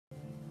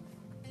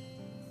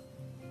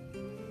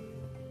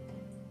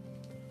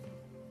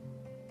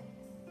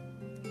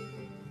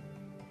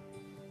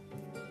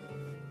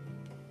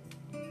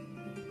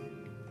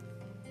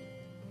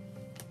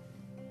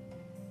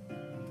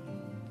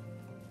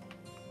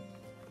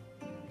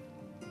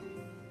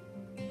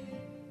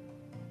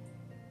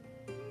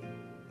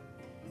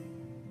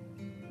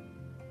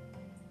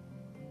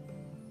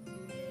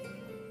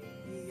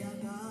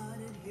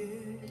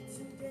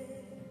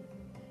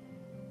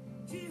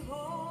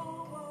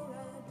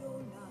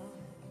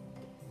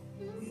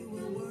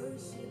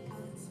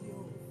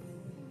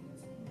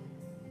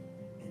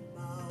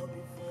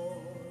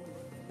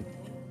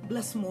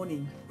Blessed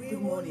morning.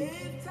 Good morning.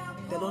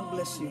 The Lord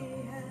bless you.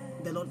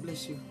 The Lord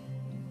bless you.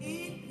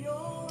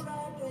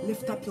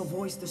 Lift up your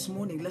voice this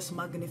morning. Let's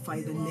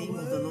magnify the name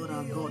of the Lord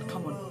our God.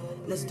 Come on,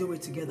 let's do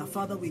it together.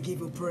 Father, we give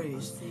you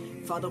praise.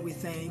 Father, we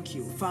thank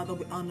you. Father,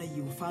 we honor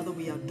you. Father,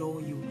 we adore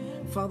you.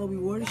 Father, we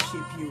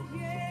worship you.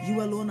 You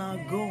alone are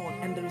God,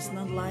 and there is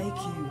none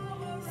like you.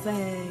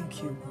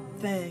 Thank you.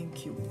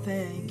 Thank you.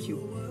 Thank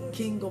you.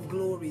 King of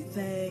glory,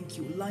 thank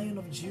you. Lion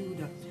of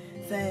Judah,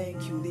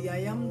 thank you. The I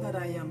am that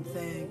I am,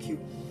 thank you.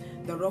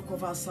 The rock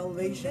of our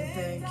salvation,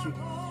 thank you.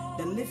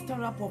 The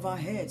lifter up of our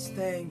heads,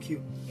 thank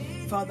you.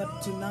 Father,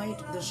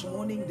 tonight, this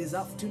morning, this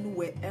afternoon,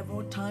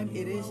 wherever time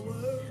it is,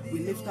 we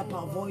lift up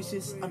our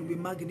voices and we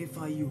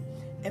magnify you.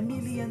 A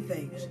million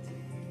thanks.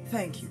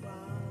 Thank you.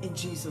 In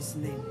Jesus'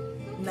 name.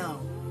 Now,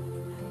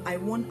 I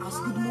want us,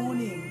 good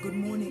morning, good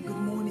morning, good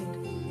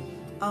morning.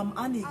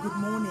 Annie, good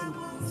morning.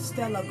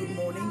 Stella, good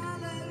morning.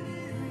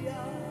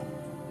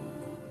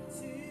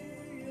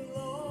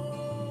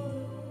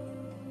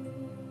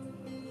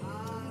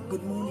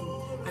 Good morning.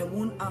 I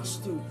want us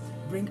to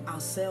bring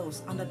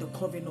ourselves under the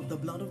covering of the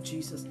blood of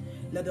Jesus.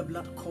 Let the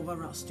blood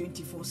cover us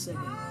 24/7.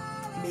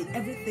 May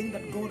everything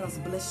that God has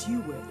blessed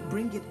you with,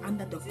 bring it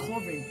under the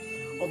covering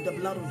of the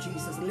blood of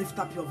Jesus. Lift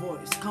up your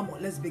voice. Come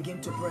on, let's begin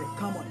to pray.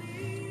 Come on.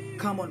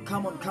 Come on,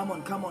 come on, come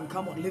on, come on,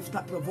 come on. Lift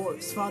up your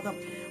voice. Father,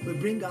 we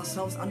bring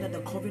ourselves under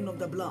the covering of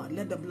the blood.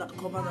 Let the blood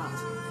cover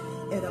us.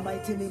 In the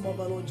mighty name of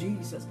our Lord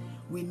Jesus,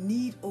 we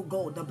need, oh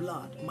God, the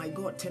blood. My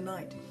God,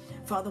 tonight,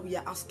 Father, we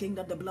are asking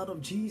that the blood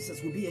of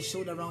Jesus will be a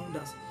shield around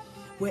us.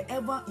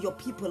 Wherever your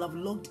people have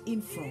logged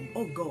in from,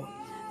 oh God,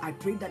 I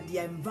pray that the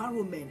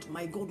environment,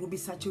 my God, will be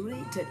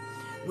saturated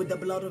with the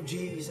blood of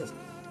Jesus.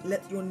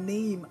 Let your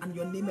name and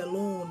your name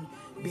alone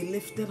be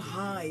lifted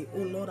high, oh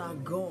Lord our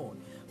God.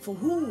 For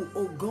who,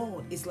 oh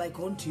God, is like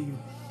unto you?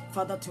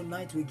 Father,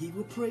 tonight we give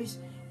you praise,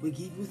 we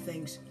give you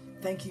thanks.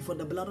 Thank you for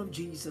the blood of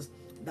Jesus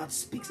that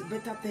speaks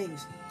better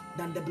things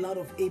than the blood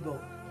of Abel.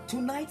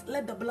 Tonight,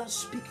 let the blood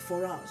speak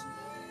for us.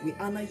 We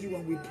honor you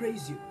and we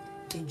praise you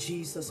in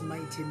Jesus'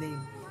 mighty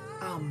name.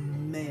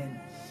 Amen.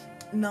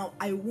 Now,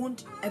 I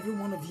want every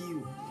one of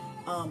you,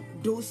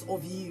 those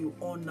of you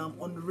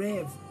on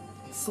Rev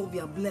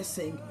Sylvia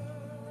Blessing,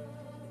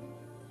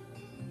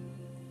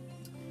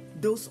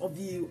 those of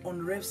you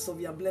on Rev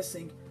Sylvia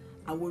Blessing,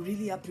 I would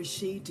really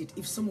appreciate it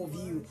if some of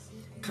you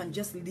can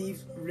just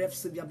leave Rev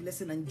Sylvia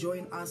Blessing and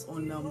join us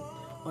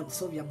on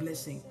Sylvia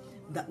Blessing.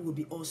 That would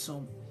be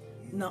awesome.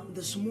 Now,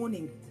 this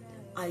morning,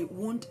 I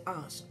want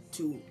us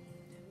to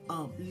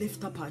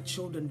lift up our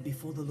children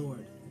before the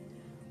Lord.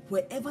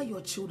 Wherever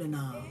your children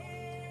are,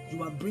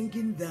 you are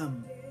bringing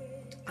them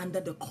under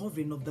the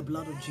covering of the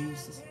blood of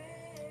Jesus.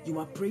 You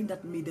are praying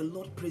that may the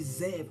Lord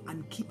preserve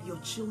and keep your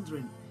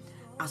children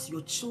as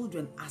your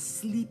children are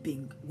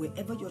sleeping,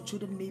 wherever your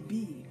children may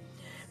be.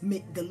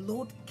 May the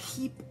Lord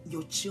keep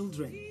your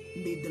children.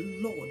 May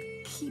the Lord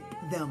keep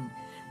them.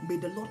 May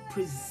the Lord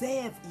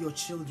preserve your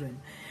children.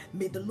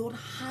 May the Lord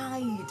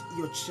hide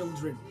your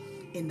children.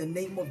 In the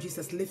name of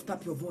Jesus, lift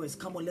up your voice.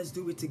 Come on, let's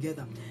do it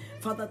together.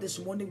 Father, this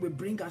morning we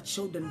bring our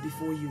children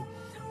before you.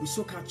 We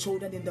soak our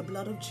children in the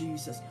blood of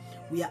Jesus.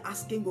 We are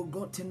asking, oh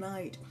God,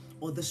 tonight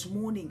or this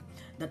morning,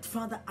 that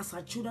Father, as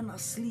our children are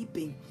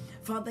sleeping,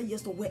 Father,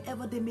 yes, or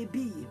wherever they may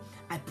be,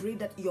 I pray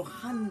that your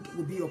hand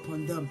will be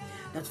upon them.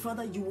 That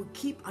Father, you will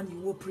keep and you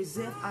will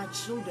preserve our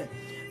children,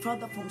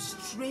 Father, from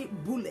stray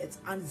bullets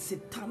and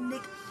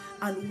satanic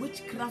and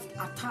witchcraft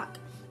attack.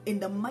 In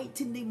the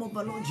mighty name of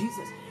our Lord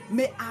Jesus,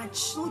 may our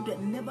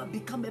children never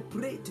become a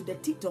prey to the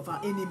teeth of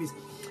our enemies.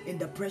 In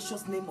the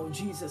precious name of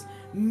Jesus,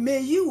 may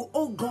you,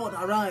 oh God,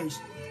 arise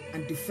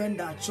and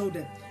defend our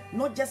children.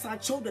 Not just our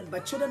children,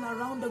 but children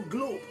around the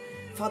globe.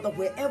 Father,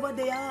 wherever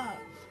they are,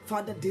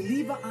 Father,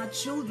 deliver our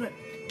children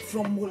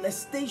from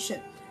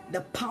molestation, the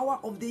power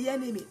of the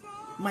enemy.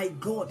 My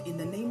God, in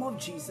the name of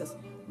Jesus,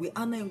 we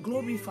honor and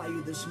glorify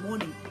you this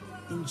morning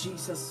in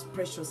Jesus'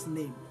 precious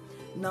name.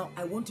 Now,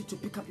 I want you to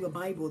pick up your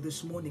Bible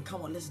this morning.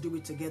 Come on, let's do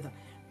it together.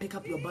 Pick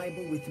up your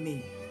Bible with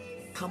me.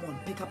 Come on,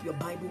 pick up your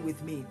Bible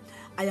with me.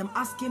 I am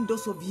asking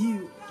those of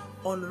you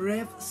on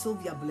Rev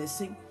Sylvia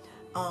Blessing,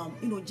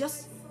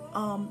 just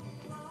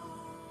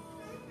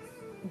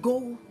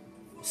go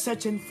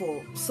searching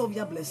for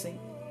Sylvia Blessing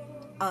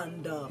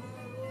and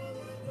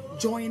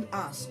join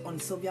us on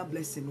Sylvia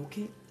Blessing,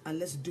 okay? And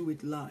let's do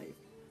it live.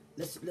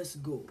 Let's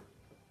go.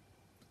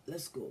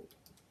 Let's go.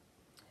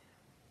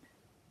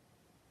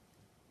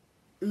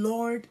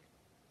 Lord,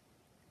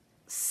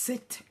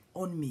 sit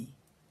on me.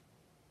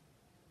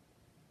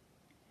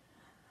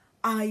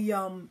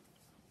 I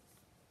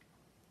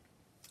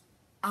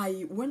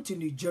went to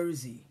New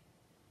Jersey,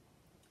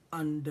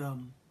 and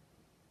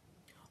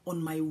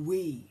on my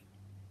way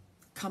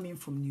coming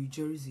from New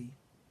Jersey,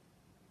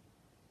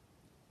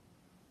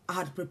 I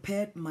had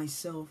prepared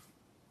myself.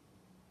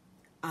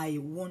 I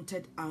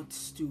wanted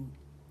us to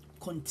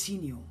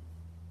continue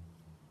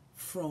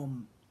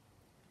from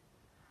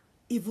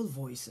evil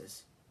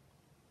voices.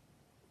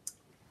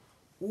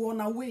 We were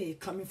on our way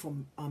coming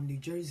from New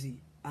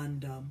Jersey,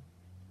 and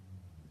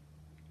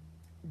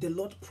the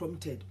Lord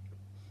prompted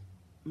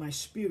my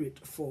spirit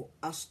for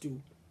us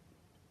to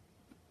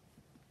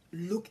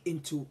look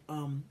into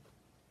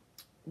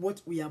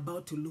what we are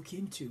about to look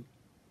into.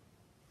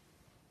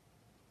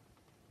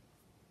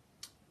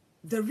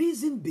 The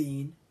reason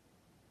being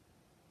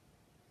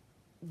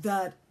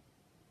that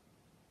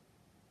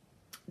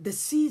the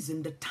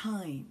season, the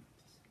time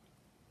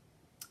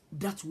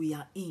that we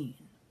are in,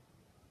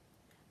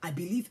 I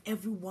believe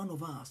every one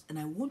of us, and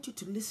I want you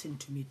to listen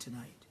to me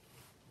tonight.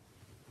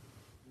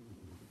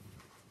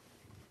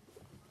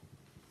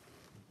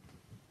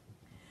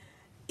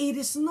 It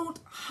is not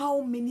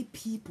how many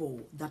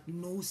people that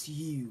knows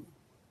you.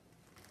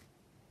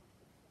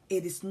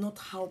 It is not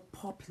how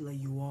popular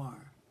you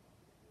are.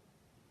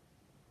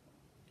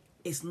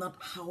 It's not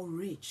how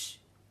rich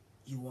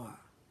you are.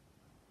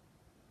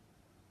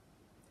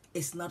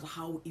 It's not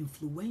how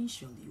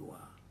influential you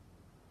are.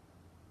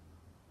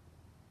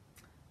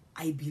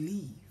 I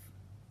believe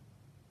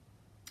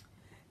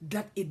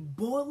that it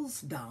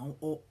boils down,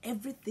 or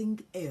everything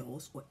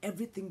else, or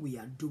everything we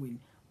are doing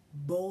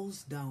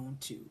boils down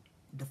to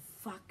the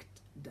fact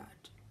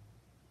that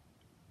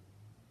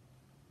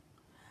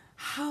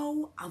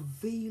how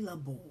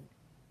available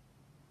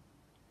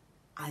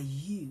are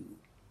you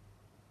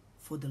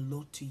for the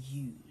Lord to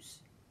use?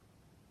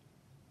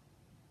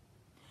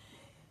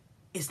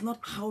 It's not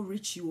how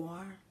rich you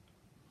are.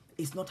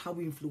 It's not how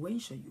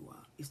influential you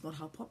are. It's not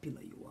how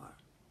popular you are.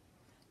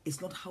 It's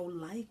not how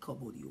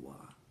likable you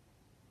are.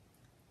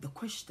 The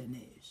question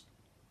is,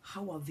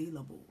 how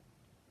available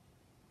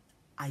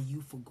are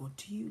you for God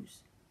to use?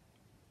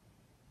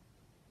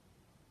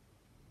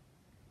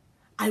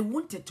 I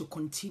wanted to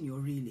continue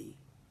really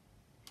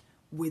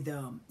with,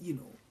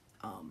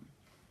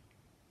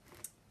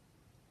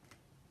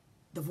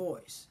 the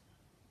voice,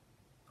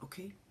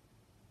 okay?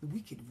 The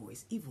wicked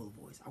voice, evil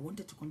voice. I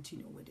wanted to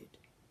continue with it.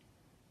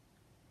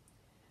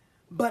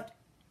 But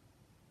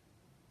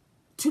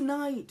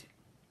tonight,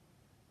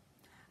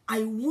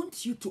 I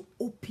want you to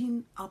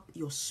open up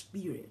your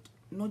spirit,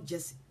 not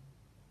just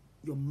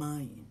your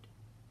mind,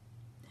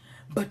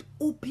 but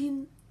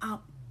open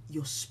up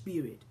your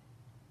spirit.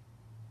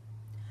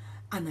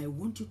 And I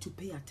want you to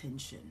pay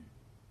attention.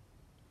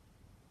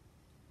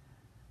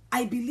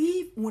 I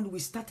believe when we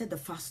started the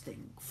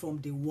fasting from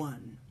day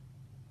one,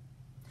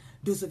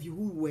 those of you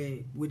who were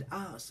with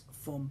us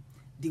from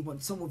day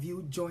one, some of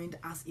you joined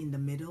us in the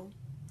middle.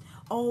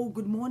 Oh,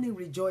 good morning,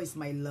 Rejoice,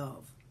 my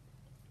love.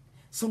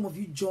 Some of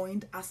you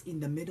joined us in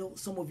the middle.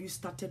 Some of you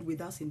started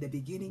with us in the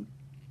beginning.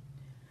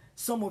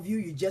 Some of you,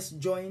 you just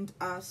joined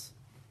us.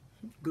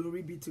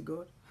 Glory be to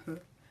God.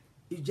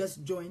 You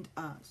just joined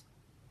us.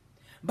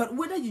 But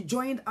whether you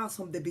joined us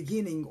from the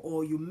beginning,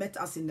 or you met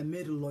us in the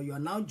middle, or you are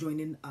now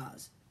joining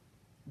us,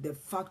 the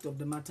fact of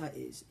the matter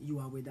is you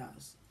are with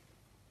us.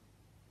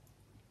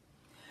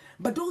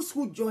 But those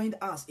who joined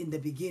us in the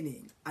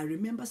beginning, I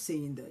remember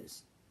saying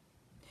this,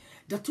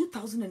 that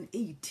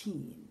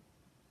 2018,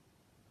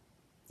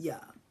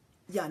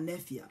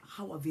 Nefia,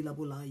 how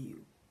available are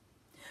you?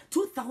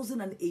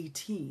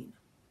 2018,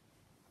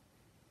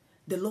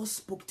 the Lord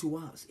spoke to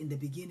us in the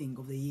beginning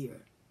of the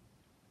year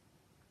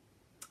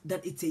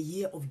that it's a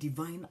year of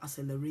divine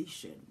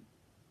acceleration.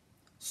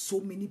 So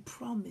many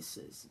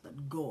promises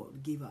that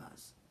God gave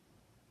us.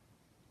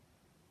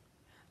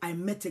 I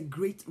met a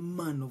great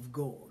man of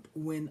God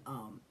when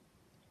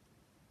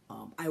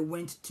I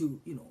went to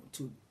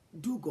to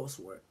do God's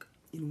work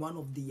in one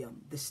of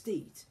the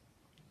states,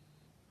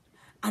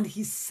 and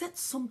he said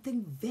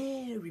something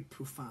very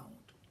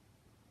profound.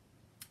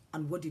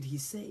 And what did he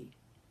say?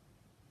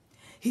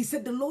 He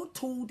said the Lord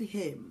told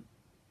him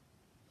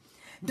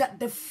that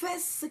the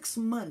first 6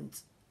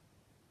 months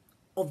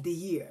of the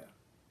year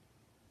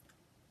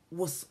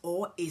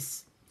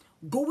is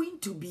going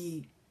to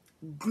be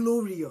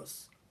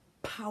glorious,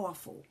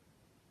 powerful.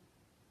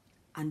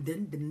 And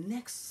then the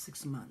next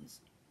 6 months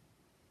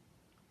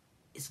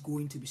is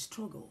going to be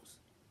struggles.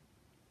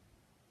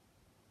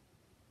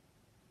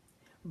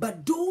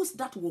 But those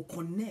that will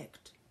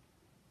connect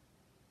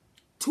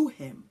to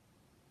him,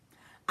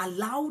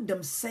 allow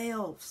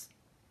themselves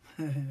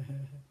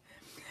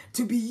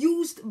to be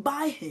used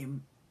by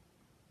him,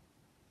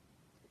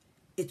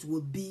 it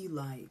will be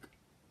like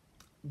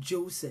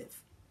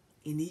Joseph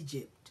in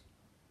Egypt.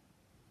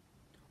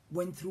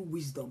 Went through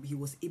wisdom, he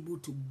was able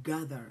to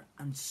gather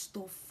and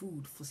store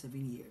food for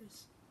 7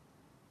 years.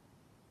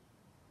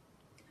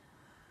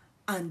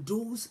 And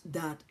those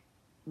that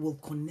will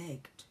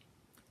connect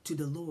to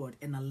the Lord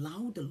and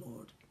allow the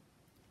Lord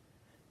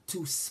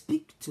to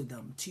speak to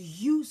them, to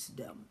use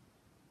them,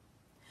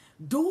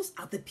 those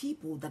are the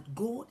people that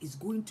God is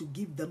going to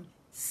give them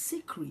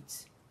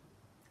secrets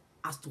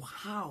as to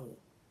how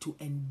to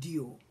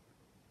endure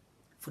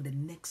for the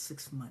next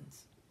 6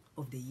 months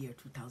of the year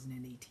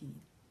 2018.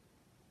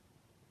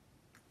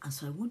 And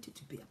so I want you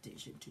to pay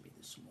attention to me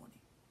this morning.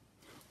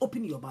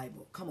 Open your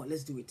Bible. Come on,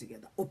 let's do it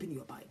together. Open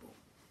your Bible.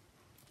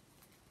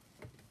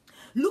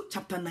 Luke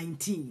chapter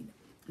 19.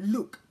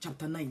 Luke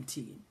chapter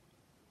 19.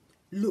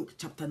 Luke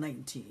chapter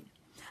 19.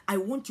 I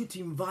want you to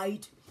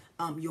invite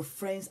your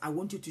friends. I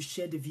want you to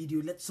share the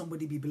video. Let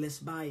somebody be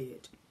blessed by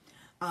it.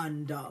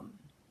 And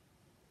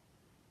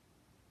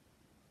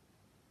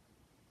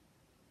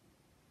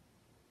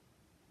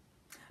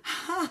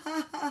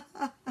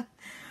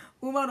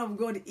woman of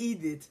God,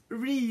 Edith,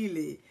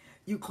 really,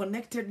 you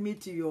connected me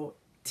to your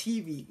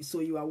TV, so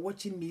you are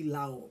watching me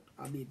loud.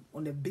 I mean,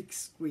 on a big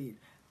screen.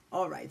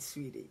 All right,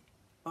 sweetie.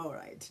 All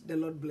right. The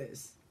Lord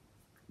bless.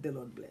 The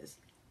Lord bless.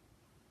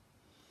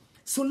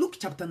 So Luke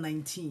chapter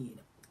 19.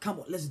 Come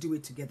on, let's do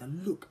it together.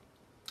 Luke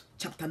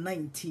chapter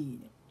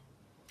 19.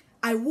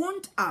 I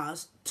want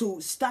us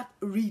to start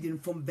reading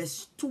from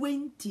verse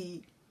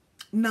 29.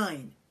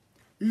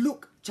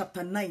 Luke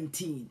chapter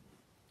 19,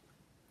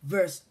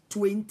 verse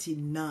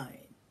 29.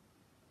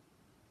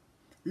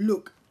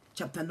 Luke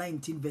chapter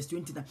 19, verse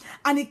 29.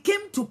 And it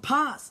came to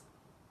pass,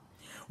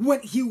 when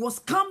he was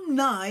come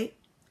nigh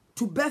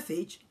to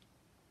Bethphage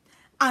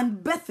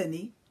and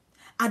Bethany,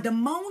 at the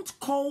mount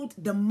called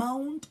the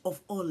Mount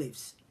of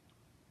Olives,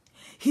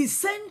 he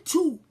sent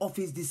two of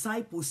his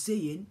disciples,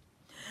 saying,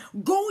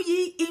 Go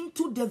ye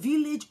into the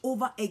village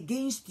over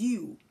against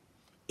you,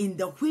 in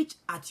the which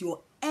at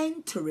your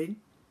entering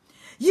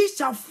ye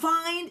shall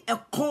find a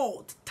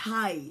colt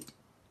tied,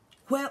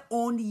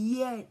 whereon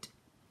yet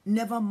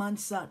never man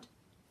sat.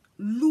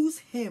 Loose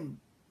him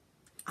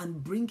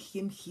and bring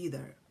him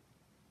hither.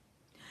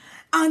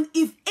 And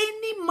if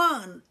any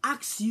man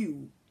asks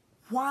you,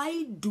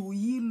 Why do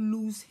ye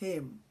loose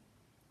him?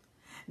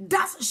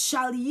 Thus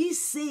shall ye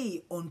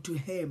say unto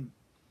him,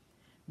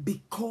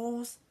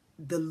 Because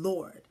the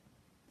Lord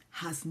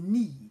has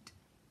need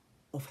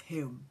of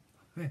him.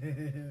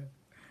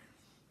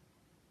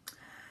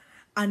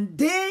 And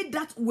they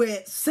that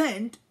were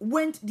sent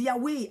went their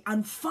way,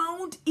 and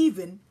found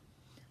even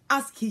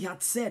as he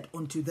had said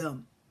unto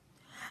them.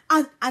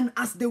 And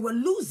as they were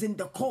loosing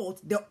the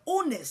colt, the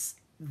owners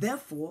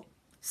therefore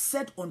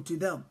said unto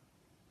them,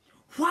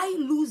 Why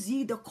loose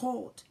ye the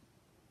colt?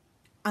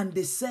 And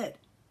they said,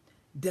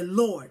 The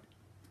Lord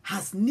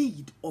has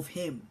need of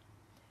him.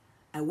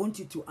 I want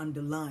you to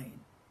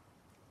underline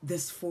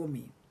this for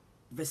me.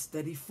 Verse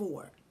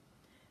 34.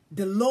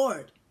 The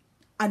Lord,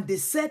 and they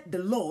said, The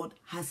Lord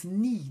has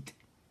need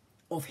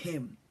of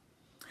him.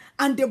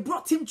 And they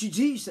brought him to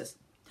Jesus,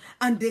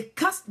 and they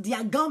cast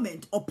their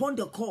garment upon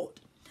the colt,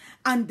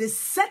 and they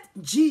set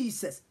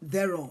Jesus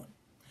thereon.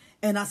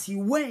 And as he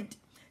went,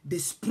 they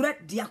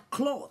spread their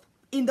cloth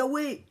in the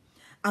way.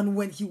 And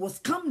when he was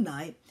come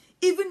nigh,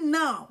 even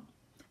now,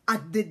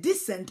 at the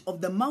descent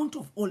of the Mount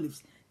of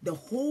Olives, the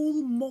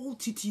whole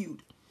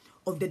multitude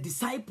of the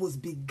disciples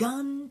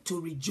began to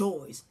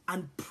rejoice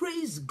and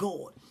praise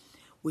God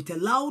with a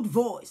loud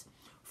voice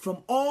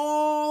from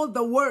all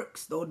the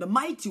works, or the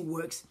mighty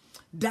works,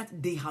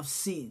 that they have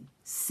seen,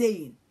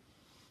 saying,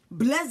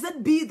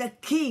 Blessed be the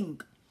King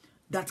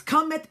that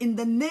cometh in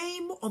the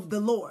name of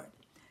the Lord,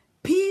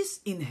 peace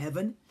in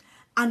heaven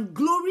and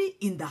glory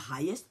in the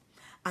highest.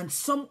 And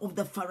some of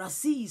the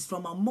Pharisees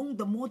from among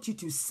the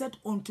multitude said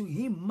unto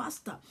him,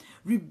 Master,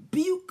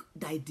 rebuke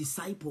thy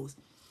disciples.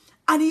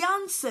 And he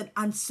answered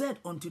and said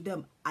unto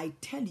them, I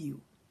tell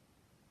you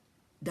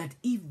that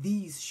if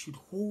these should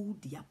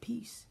hold their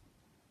peace,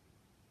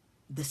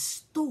 the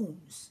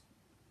stones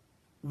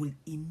will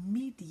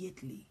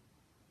immediately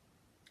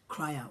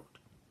cry out.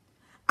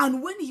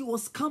 And when he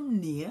was come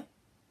near,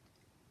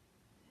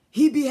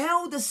 he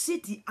beheld the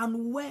city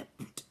and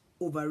wept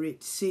over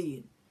it,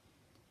 saying,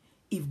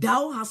 If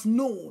thou hast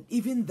known,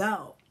 even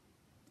thou,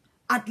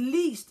 at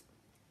least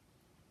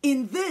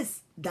in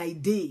this thy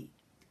day,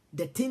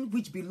 the thing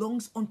which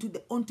belongs unto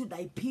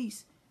thy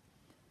peace,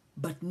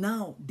 but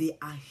now they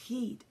are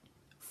hid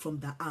from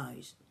thy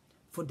eyes.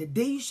 For the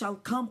day shall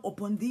come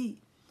upon thee,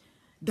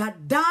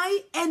 that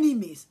thy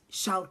enemies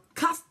shall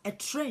cast a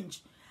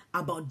trench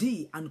about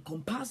thee, and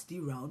compass thee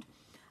round,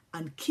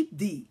 and keep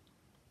thee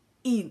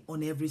in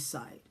on every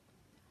side,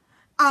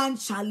 and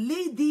shall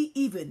lay thee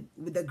even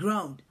with the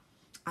ground,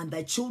 and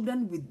thy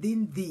children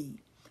within thee,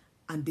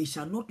 and they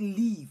shall not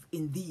leave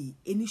in thee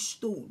any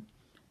stone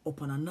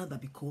upon another,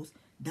 because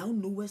thou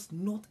knowest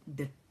not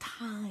the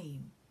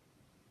time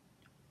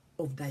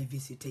of thy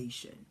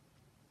visitation.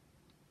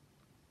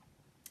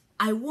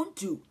 I want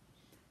to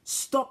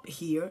stop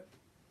here,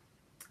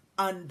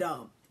 and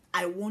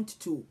I want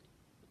to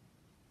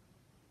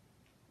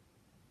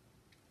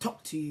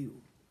talk to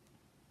you.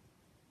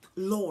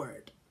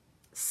 Lord,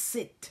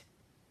 sit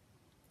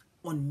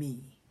on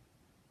me.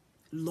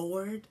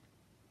 Lord,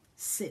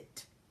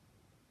 sit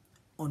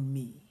on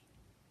me.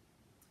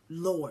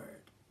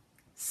 Lord,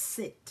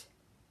 sit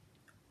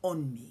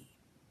on me.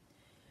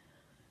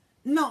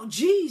 Now,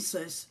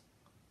 Jesus,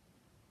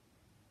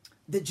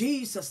 the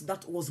Jesus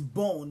that was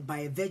born by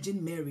a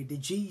Virgin Mary, the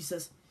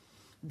Jesus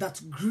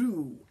that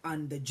grew,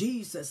 and the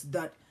Jesus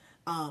that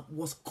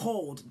was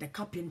called the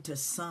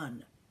carpenter's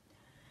son,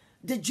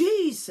 the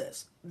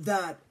Jesus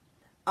that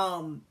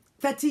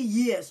 30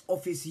 years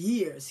of his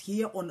years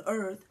here on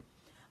earth,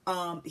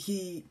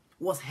 he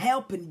was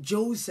helping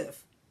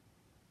Joseph.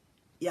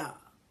 Yeah,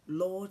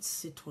 Lord,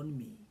 sit on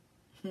me.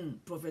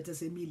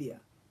 Prophetess Emilia,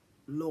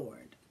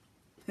 Lord,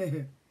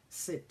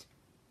 sit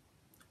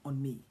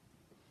on me.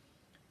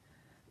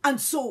 And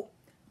so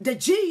the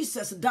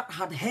Jesus that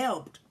had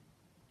helped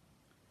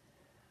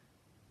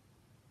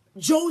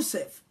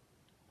Joseph,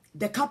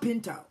 the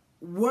carpenter,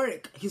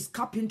 work his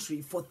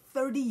carpentry for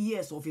 30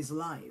 years of his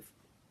life.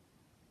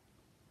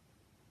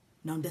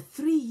 Now, the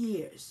 3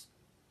 years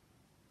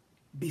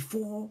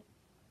before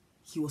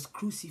he was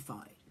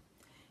crucified,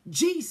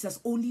 Jesus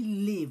only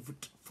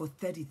lived for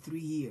 33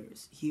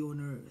 years here on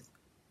earth.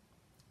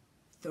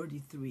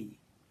 33.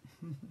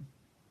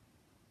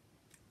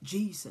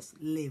 Jesus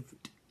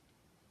lived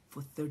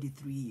for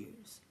 33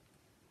 years.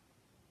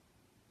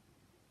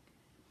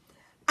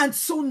 And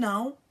so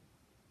now,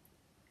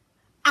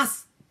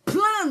 as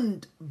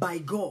planned by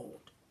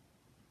God,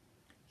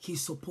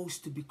 he's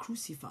supposed to be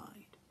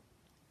crucified.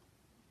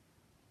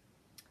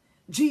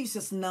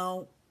 Jesus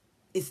now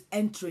is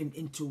entering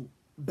into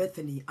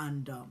Bethany,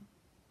 and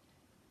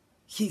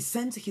he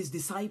sent his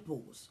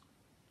disciples,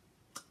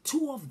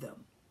 2 of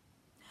them.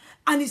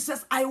 And he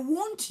says, I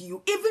want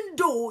you, even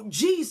though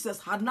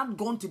Jesus had not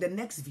gone to the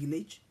next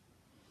village,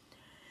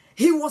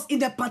 he was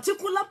in a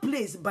particular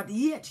place, but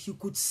yet he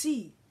could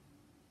see.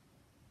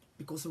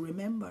 Because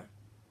remember,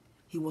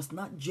 he was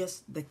not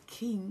just the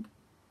King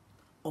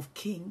of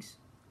Kings.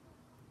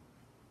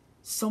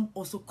 Some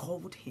also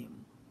called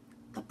him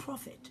the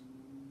prophet.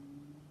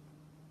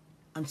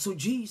 And so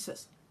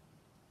Jesus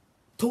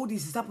told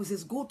his disciples, he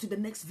says, go to the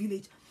next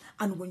village,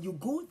 and when you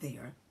go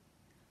there,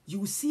 you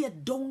will see a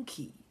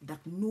donkey that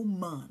no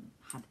man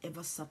had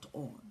ever sat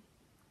on.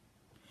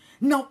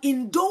 Now,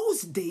 in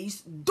those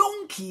days,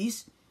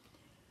 donkeys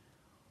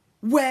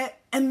were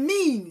a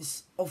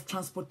means of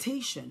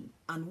transportation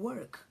and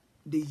work.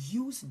 They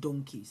used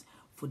donkeys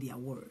for their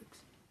works.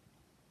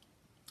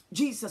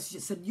 Jesus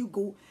said, you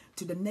go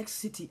to the next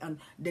city and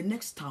the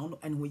next town,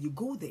 and when you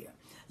go there,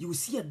 you will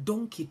see a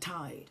donkey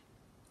tied.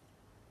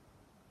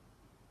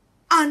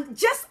 And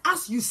just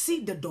as you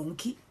see the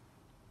donkey,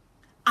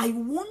 I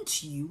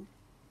want you,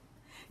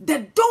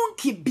 the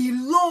donkey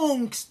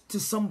belongs to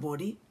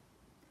somebody,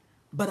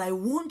 but I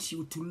want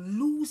you to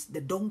loose the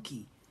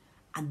donkey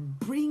and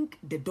bring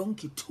the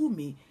donkey to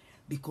me,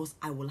 because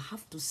I will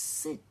have to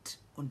sit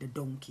on the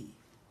donkey.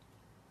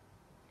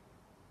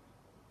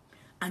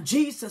 And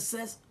Jesus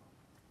says,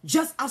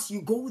 just as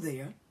you go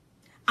there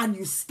and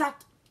you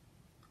start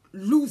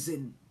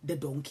losing the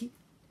donkey,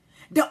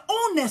 the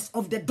owners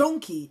of the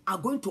donkey are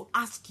going to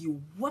ask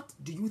you, what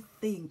do you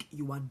think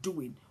you are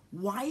doing?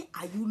 Why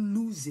are you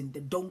losing the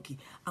donkey?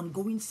 I'm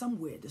going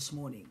somewhere this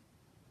morning.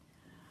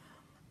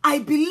 I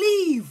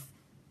believe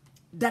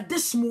that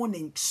this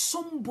morning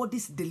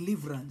somebody's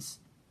deliverance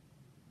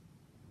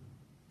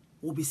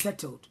will be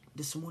settled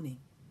this morning.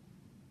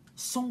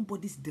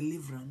 Somebody's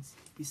deliverance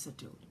will be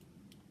settled.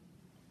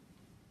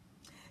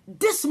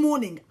 This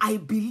morning, I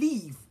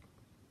believe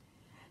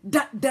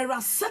that there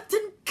are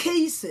certain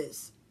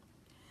cases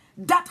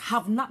that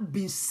have not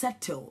been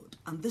settled,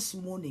 and this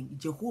morning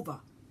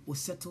Jehovah will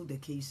settle the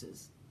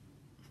cases.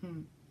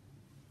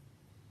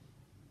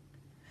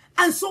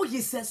 And so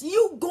he says,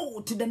 you go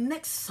to the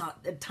next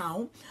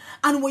town,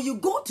 and when you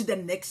go to the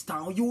next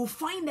town, you will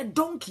find a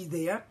donkey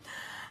there,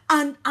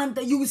 and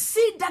you will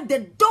see that the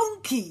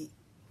donkey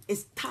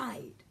is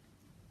tied.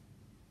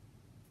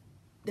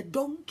 The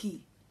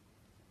donkey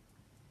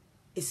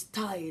is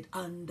tied,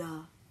 and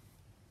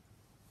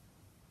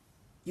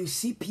you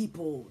see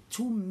people,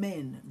 2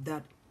 men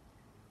that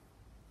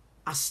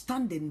are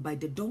standing by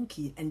the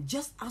donkey, and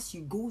just as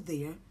you go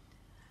there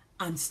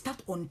and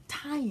start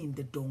untying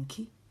the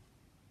donkey,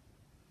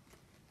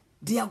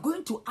 they are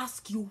going to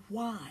ask you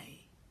why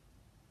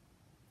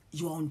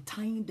you are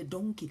untying the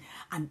donkey.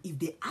 And if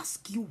they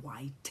ask you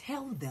why,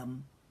 tell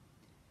them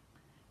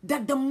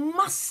that the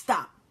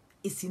master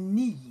is in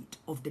need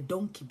of the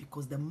donkey,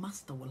 because the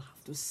master will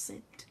have to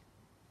sit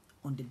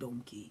on the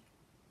donkey.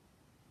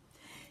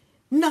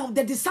 Now,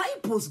 the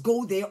disciples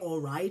go there,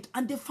 all right,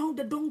 and they found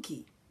the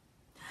donkey.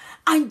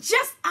 And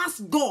just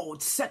as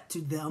God said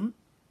to them,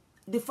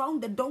 they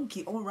found the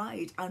donkey, all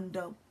right, and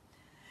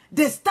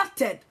they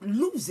started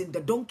losing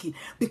the donkey,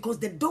 because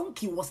the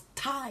donkey was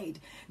tied.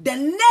 The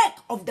neck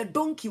of the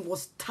donkey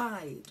was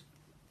tied.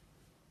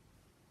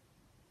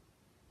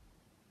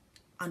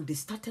 And they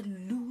started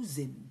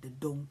losing the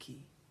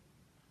donkey.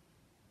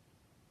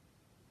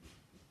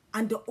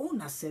 And the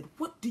owner said,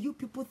 what do you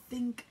people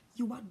think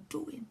you are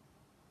doing?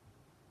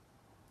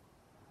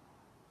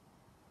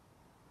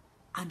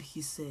 And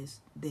he says,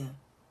 the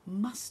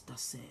master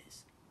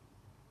says,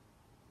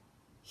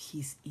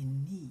 he's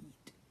in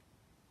need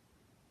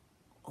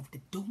of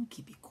the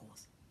donkey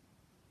because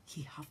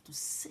he have to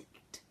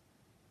sit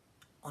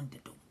on the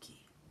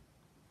donkey.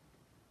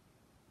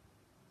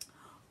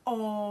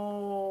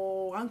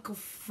 Oh, Uncle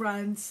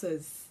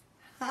Francis.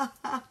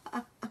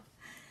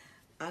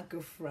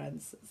 Uncle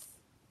Francis.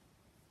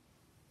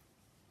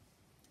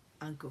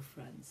 Uncle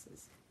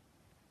Francis.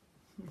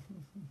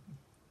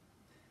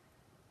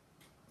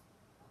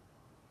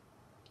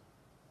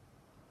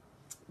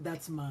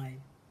 That's my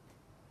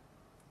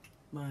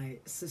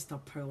sister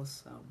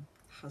Pearl's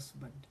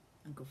husband,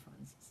 Uncle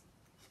Francis.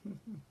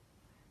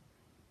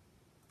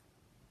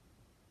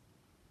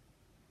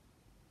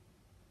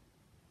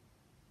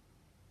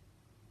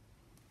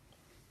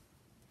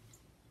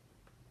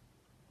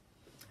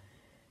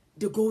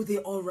 They go there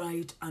all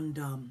right, and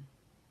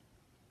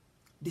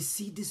they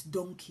see this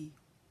donkey.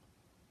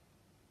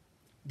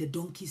 The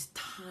donkey is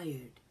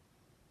tired.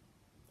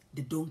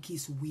 The donkey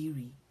is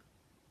weary.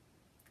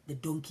 The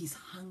donkey is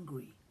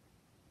hungry.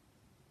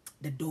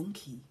 The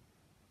donkey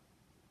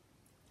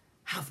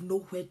have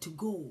nowhere to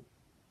go.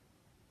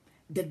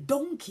 The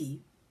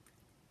donkey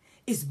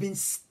is been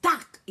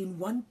stuck in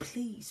one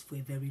place for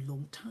a very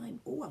long time.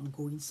 Oh, I'm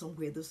going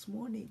somewhere this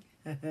morning.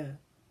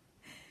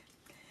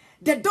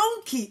 The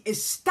donkey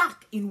is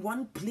stuck in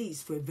one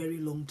place for a very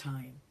long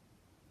time.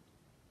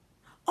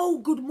 Oh,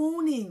 good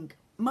morning,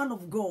 man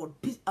of God,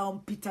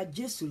 Peter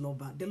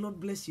Jesuloba. The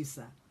Lord bless you,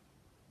 sir.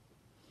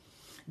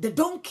 The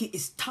donkey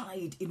is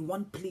tied in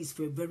one place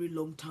for a very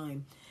long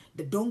time.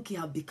 The donkey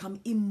have become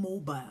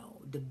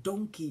immobile. The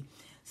donkey's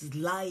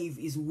life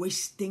is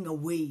wasting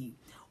away.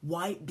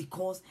 Why?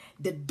 Because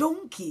the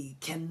donkey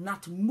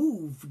cannot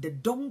move. The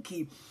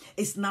donkey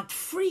is not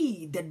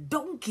free. The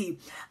donkey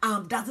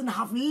doesn't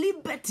have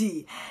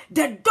liberty.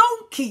 The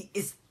donkey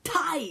is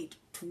tied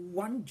to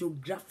one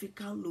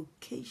geographical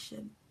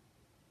location.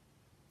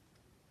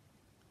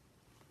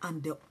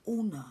 And the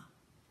owner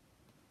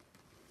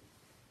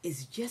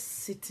is just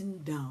sitting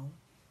down,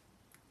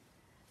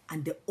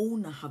 and the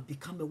owner have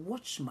become a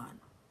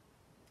watchman,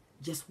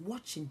 just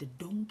watching the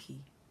donkey.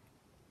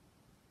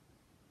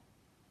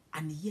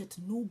 And yet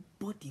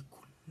nobody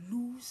could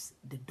lose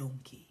the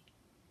donkey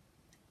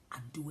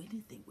and do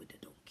anything with the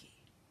donkey.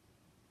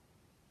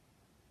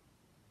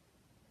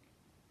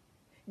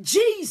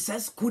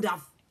 Jesus could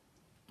have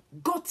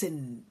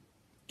gotten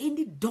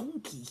any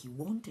donkey he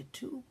wanted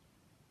to.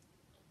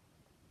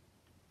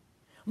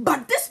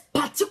 But this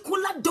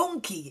particular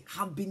donkey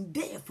have been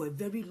there for a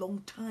very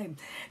long time.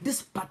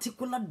 This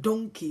particular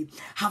donkey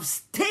have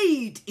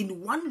stayed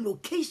in one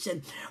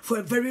location for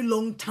a very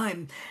long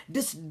time.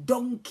 This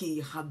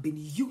donkey have been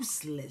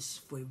useless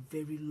for a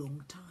very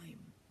long time.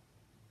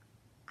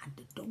 And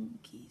the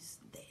donkey is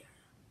there.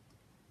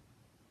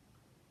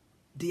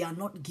 They are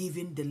not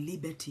giving the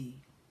liberty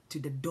to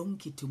the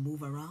donkey to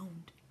move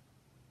around.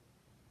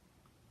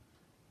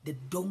 The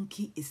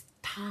donkey is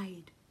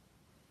tied.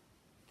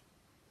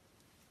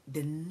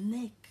 The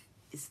neck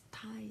is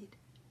tied.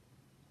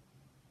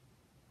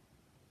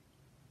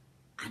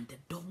 And the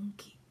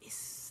donkey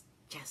is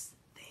just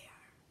there.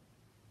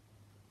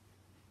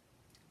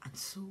 And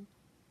so,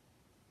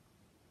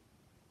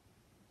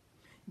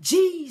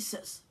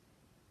 Jesus,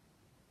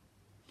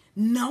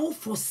 now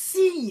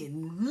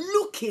foreseeing,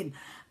 looking,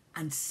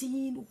 and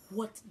seeing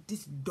what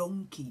this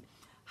donkey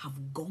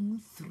have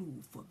gone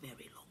through for a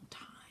very long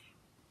time.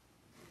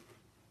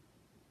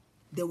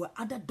 There were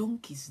other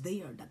donkeys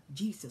there that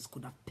Jesus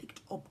could have picked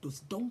up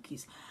those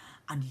donkeys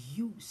and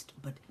used.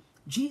 But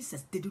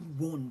Jesus didn't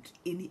want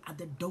any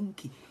other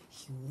donkey.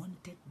 He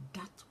wanted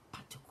that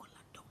particular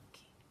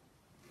donkey.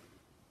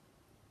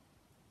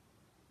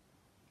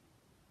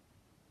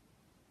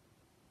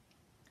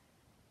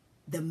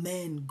 The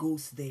man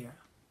goes there.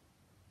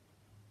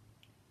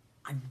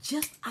 And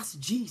just as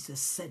Jesus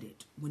said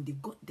it, when they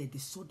got there, they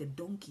saw the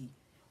donkey.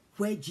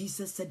 Where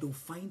Jesus said they'll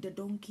find the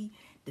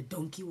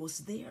donkey was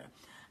there.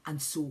 And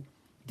so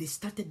they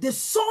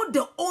saw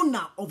the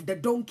owner of the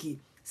donkey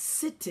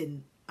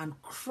sitting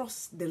and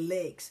crossed the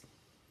legs.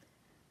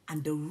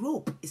 And the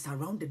rope is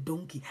around the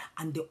donkey.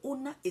 And the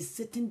owner is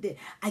sitting there.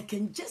 I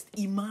can just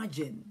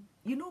imagine.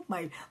 You know,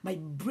 my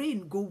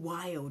brain go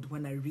wild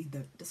when I read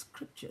the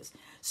scriptures.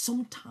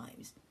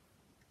 Sometimes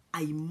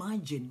I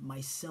imagine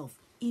myself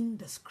in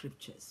the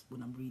scriptures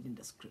when I'm reading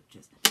the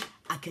scriptures.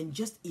 I can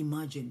just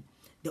imagine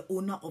the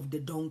owner of the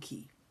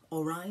donkey,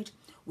 all right,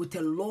 with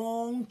a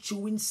long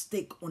chewing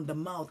stick on the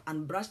mouth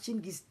and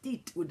brushing his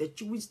teeth with the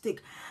chewing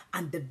stick.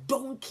 And the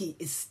donkey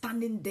is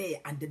standing there,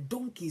 and the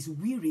donkey is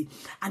weary,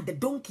 and the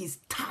donkey is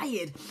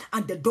tired,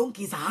 and the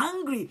donkey is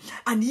hungry.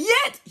 And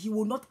yet he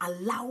will not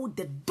allow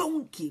the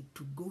donkey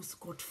to go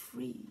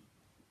scot-free.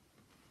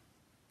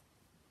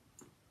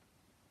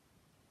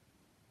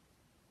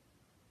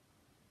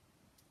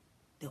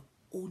 The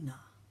owner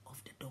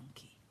of the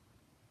donkey.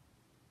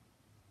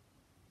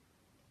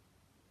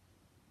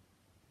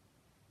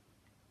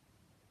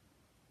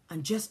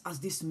 And just as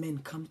this men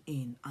come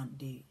in and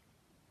they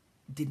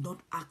did not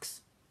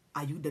ask,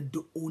 are you the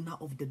owner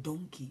of the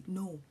donkey?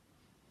 No.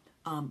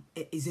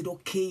 Is it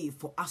okay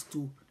for us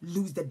to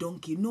lose the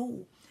donkey?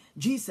 No.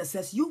 Jesus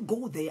says, you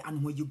go there,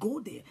 and when you go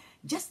there,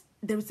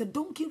 there is a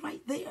donkey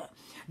right there.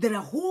 There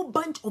are a whole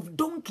bunch of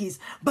donkeys,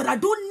 but I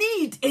don't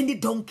need any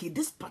donkey.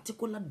 This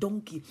particular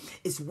donkey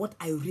is what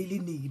I really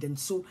need. And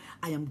so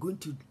I am going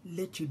to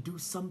let you do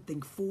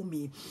something for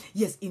me.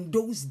 Yes, in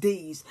those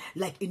days,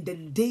 like in the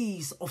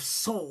days of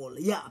Saul,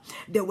 yeah,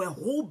 there were a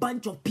whole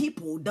bunch of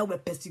people that were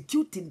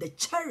persecuting the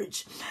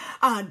church,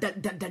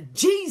 that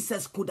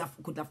Jesus could have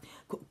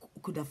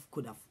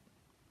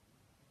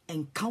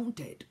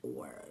encountered,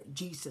 or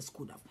Jesus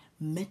could have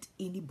met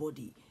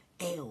anybody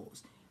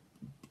else.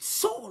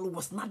 Saul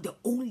was not the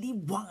only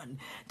one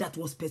that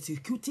was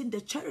persecuting the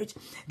church.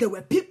 There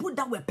were people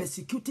that were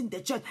persecuting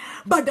the church,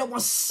 but there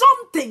was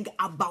something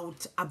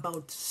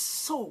about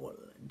Saul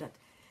that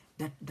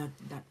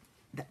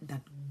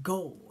that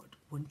God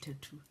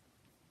wanted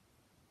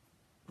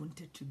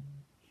to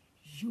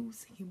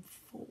use him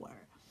for.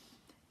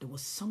 There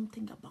was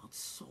something about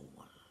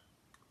Saul.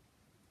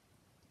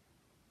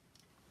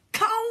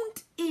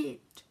 Count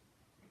it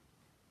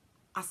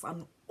as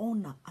an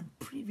honor and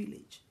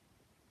privilege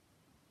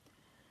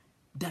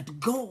that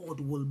God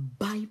will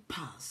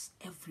bypass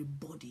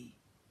everybody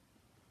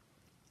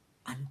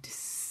and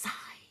decide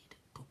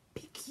to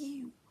pick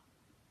you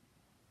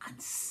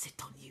and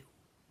sit on you.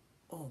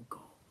 Oh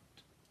God,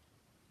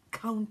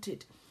 count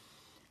it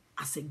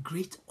as a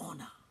great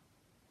honor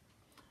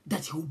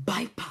that He will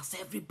bypass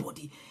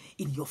everybody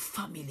in your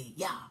family.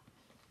 Yeah.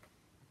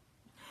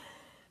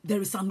 There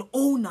is an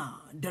owner,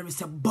 there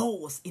is a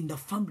boss in the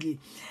family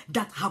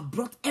that have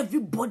brought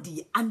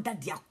everybody under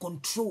their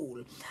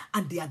control,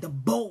 and they are the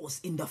boss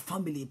in the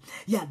family.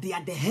 Yeah, they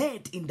are the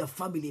head in the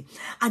family,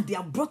 and they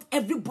have brought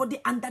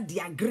everybody under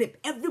their grip.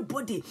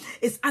 Everybody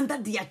is under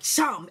their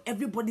charm.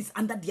 Everybody is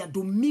under their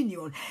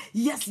dominion.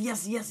 Yes.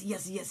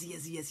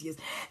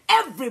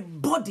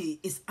 Everybody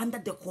is under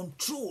the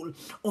control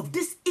of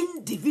this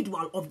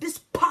individual, of this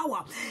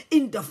power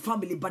in the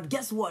family. But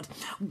guess what?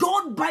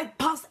 God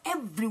bypassed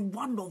every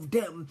one of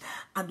them,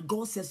 and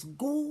God says,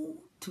 go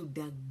to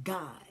the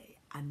guy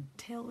and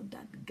tell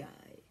that guy,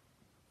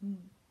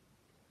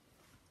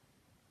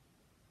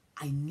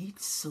 I need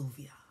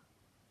Sylvia.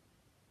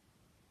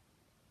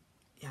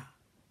 Yeah.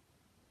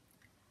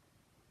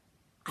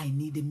 I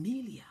need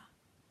Emilia.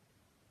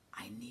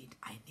 I need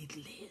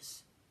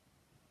Liz.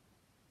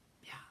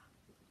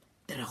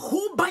 There are a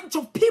whole bunch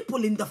of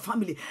people in the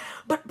family.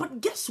 But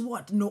guess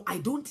what? No, I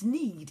don't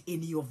need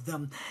any of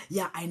them.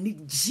 Yeah, I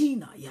need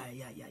Gina. Yeah.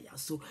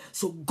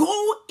 So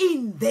go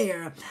in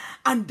there,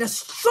 and the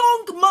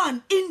strong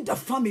man in the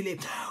family,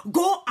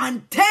 go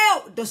and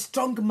tell the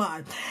strong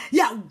man.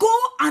 Yeah, go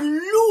and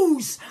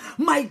lose,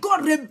 my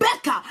God,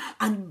 Rebecca,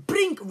 and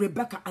bring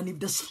Rebecca. And if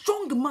the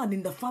strong man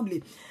in the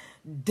family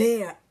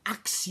there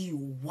asks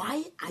you,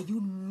 why are you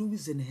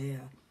losing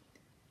her?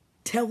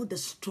 Tell the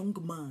strong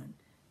man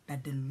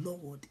that the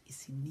Lord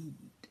is in need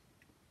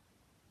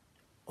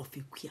of a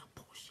queer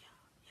Portia.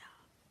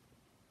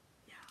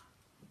 Yeah.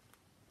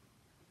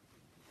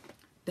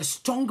 The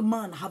strong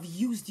man have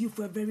used you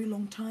for a very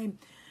long time.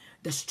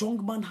 The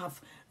strong man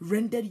have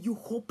rendered you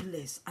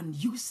hopeless and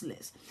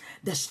useless.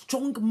 The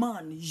strong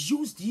man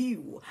used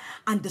you,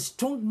 and the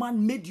strong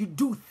man made you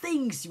do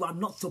things you are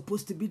not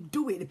supposed to be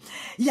doing.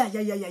 Yeah.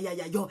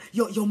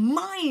 Your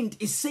mind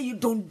is saying you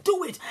don't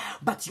do it,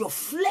 but your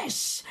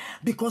flesh,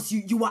 because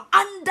you are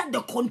under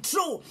the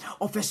control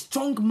of a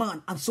strong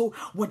man, and so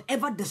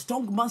whatever the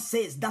strong man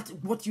says, that's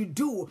what you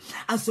do.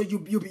 And so you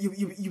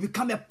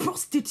become a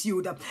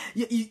prostitute.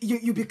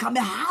 You become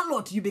a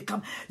harlot. You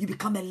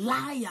become a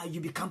liar. You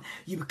become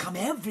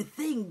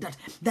everything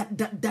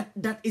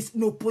that is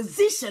in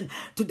opposition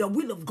to the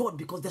will of God,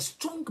 because the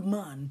strong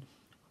man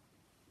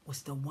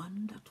was the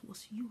one that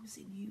was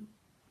using you.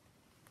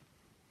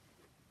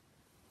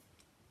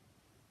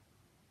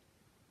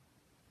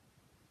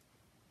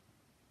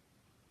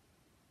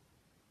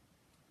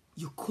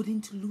 You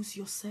couldn't lose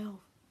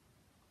yourself.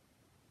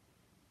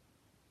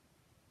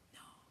 No.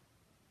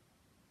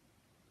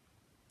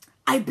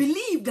 I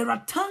believe there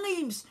are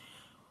times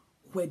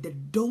where the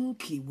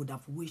donkey would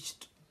have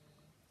wished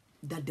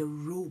that the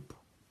rope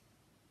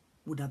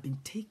would have been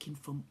taken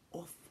from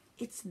off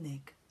its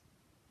neck.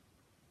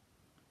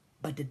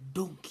 But the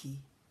donkey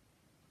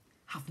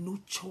have no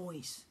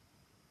choice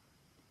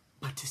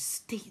but to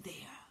stay there,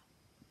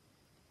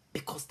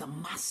 because the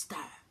master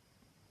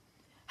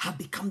have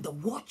become the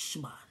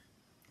watchman,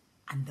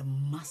 and the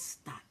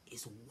master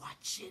is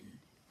watching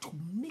to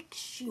make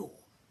sure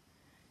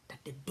that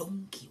the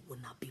donkey will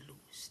not be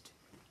loosed.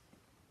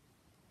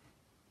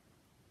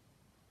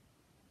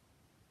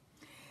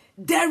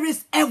 There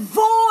is a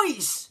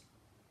voice.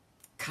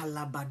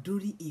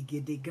 Kalabaduri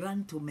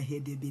igedegranto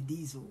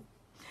mehedebedizo.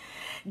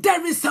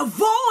 There is a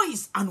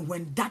voice, and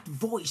when that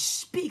voice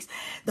speaks,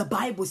 the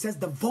Bible says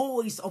the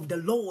voice of the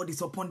Lord is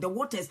upon the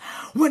waters.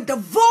 When the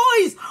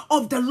voice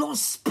of the Lord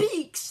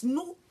speaks,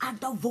 no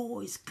other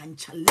voice can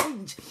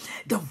challenge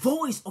the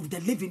voice of the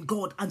living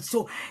God. And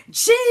so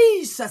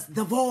Jesus,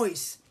 the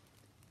voice,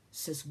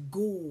 says,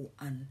 go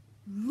and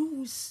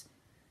loose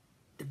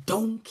the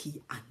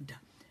donkey. And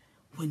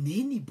when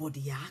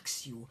anybody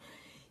asks you,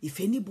 if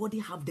anybody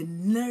have the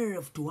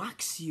nerve to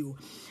ask you,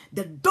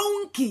 the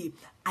donkey,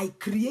 I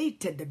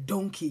created the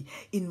donkey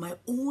in my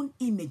own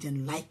image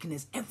and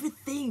likeness.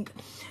 Everything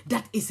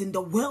that is in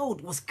the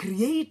world was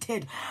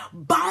created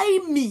by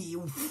me,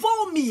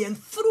 for me, and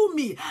through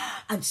me.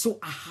 And so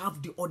I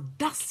have the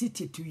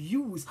audacity to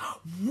use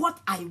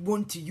what I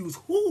want to use,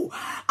 who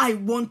I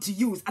want to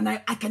use. And I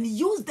can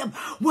use them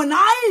when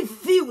I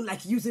feel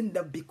like using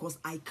them, because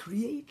I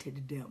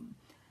created them.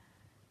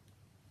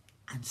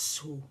 And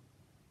so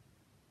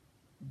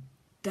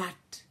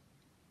that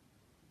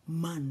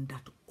man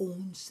that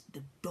owns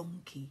the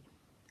donkey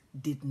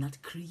did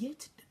not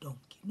create the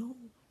donkey. No.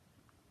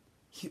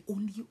 He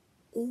only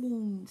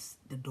owns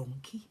the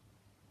donkey,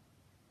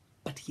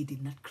 but he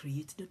did not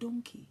create the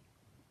donkey.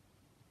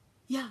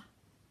 Yeah.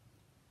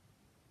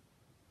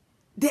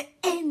 The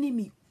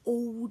enemy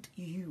owed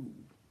you.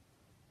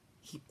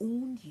 He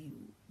owned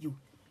you.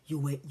 You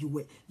were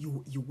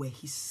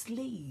his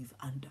slave,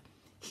 and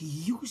he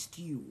used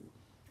you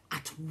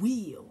at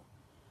will.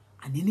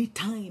 And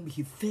anytime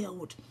he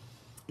felt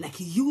like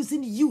he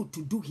using you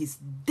to do his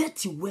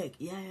dirty work,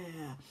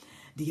 yeah,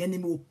 the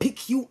enemy will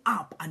pick you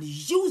up and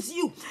use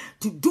you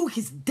to do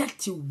his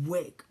dirty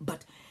work.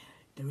 But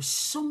there is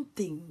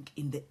something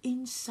in the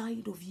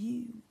inside of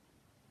you,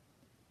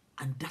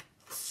 and that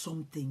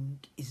something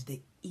is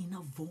the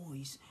inner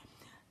voice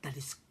that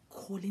is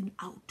calling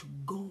out to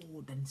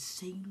God and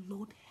saying,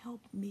 Lord,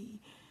 help me.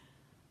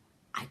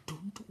 I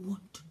don't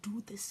want to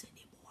do this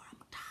anymore. I'm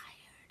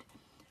tired.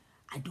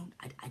 I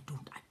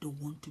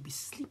don't want to be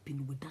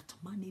sleeping with that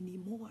man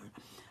anymore.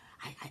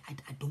 I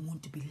don't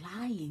want to be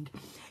lying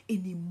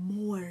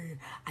anymore.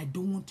 I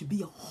don't want to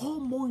be a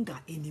whoremonger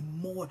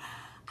anymore.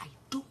 I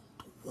don't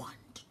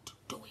want to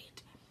do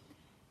it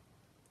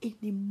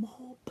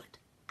anymore, but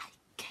I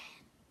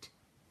can't.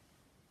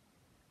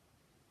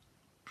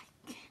 I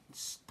can't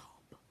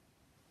stop.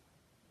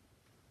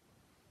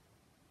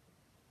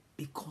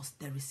 Because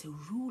there is a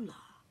ruler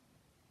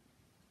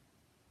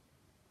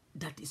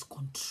that is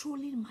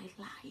controlling my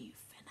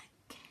life, and I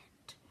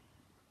can't.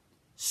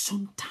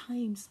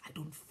 Sometimes I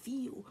don't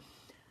feel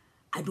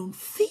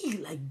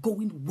like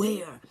going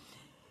where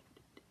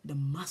the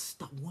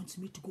master wants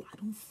me to go. I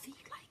don't feel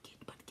like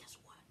it, but guess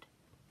what?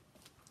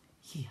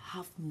 He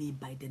have me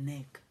by the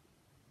neck.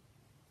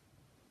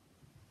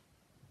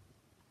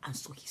 And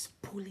so he's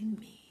pulling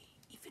me,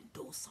 even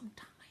though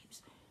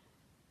sometimes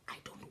I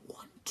don't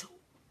want to.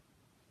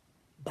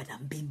 But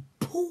I'm being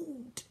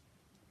pulled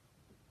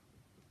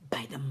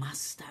by the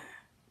master.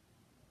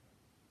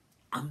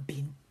 I'm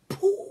being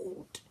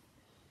pulled.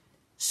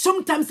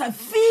 Sometimes I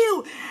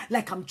feel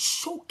like I'm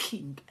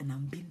choking, and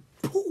I'm being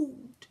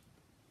pulled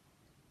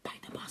by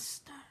the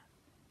master.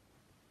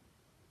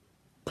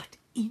 But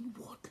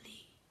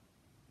inwardly,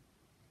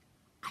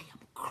 I am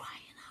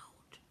crying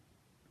out.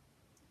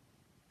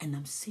 And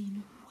I'm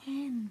saying,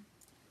 when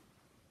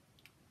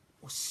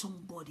will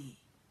somebody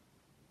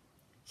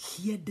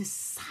hear the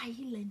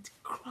silent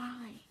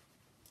cry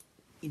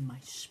in my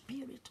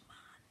spirit, man?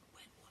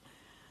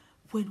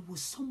 When will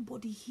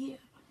somebody hear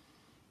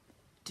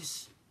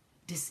this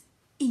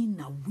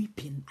inner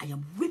weeping? I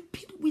am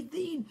weeping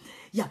within.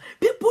 Yeah,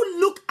 people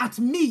look at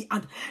me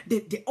and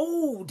the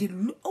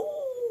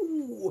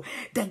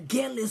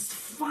girl is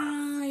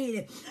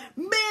fine.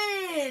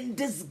 Man,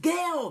 this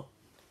girl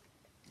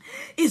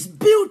is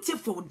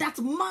beautiful. That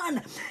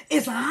man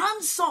is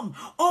handsome.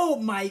 Oh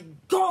my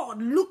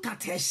God, look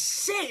at her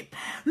shape.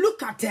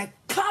 Look at her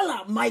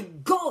color. My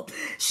God,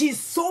 she's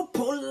so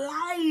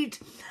polite.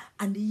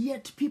 And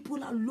yet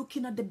people are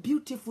looking at the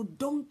beautiful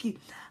donkey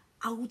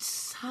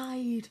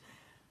outside.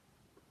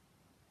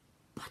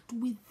 But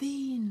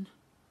within,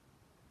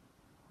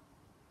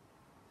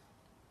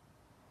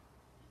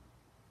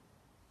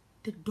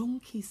 the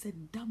donkey is a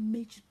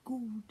damaged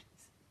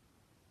goods.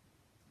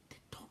 The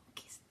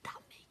donkey is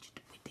damaged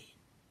within.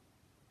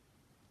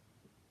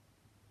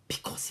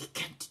 Because he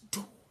can't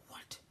do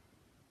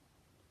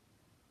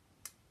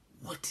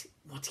what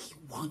he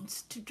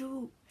wants to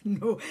do.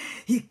 No,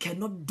 he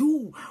cannot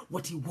do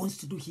what he wants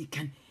to do. He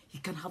can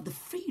have the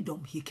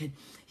freedom. He can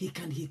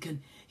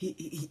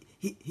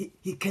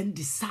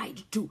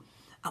decide to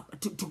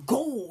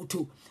go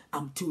to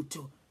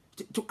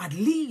at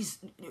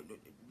least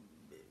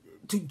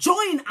to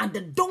join at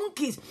the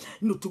donkeys,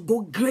 to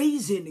go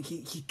grazing.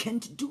 He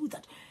can't do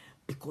that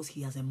because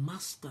he has a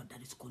master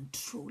that is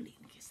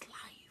controlling his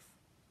life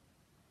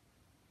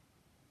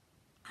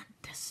and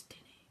destiny.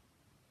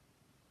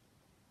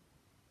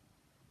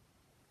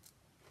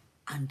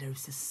 And there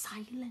is a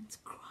silent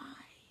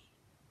cry.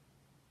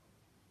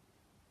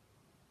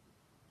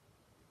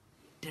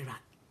 There are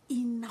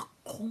inner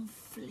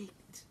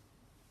conflict.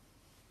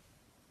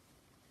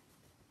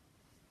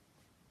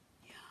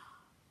 Yeah.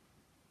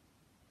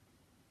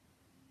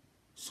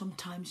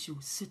 Sometimes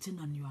you're sitting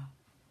and you are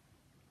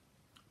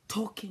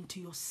talking to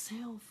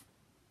yourself,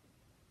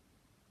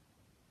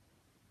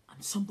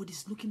 and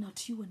somebody's looking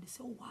at you and they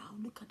say, oh wow,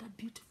 look at that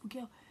beautiful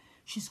girl.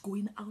 She's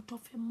going out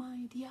of her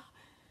mind. Yeah.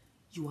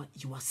 You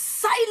are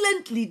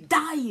silently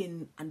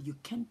dying, and you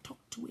can't talk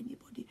to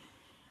anybody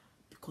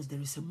because there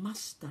is a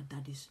master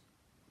that is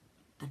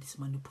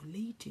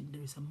manipulating.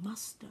 There is a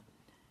master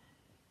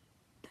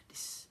that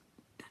is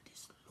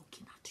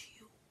looking at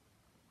you.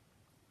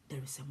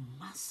 There is a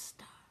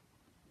master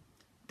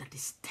that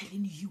is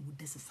telling you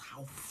this is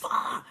how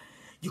far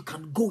you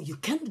can go. You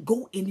can't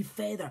go any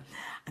further.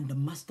 And the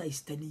master is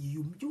telling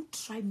you, you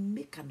try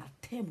make an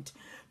attempt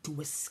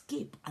to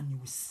escape, and you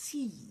will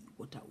see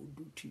what I will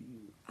do to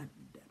you. And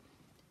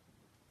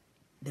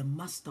the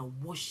master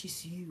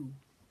washes you,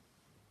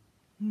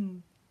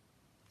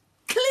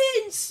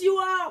 cleans you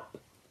up.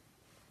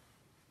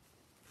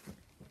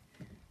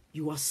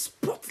 You are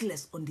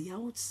spotless on the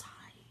outside,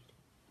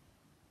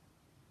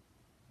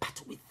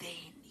 but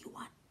within you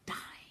are dying.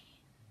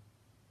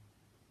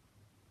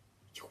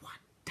 You are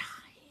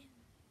dying.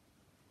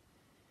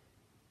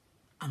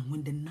 And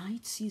when the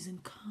night season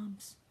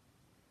comes,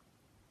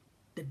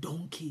 the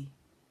donkey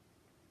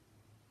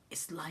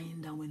is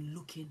lying down and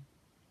looking,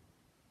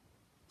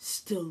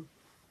 still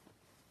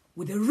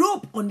with a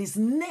rope on his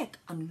neck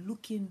and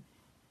looking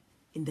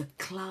in the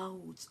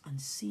clouds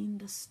and seeing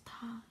the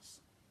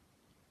stars.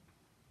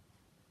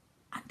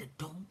 And the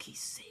donkey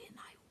saying,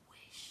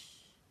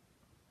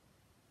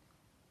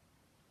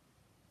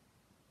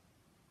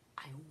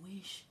 I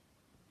wish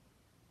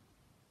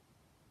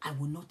I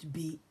will not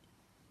be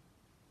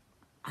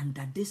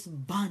under this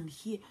ban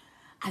here.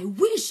 I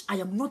wish I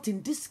am not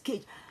in this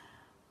cage.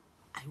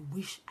 I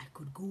wish I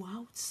could go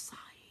outside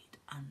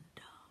and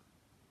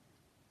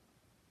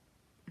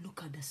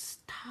look at the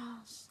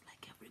stars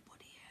like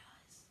everybody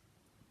else.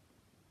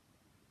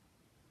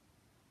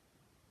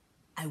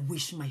 I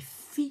wish my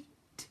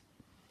feet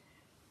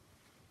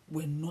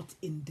were not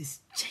in these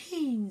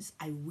chains.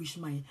 I wish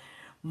my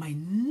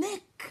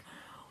neck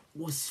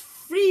was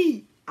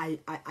free. I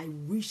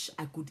wish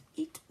I could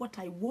eat what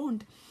I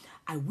want.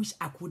 I wish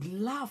I could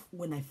laugh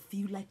when I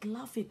feel like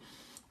laughing.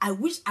 I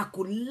wish I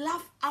could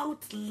laugh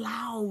out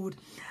loud.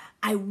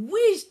 I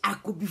wish I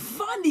could be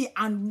funny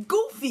and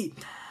goofy.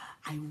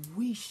 I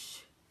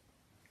wish.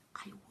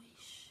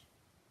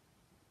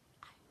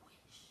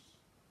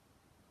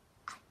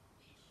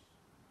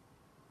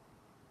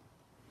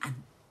 And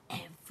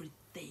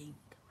everything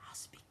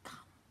has become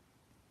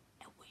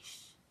a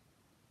wish.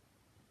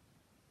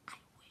 I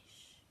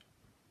wish.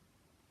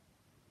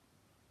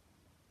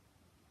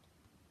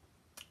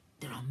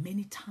 There are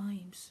many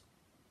times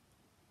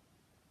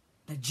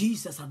that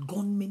Jesus had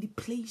gone many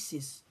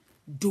places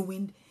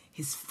doing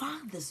his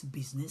Father's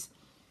business.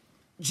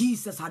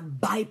 Jesus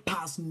had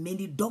bypassed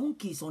many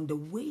donkeys on the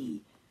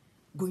way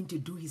going to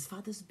do his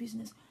Father's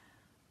business.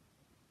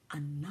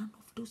 And none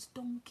of those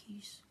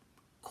donkeys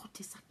caught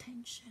his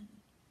attention.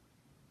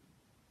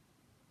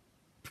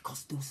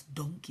 Because those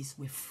donkeys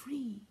were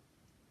free.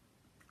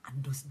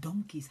 And those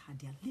donkeys had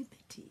their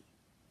liberty.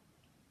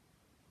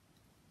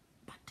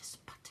 But this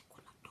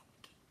particular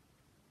donkey,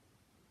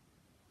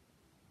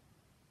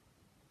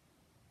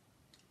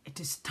 it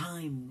is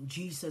time,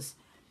 Jesus,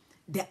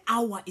 the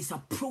hour is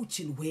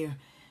approaching where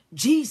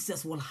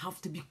Jesus will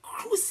have to be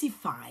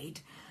crucified.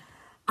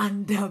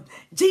 And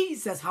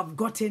Jesus have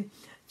gotten,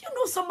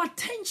 some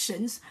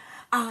attentions,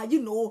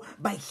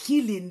 by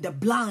healing the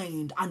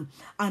blind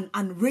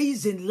and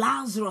raising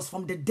Lazarus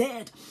from the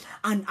dead,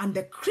 and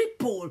the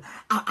crippled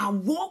are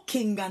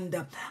walking, and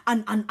the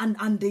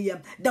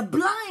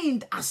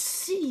blind are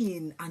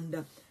seeing,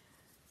 and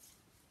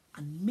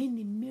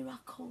many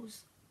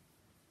miracles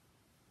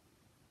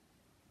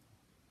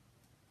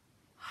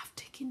have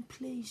taken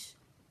place.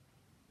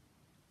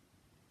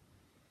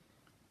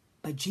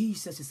 But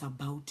Jesus is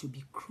about to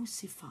be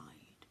crucified.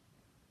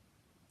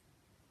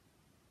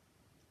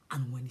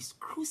 And when he's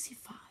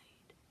crucified,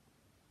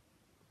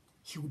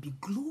 he will be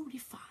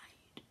glorified.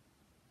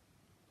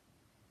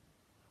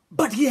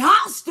 But he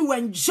has to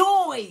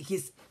enjoy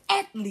his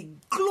earthly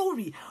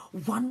glory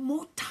one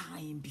more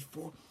time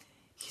before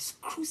he's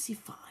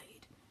crucified.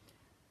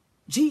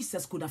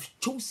 Jesus could have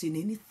chosen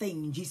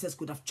anything. Jesus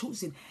could have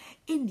chosen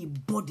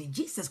anybody.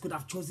 Jesus could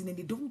have chosen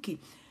any donkey.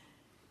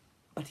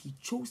 But he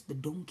chose the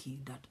donkey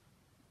that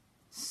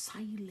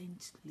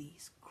silently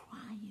is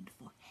crying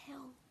for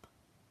help.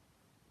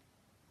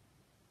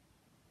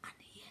 And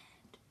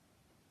yet,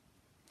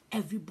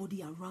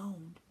 everybody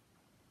around,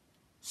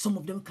 some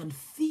of them can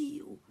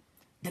feel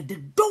that the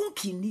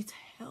donkey needs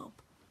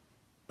help.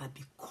 But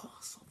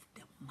because of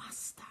the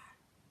master,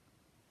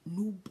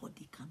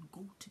 nobody can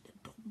go to the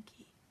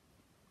donkey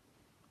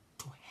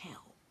to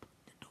help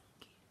the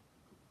donkey.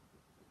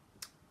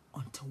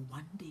 Until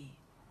one day,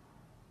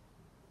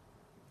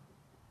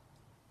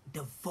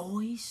 the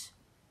voice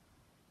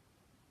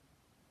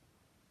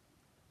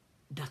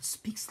that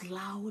speaks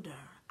louder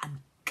and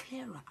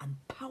clearer and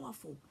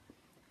powerful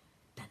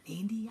than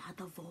any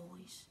other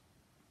voice,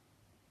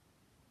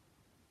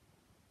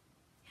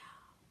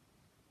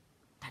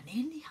 than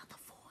any other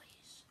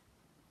voice,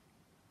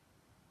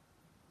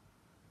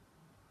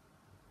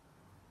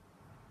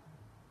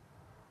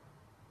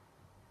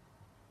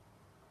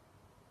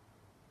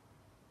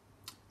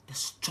 the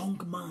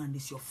strong man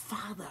is your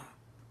father,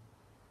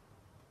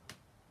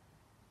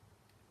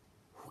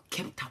 who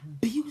kept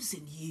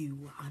abusing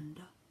you and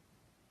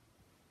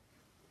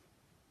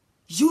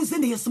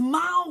using his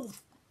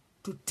mouth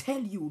to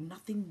tell you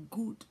nothing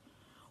good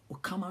will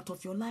come out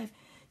of your life.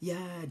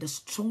 Yeah, the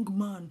strong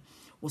man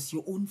was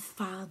your own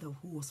father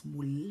who was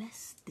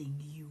molesting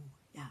you.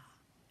 Yeah,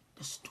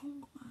 the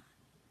strong man.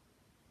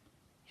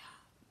 Yeah,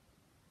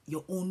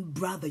 your own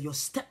brother, your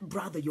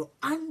stepbrother, your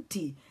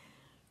auntie,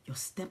 your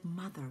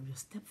stepmother, your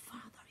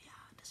stepfather. Yeah,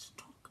 the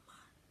strong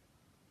man.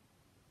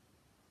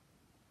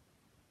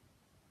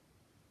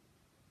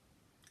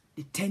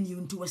 They turn you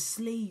into a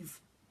slave.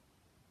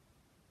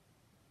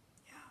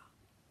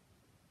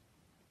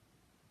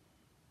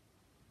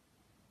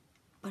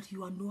 But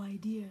you have no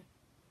idea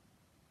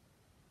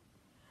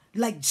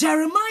Like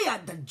Jeremiah,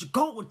 that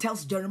God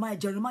tells Jeremiah,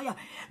 Jeremiah,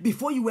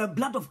 before you were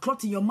blood of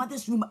clot in your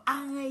mother's womb,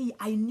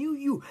 I knew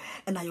you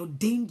and I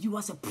ordained you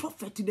as a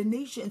prophet to the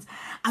nations.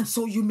 And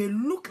so you may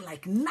look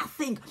like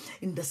nothing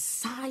in the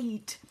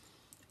sight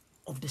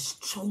of the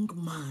strong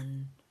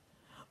man.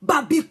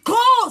 But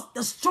because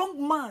the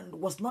strong man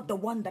was not the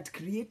one that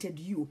created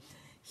you,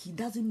 he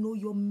doesn't know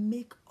your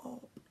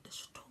makeup. The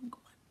strong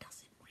man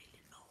doesn't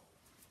really know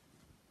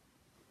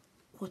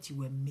what you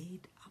were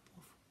made up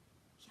of.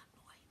 He had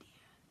no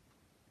idea.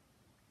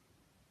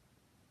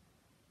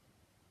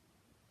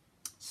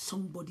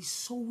 Somebody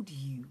sold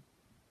you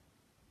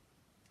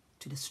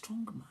to the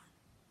strong man.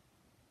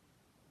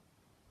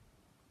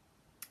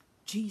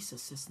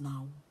 Jesus says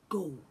now,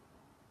 go.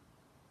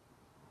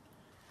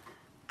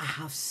 I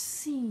have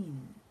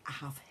seen, I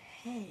have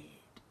heard.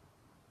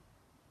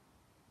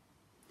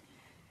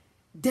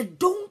 The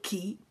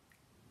donkey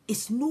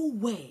is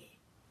nowhere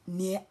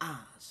near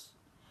us.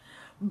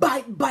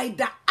 By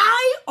the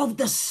eye of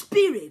the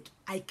Spirit,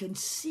 I can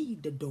see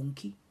the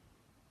donkey.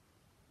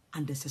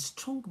 And there's a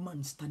strong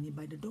man standing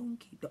by the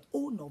donkey, the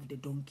owner of the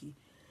donkey.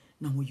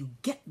 Now when you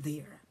get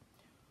there,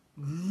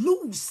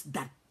 loose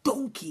that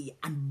donkey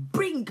and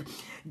bring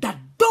that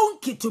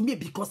donkey to me,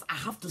 because I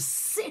have to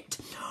sit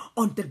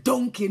on the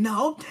donkey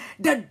now.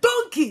 The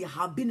donkey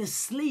have been a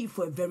slave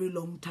for a very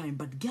long time,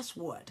 but guess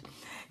what?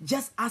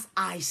 Just as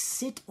I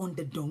sit on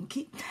the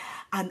donkey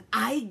and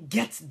I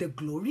get the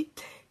glory,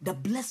 the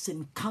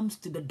blessing comes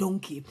to the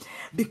donkey.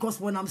 Because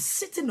when I'm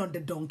sitting on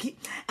the donkey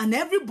and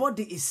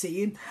everybody is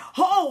saying,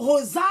 oh,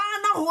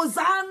 Hosanna,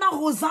 Hosanna,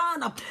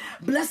 Hosanna,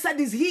 blessed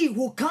is he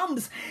who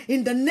comes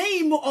in the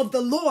name of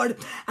the Lord,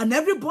 and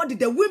everybody,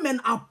 the women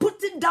are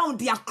putting down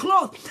their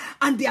cloth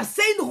and they are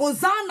saying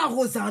Hosanna,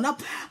 Hosanna,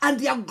 and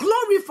they are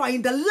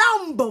glorifying the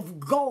Lamb of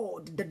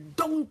God, the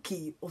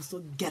donkey also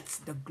gets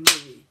the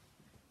glory.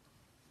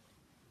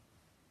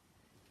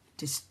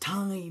 It is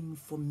time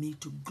for me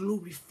to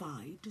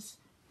glorify this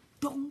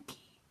donkey.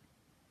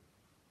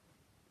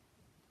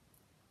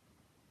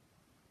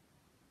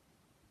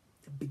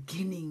 The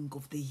beginning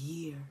of the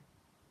year,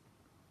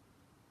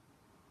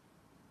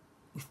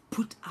 we've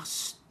put our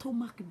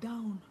stomach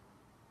down.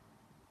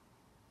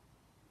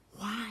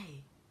 Why?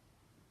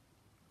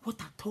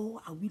 What at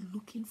all are we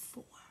looking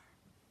for?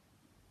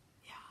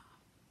 Yeah.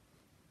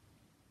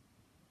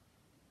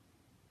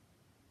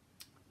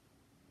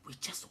 We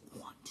just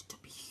want to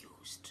be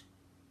used.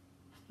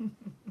 We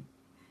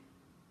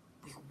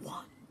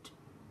want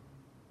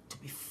to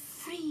be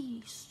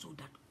free so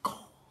that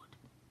God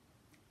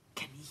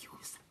can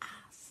use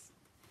us.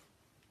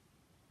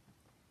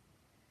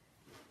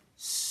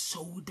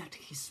 So that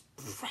his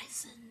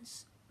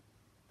presence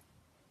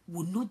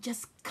will not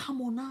just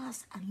come on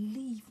us and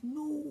leave.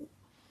 No.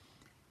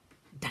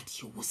 That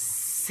he will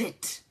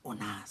sit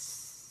on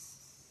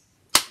us.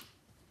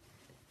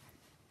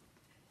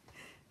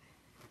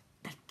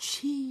 That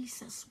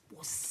Jesus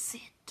will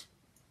sit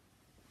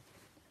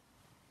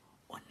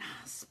on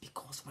us,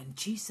 because when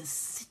Jesus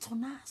sits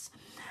on us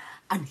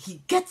and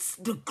he gets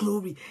the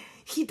glory,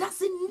 he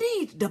doesn't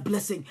need the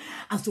blessing.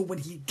 And so when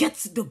he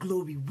gets the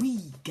glory,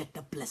 we get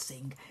the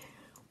blessing.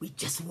 We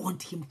just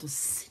want him to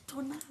sit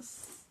on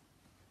us.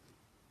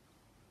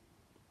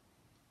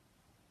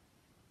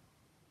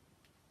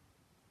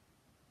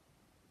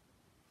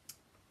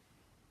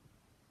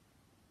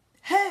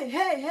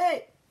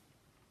 Hey,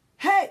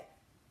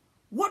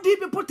 what do you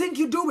people think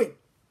you're doing?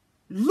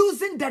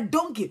 Losing the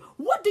donkey.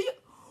 Who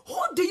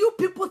do you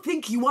people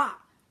think you are?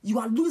 You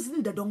are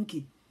losing the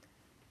donkey.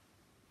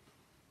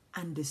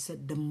 And they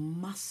said the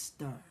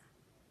master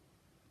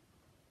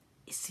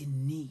is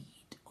in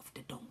need of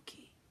the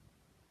donkey.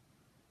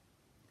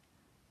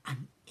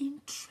 And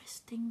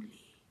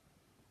interestingly,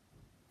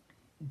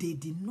 they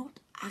did not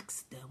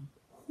ask them,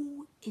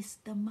 who is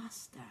the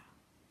master?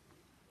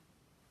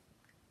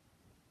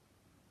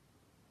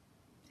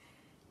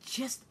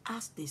 Just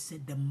as they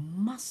said the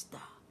master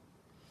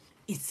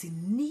is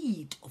in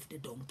need of the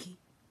donkey,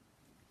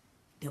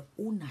 the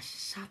owner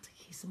shut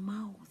his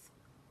mouth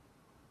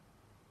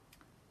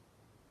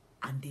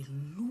and they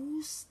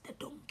lose the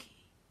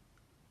donkey.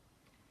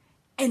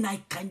 And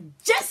I can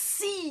just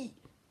see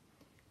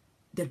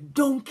the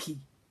donkey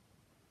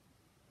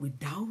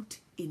without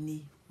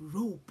any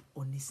rope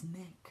on his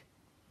neck.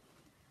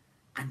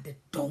 And the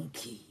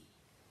donkey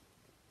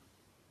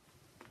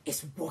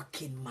is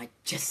walking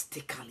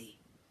majestically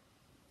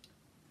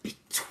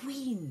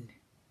between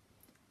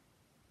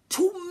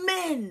two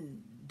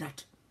men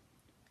that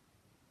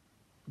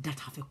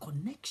have a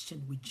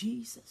connection with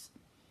Jesus.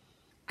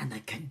 And I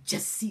can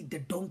just see the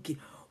donkey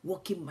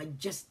walking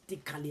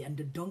majestically, and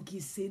the donkey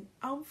is saying,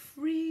 I'm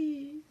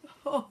free.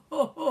 Ho,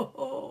 ho, ho,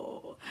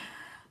 ho.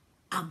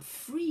 I'm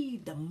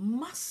free. The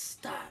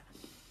master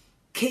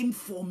came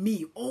for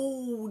me.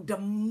 Oh, the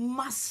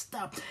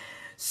master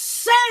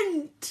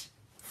sent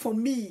for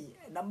me,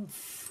 and I'm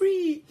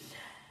free.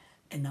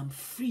 And I'm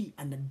free.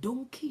 And the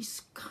donkey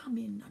is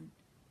coming. And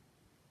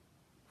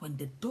when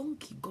the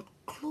donkey got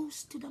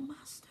close to the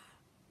master,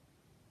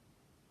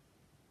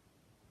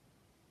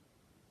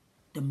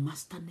 The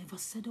master never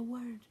said a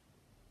word.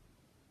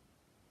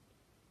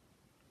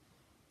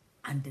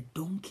 And the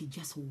donkey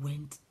just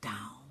went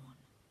down.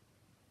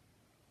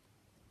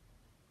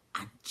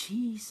 And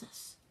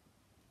Jesus,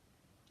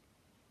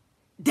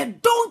 the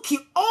donkey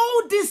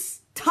all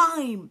this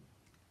time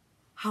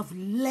have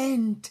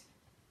learned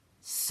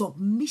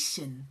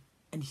submission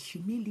and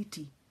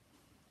humility,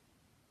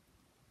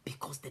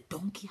 because the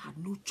donkey had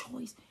no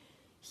choice.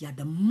 He had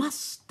a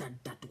master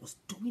that was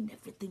doing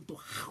everything to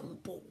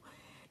humble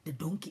the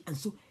donkey. And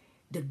so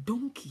the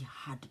donkey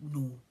had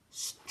no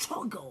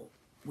struggle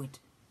with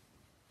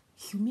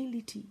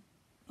humility.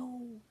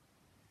 No.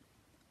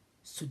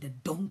 So the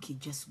donkey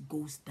just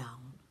goes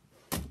down.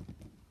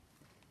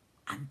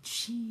 And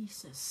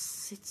Jesus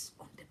sits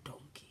on the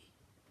donkey.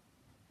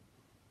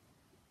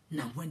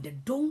 Now when the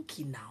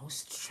donkey now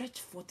stretched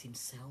forth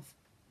himself,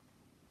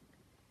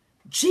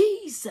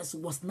 Jesus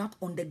was not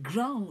on the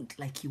ground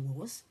like he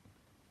was.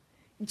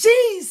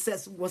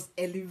 Jesus was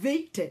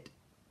elevated.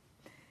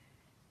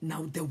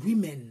 Now the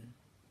women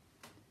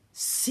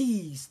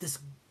sees this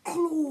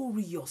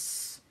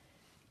glorious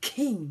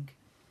king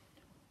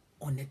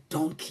on a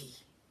donkey,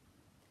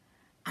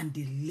 and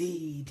they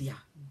lay their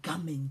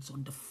garments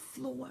on the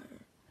floor,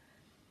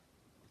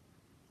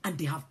 and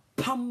they have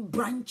palm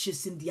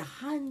branches in their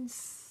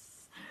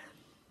hands,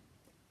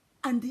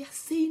 and they are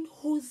saying,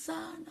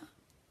 Hosanna,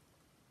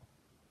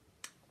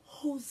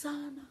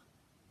 Hosanna.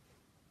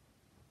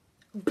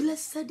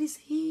 Blessed is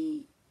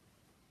he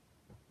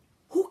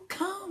who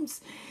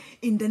comes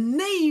in the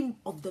name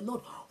of the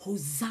Lord.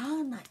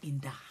 Hosanna in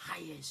the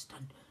highest.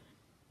 And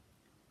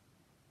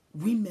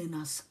women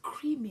are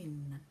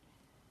screaming,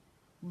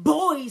 and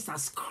boys are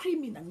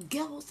screaming, and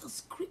girls are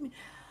screaming,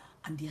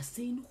 and they are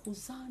saying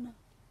Hosanna.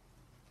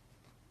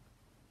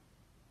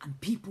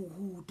 And people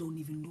who don't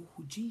even know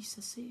who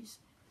Jesus is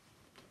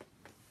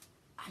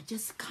are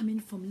just coming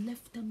from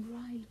left and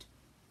right,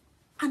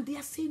 and they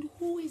are saying,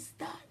 who is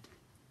that?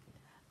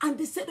 And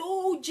they said,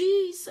 oh,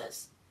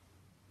 Jesus.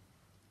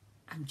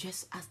 And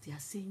just as they are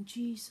saying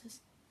Jesus,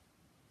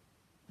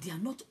 they are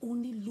not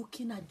only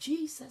looking at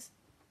Jesus,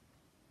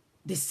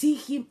 they see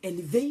him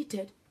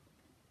elevated,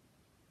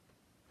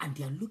 and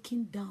they are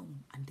looking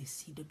down and they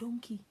see the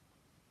donkey.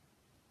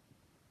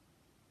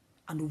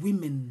 And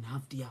women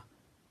have their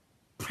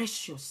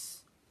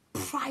precious,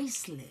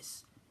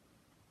 priceless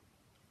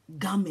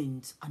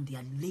garments, and they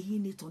are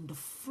laying it on the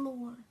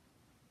floor.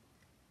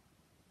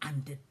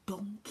 And the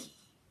donkey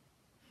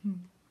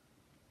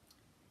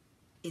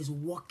is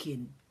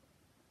walking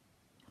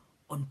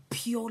on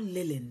pure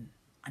linen,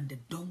 and the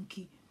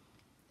donkey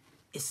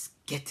is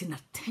getting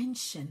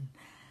attention.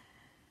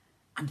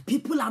 And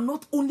people are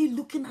not only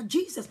looking at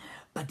Jesus,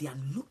 but they are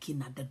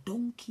looking at the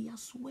donkey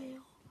as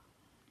well.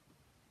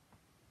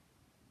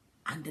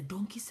 And the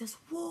donkey says,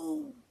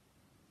 whoa,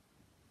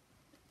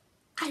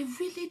 I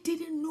really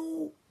didn't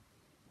know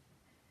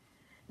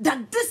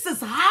that this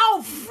is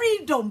how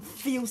freedom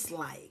feels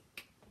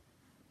like.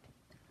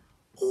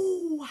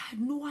 Oh, I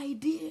had no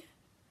idea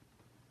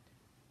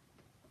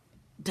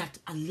that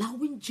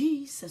allowing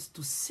Jesus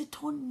to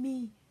sit on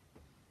me,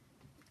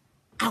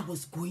 I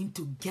was going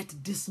to get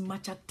this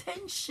much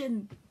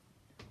attention.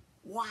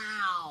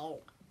 Wow.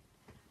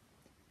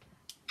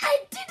 I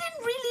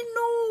didn't really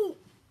know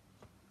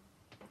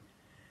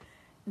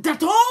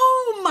that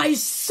all my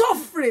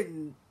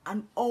suffering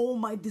and all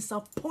my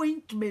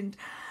disappointment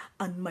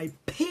and my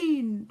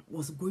pain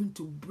was going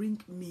to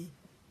bring me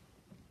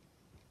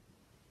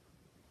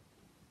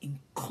in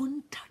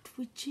contact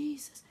with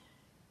Jesus.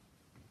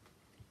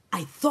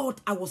 I thought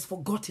I was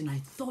forgotten. I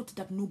thought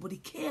that nobody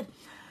cared.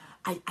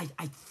 I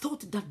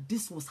thought that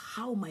this was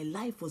how my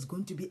life was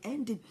going to be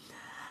ending,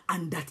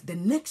 and that the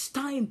next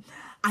time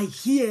I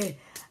hear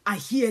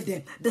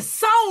the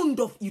sound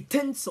of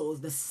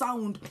utensils, the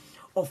sound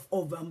of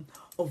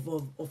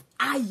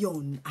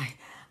iron,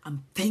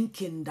 I'm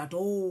thinking that,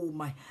 oh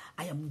my,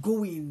 I am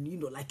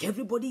going, like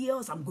everybody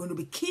else. I'm going to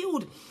be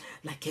killed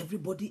like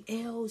everybody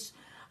else.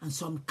 And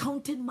so I'm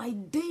counting my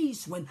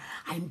days when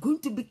I'm going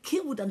to be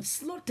killed and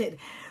slaughtered.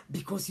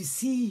 Because you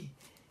see,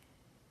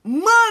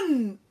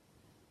 man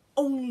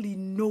only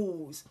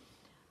knows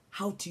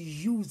how to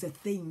use a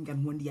thing,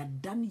 and when they are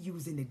done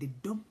using it, they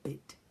dump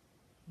it.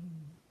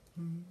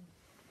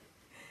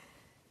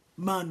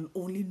 Man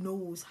only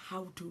knows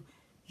how to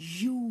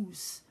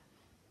use,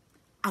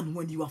 and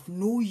when you have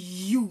no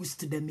use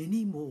to them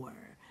anymore,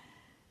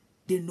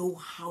 they know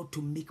how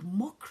to make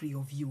mockery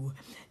of you.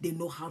 They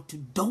know how to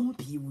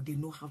dump you. They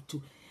know how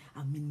to,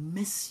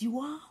 mess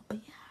you up. Yeah,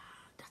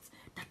 that's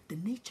the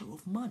nature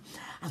of man.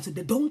 And so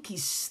the donkey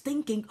is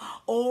thinking,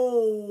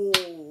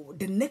 oh,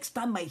 the next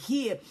time I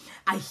hear,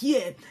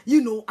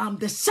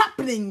 the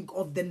sharpening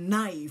of the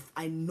knife,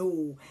 I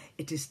know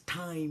it is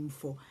time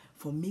for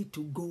me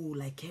to go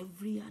like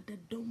every other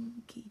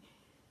donkey.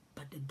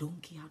 But the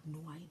donkey had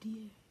no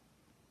idea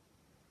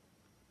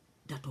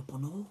that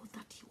upon all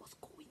that he was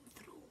going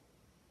through,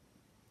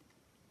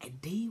 a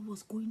day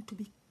was going to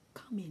be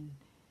coming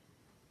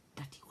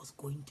that he was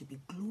going to be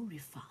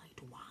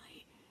glorified.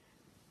 Why?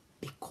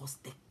 Because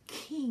the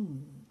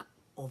King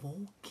of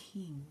all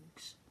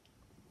kings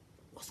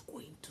was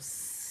going to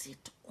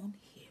sit on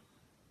him.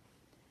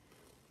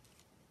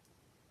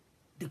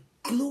 The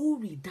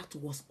glory that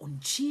was on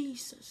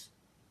Jesus,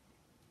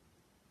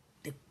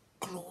 the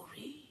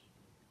glory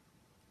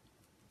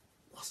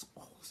was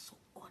also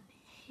on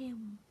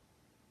him,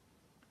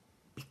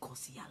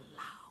 because he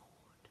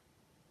allowed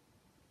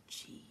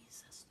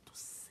Jesus to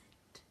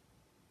sit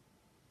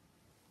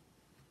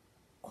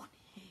on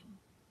him.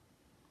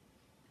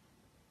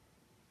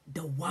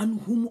 The one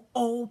whom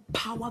all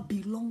power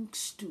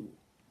belongs to.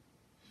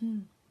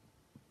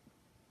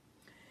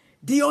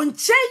 The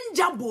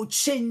unchangeable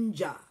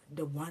changer,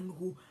 the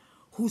one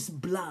whose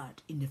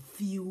blood in a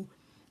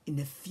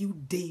few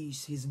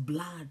days, his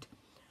blood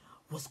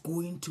was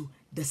going to,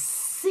 the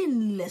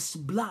sinless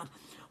blood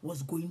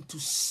was going to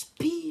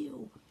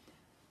spill,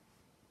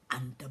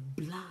 and the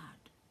blood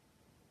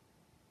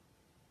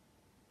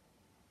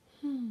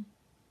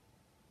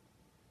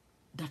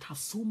that has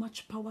so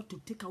much power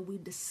to take away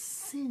the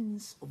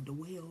sins of the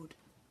world.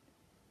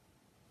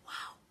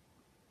 Wow.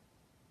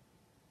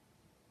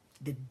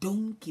 The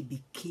donkey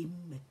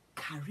became a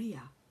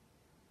carrier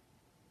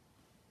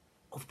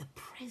of the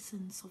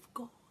presence of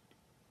God,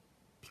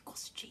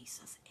 because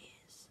Jesus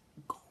is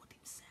God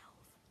himself.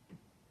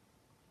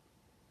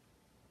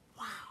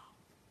 Wow.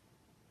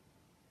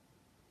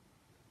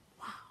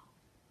 Wow.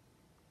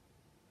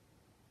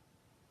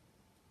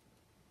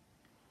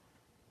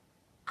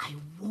 I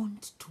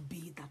want to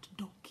be that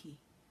donkey.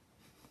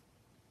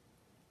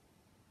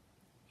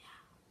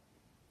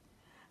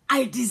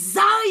 I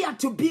desire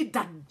to be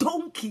that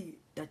donkey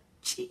that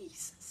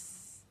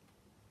Jesus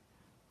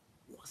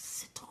will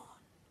sit on.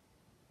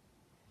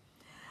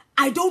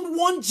 I don't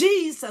want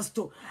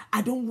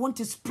I don't want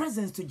his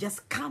presence to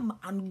just come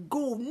and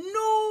go.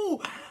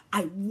 No,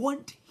 I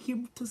want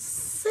him to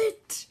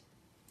sit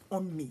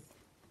on me.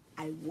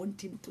 I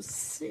want him to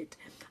sit.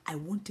 I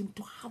want him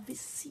to have a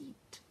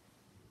seat.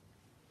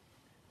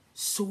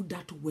 So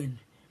that when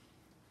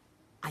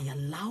I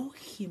allow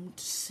him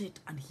to sit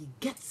and he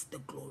gets the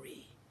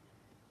glory,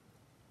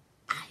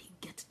 I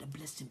get the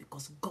blessing,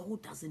 because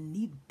God doesn't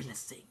need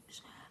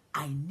blessings.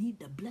 I need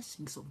the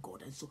blessings of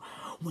God. And so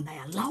when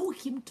I allow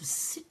him to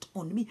sit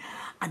on me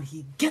and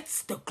he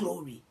gets the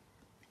glory,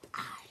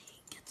 I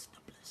get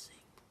the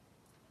blessing.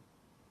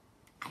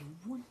 I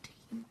want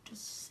him to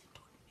sit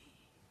on me,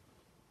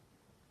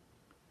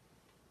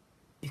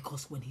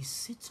 because when he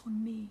sits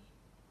on me,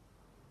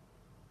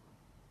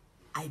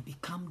 I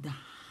become the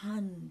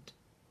hand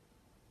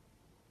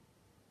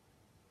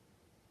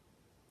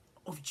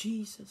of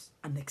Jesus,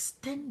 an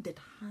extended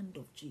hand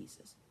of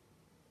Jesus.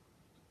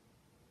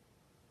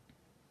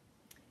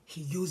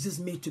 He uses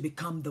me to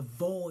become the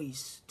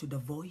voice to the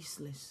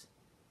voiceless.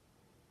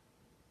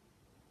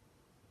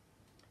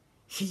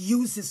 He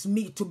uses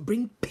me to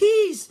bring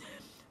peace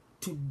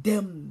to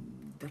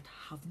them that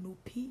have no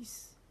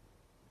peace.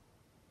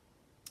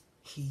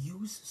 He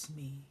uses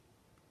me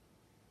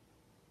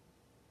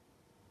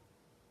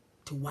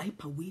to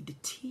wipe away the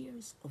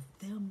tears of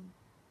them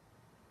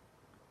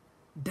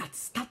that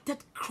started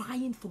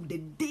crying from the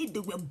day they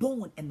were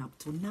born, and up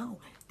to now,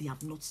 they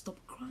have not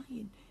stopped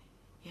crying.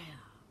 Yeah.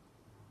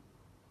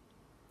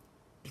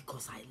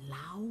 Because I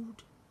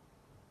allowed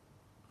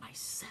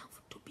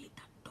myself to be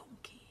that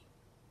donkey,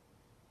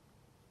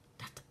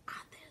 that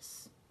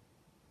others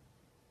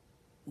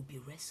will be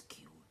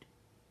rescued.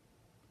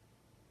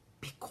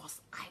 Because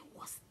I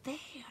was there.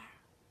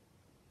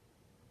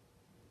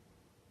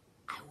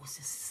 I was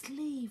a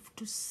slave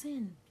to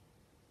sin.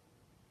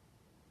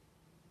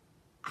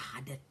 I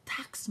had a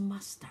tax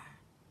master.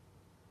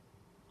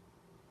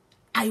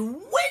 I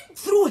went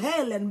through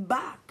hell and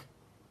back,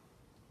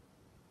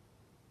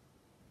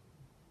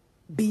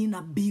 being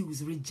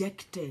abused,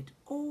 rejected.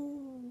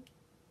 Oh,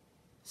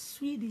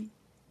 sweetie,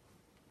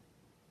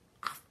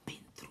 I've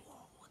been through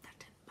all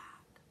that and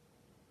back.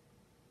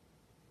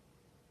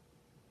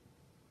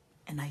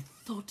 And I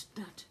thought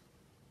that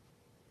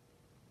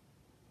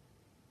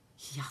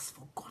he has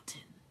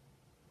forgotten.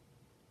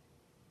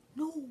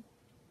 No.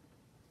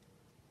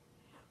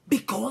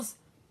 Because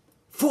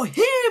for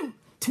him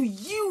to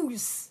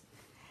use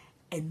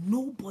a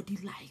nobody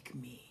like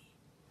me,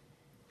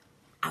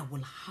 I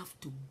will have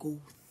to go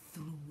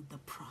through the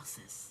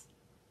process.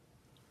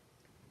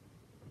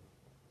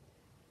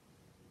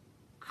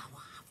 I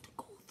will have to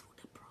go through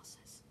the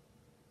process.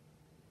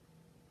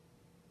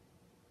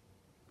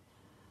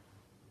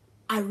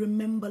 I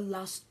remember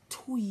last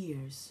 2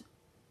 years,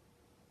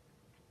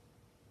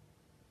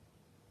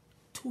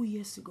 2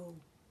 years ago,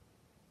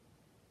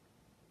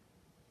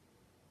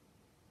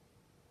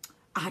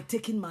 I had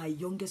taken my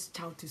youngest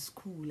child to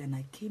school, and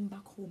I came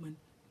back home, and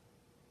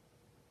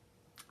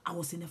I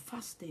was in a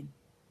fasting.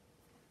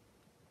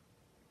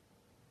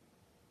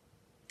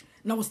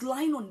 And I was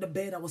lying on the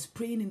bed, I was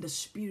praying in the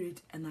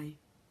spirit, and I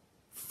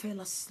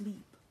fell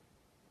asleep.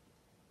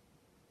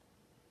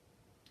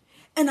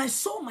 And I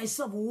saw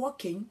myself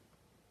walking,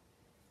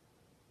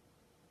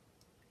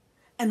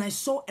 and I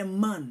saw a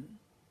man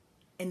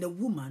and a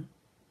woman,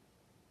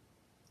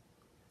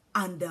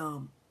 and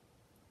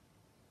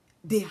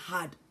they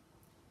had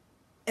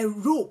a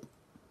rope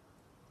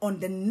on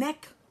the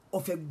neck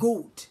of a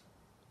goat,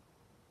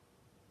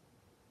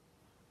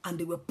 and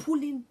they were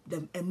pulling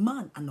them. A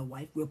man and a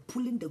wife were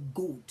pulling the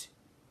goat.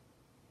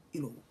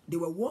 You know, they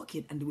were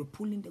walking and they were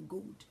pulling the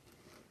goat.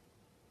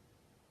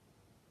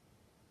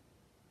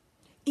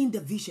 In the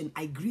vision,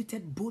 I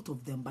greeted both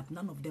of them, but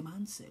none of them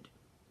answered.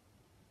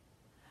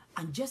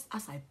 And just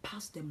as I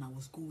passed them, I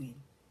was going.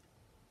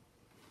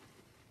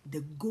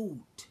 The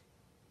goat,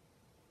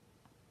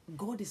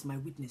 God is my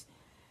witness,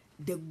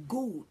 the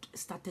goat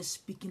started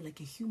speaking like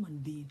a human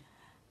being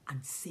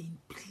and saying,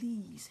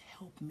 please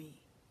help me.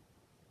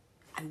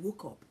 I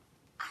woke up.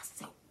 I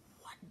said,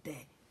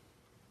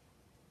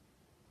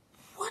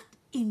 what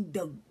in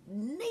the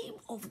name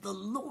of the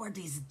Lord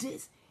is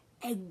this?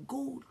 A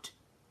goat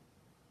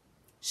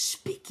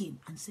speaking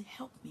and say,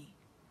 help me.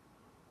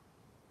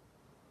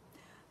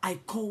 I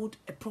called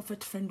a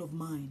prophet friend of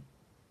mine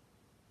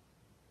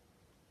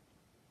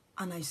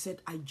and I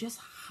said, I just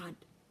had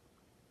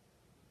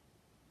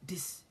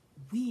this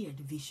weird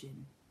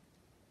vision.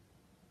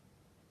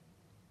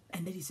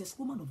 And then he says,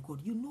 woman of God,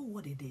 you know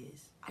what it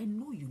is. I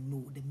know you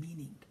know the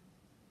meaning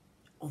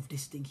of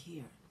this thing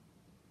here.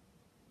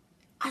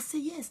 I say,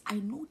 yes, I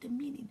know the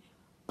meaning.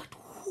 But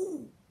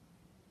who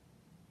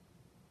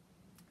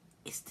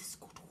is this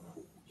goat?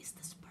 Who is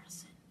this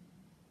person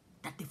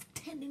that they've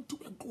turned into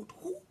a goat?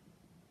 Who?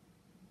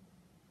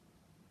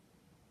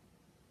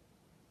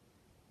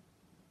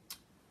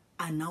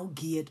 I now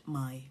geared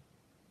my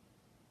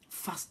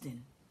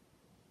fasting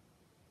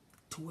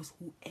towards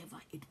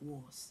whoever it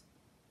was.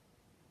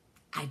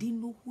 I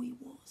didn't know who it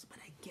was, but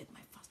I geared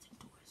my fasting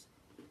towards.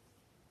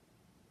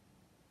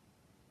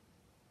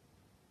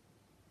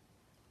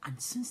 And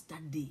since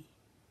that day,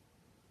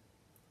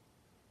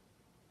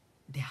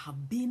 there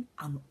have been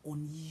an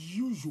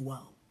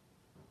unusual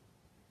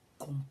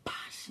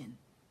compassion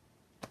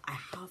I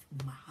have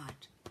in my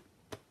heart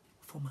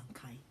for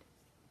mankind.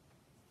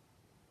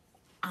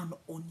 An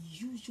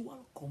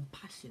unusual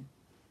compassion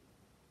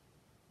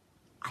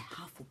I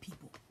have for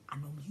people.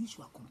 An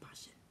unusual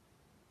compassion.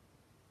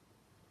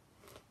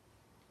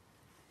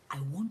 I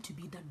want to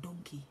be that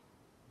donkey.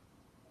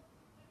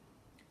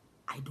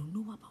 I don't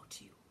know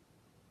about you.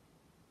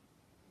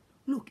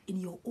 Look, in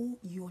your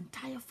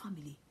entire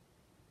family,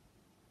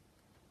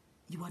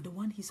 you are the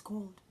one he's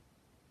called.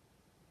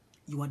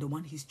 You are the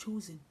one he's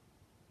chosen.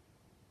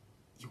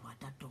 You are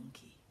that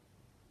donkey.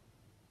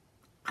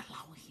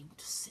 Allow him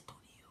to sit on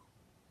you.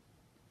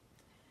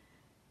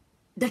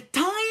 The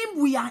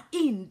time we are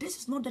in, this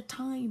is not the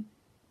time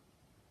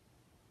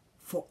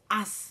for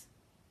us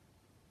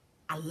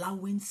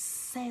allowing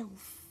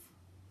self,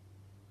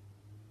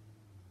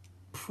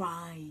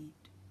 pride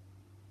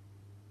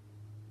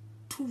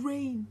to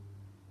reign.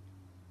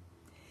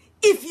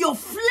 If your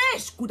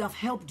flesh could have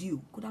helped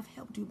you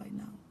by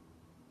now.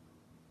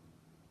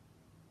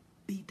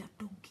 Be that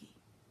donkey.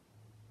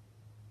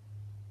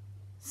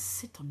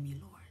 Sit on me,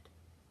 Lord.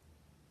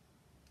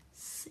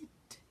 Sit.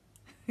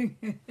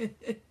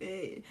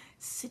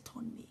 Sit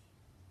on me.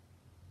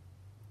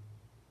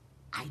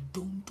 I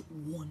don't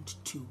want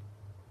to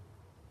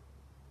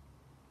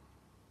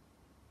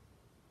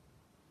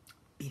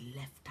be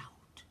left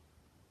out.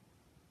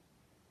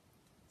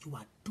 You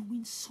are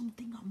doing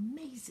something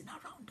amazing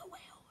around the world.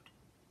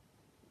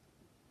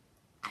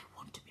 I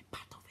want to be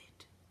part of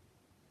it.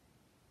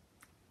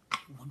 I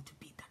want to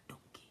be that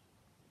donkey.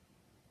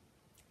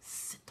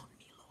 Sit on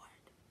me,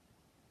 Lord.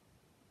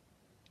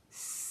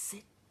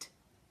 Sit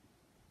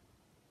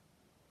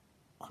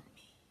on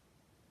me.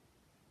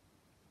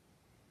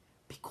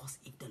 Because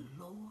if the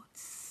Lord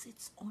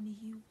sits on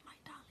you, my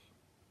darling,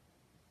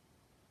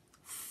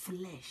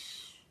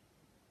 flesh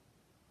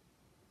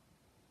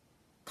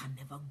can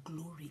never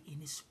glory in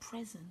his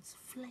presence.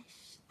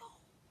 Flesh, no.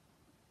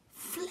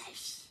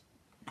 Flesh,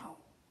 no.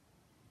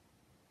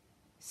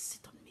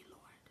 Sit on me,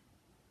 Lord.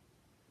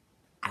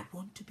 I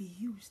want to be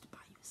used by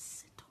you.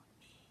 Sit on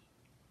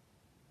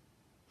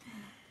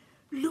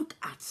me. Look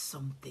at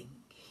something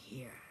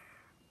here.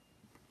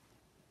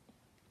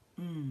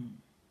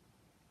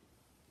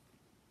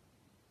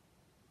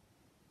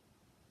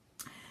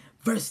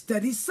 Verse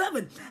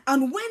 37,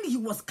 and when he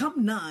was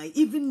come nigh,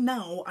 even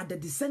now at the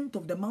descent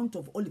of the Mount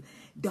of Olives,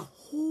 the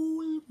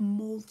whole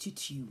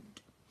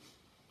multitude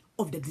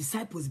of the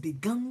disciples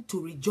began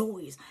to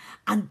rejoice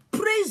and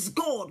praise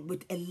God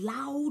with a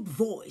loud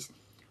voice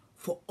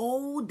for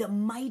all the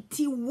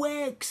mighty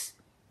works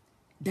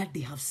that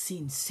they have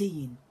seen,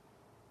 saying,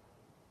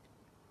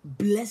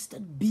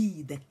 blessed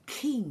be the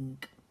King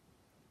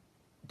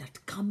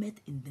that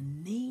cometh in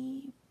the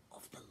name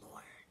of the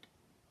Lord.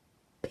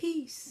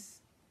 Peace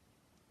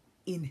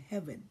in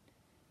heaven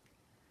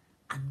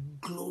and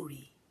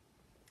glory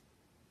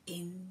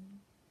in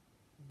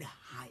the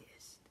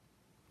highest.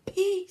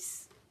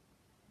 Peace.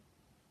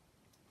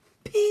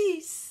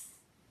 Peace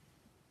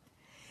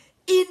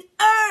in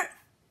earth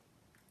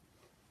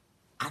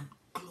and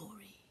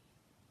glory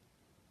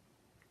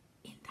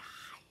in the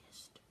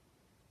highest.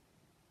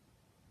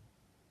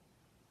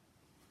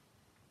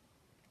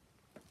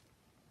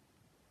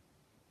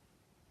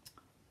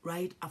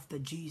 right after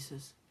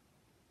Jesus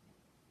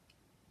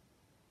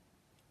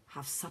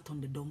have sat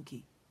on the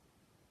donkey,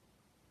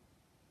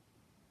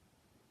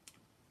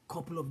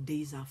 couple of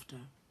days after,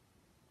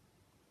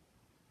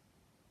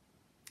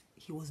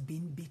 he was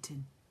being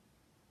beaten.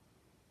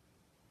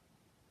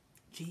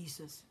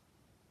 Jesus,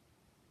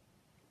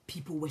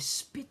 people were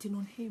spitting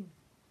on him.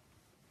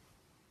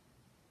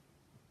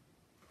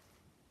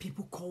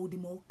 People called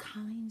him all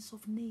kinds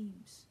of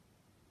names.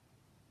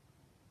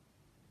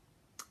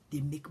 They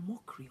make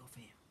mockery of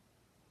him.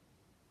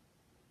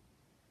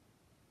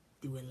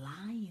 They were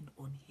lying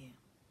on him.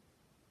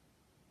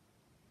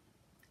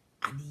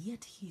 And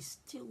yet he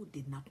still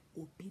did not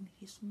open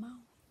his mouth.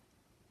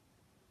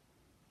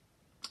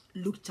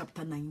 Luke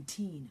chapter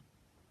 19.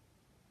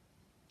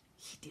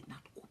 He did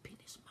not open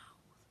his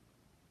mouth.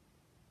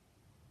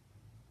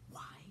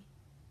 Why?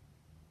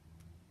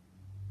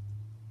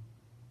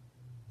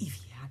 If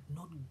he had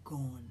not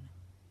gone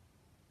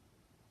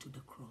to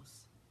the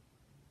cross,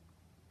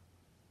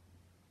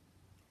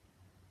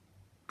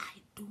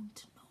 I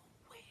don't know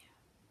where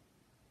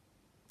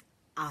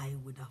I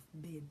would have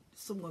been.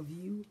 Some of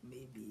you,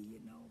 maybe,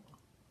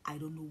 I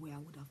don't know where I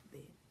would have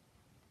been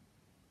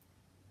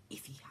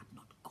if he had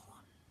not gone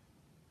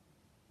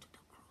to the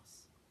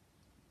cross.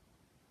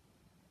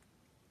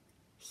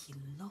 He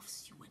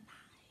loves you and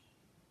I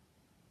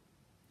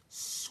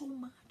so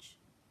much.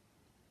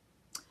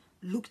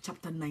 Luke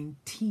chapter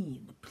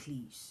 19,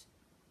 please.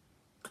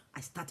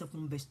 I started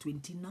from verse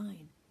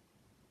 29.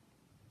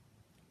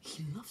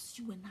 He loves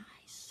you and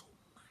I so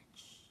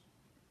much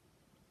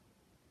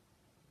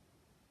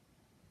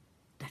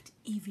that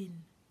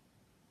even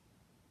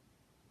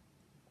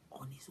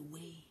on his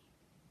way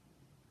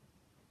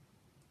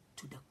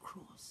to the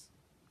cross,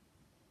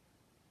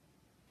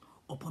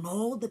 upon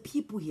all the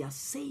people he has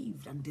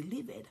saved and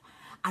delivered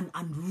and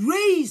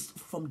raised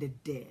from the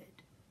dead,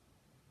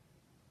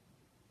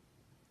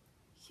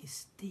 he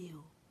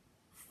still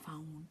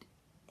found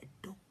a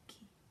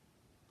donkey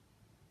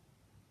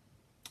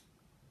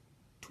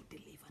to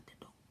deliver the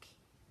donkey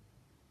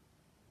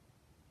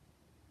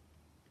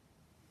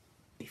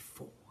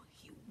before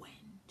he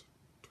went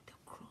to the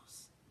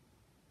cross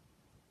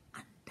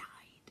and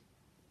died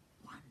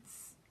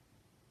once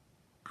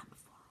and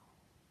for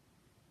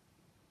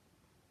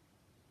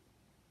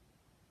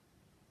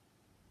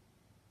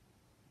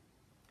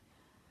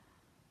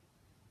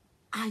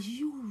all. Are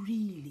you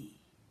really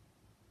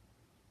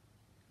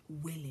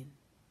willing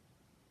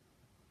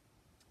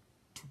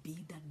to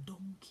be that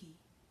donkey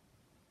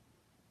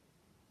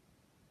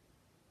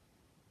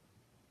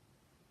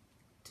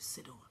to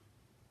sit on?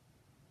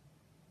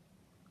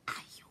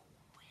 Are you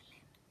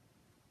willing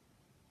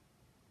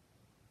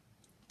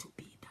to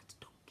be that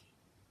donkey?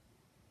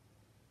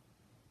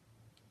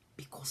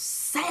 Because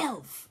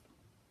self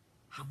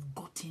have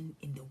gotten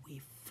in the way,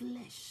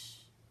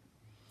 flesh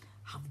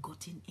have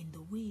gotten in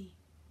the way,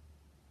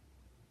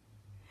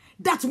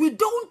 that we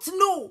don't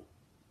know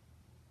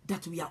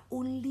that we are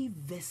only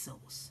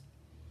vessels.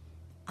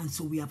 And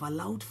so we have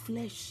allowed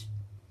flesh.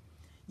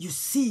 You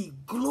see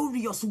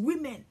glorious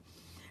women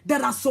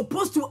that are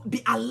supposed to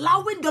be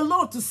allowing the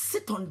Lord to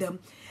sit on them.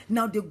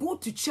 Now they go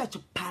to church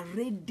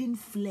parading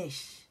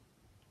flesh.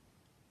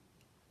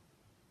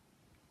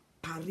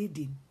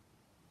 Parading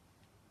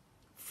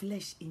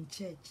flesh in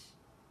church.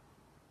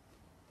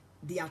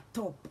 Their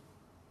top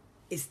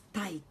is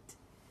tight.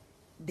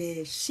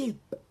 Their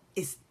shape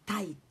is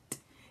tight.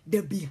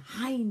 The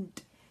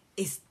behind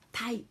is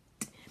tight.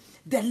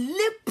 The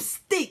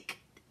lipstick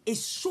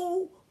is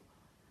so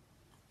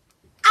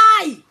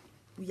high.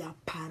 We are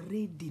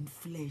parading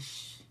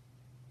flesh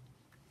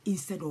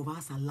instead of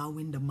us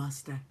allowing the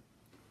master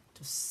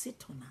to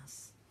sit on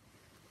us.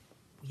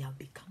 We have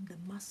become the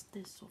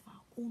masters of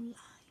our own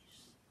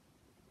lives.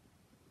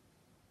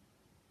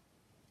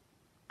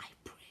 I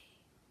pray,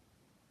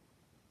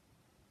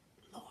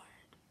 Lord,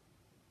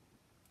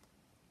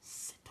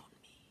 sit on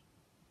me.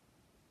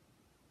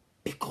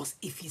 Because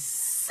if he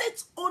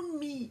sits on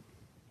me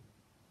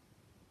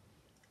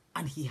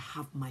and he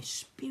have my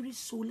spirit,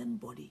 soul, and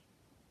body,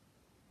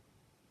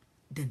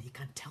 then he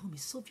can tell me,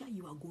 Sophia,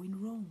 you are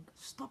going wrong.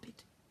 Stop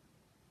it.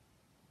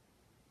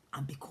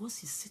 And because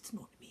he's sitting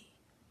on me,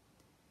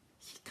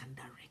 he can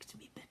direct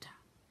me better.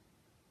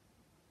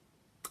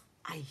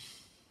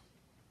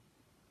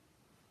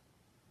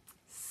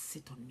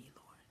 Sit on me,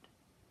 Lord.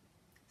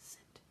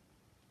 Sit.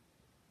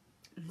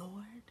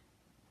 Lord,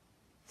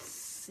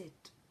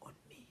 sit on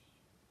me.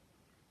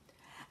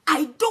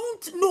 I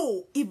don't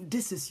know if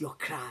this is your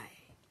cry.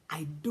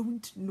 I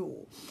don't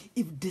know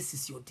if this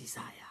is your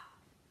desire.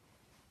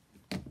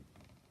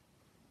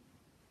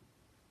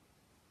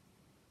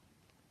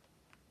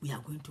 We are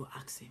going to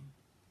ask him.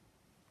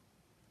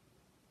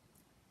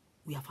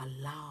 We have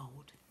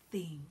allowed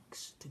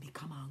things to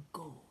become our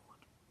God.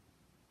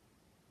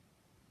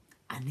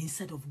 And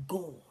instead of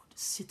God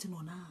sitting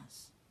on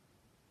us,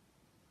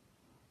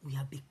 we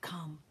have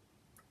become,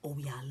 or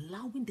we are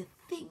allowing the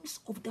things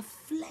of the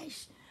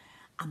flesh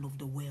and of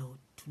the world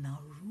to now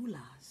rule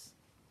us.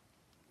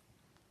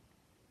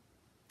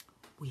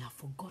 We have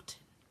forgotten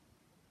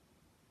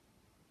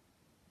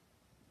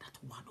that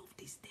one of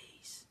these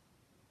days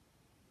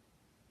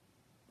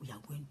we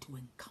are going to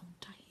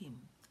encounter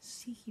him,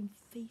 see him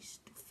face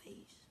to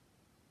face.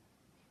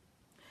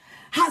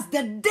 Has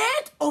the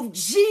death of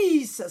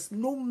Jesus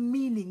no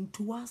meaning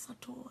to us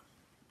at all?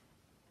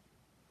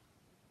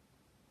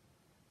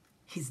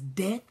 His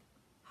death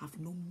have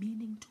no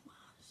meaning to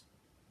us.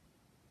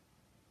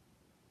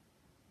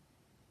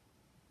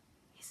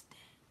 His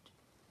death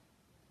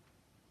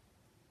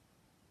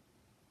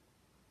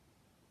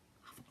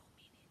have no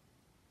meaning.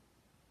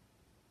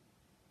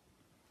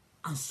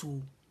 And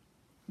so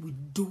we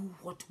do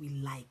what we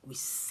like. We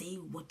say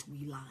what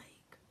we like.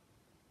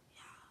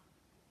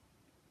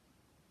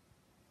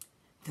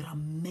 There are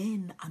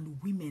men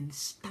and women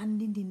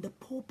standing in the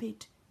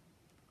pulpit,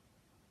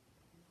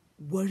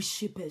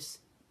 worshippers.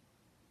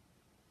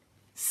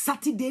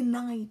 Saturday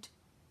night,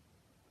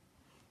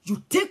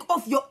 you take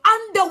off your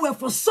underwear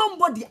for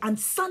somebody, and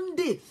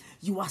Sunday,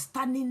 you are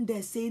standing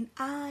there saying,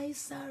 I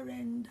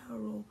surrender.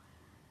 And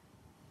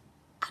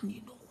you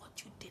know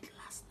what you did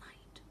last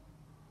night.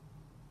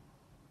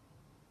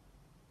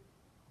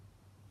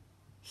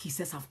 He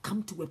says, I've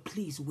come to a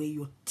place where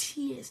your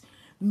tears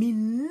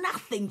mean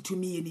nothing to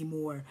me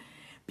anymore,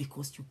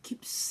 because you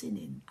keep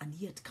sinning and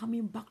yet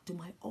coming back to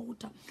my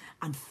altar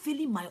and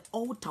filling my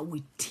altar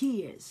with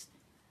tears.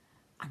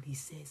 And he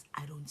says,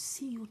 I don't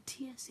see your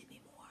tears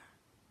anymore,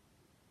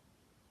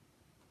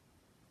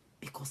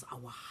 because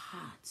our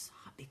hearts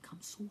have become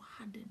so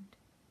hardened,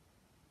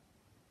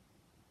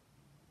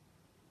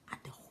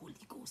 and the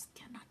Holy Ghost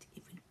cannot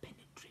even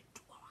penetrate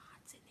to our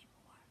hearts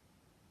anymore.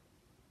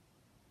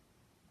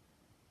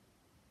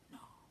 No.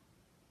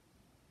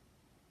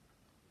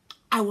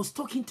 I was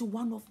talking to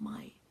one of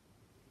my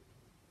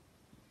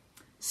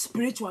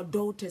spiritual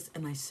daughters,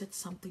 and I said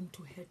something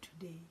to her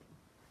today.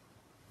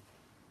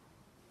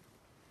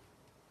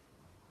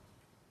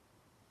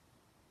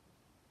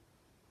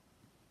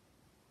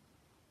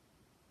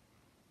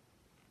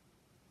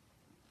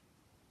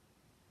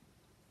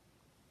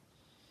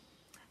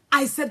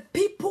 I said,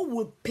 people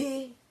will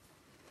pay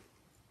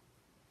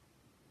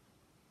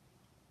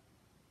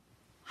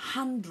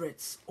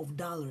hundreds of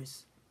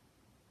dollars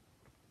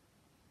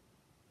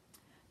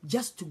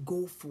just to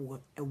go for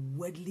a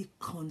worldly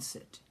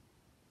concert.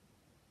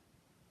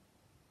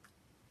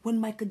 When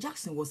Michael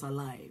Jackson was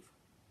alive,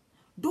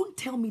 don't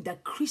tell me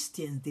that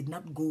Christians did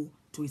not go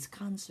to his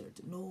concert.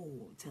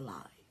 No, it's a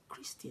lie.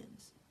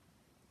 Christians.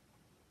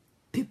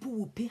 People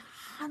will pay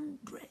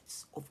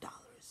hundreds of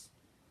dollars.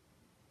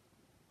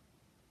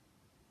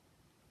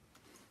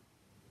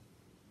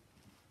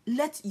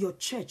 Let your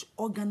church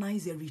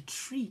organize a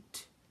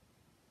retreat,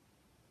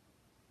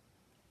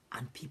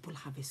 and people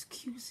have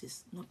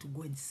excuses not to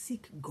go and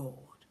seek God.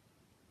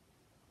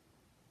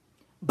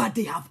 But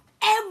they have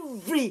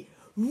every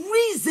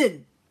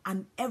reason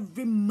and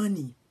every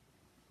money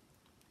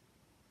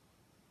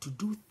to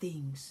do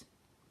things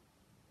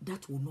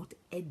that will not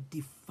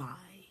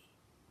edify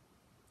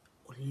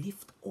or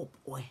lift up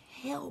or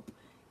help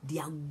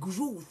their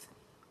growth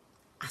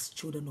as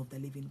children of the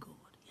living God.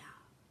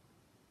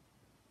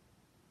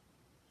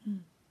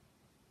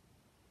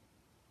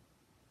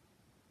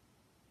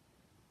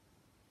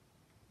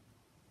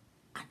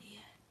 And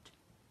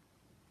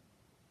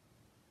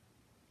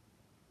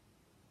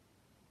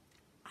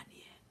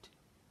yet,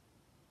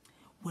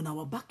 when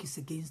our back is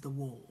against the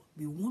wall,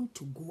 we want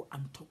to go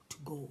and talk to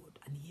God.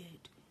 And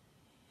yet,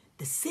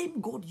 the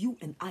same God you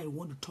and I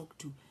want to talk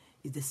to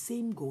is the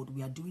same God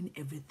we are doing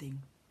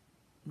everything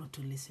not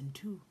to listen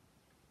to.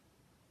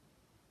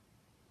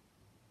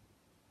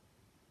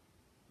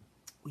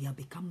 We have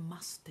become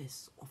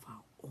masters of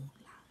our own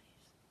lives.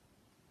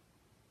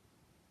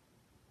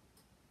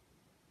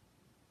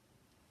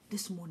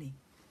 This morning,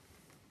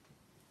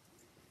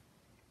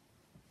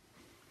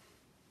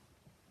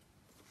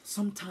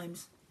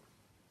 sometimes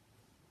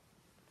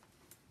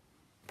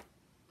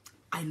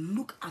I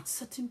look at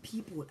certain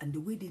people and the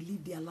way they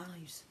live their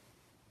lives.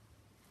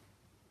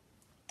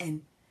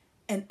 And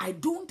I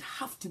don't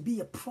have to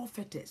be a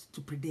prophetess to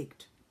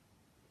predict,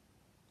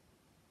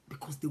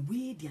 because the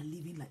way they are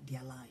living like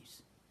their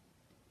lives,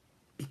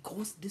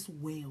 because this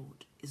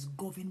world is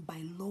governed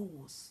by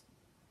laws.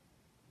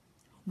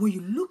 When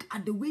you look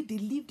at the way they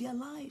live their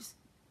lives,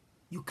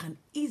 you can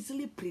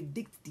easily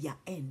predict their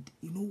end.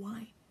 You know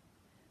why?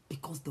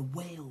 Because the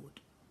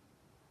world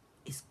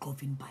is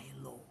governed by a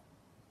law.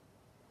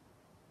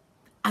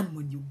 And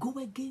when you go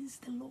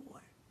against the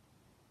law,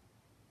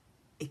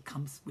 it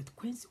comes with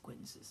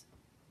consequences.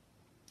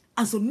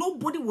 And so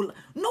nobody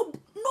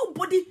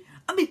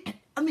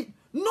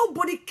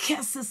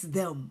curses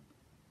them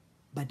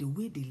by the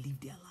way they live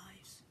their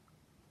lives.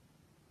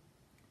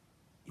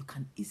 You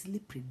can easily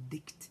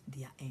predict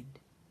their end.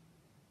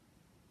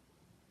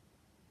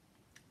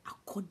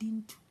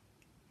 According to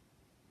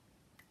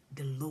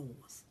the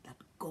laws that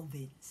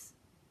governs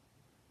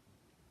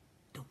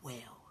the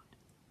world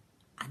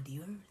and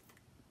the earth.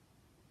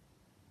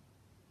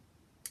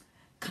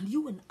 Can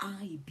you and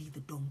I be the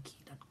donkey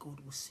that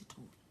God will sit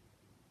on?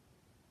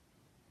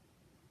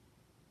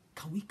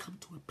 Can we come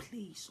to a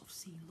place of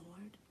saying,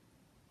 Lord,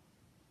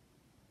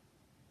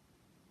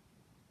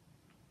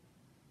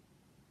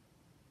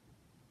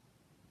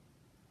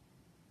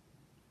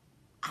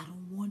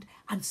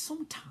 And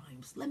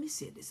sometimes, let me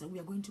say this, and we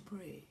are going to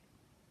pray.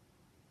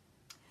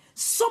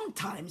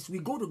 Sometimes we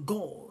go to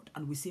God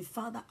and we say,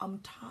 Father, I'm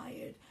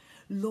tired.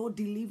 Lord,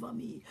 deliver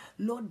me.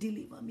 Lord,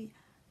 deliver me.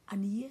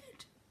 And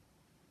yet,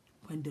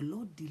 when the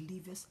Lord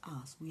delivers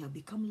us, we have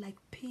become like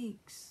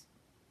pigs.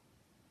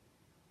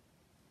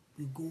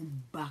 We go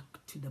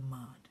back to the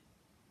mud.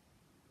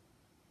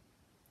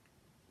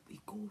 We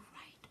go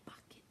right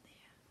back in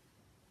there.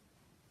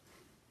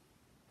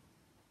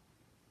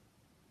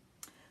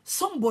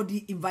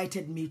 Somebody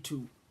invited me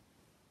to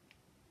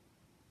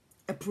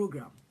a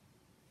program.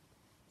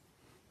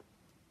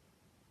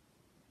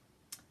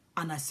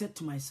 And I said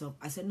to myself,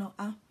 I said, no,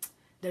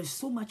 there's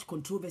so much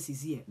controversy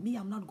here. Me,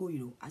 I'm not going.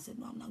 Though. I said,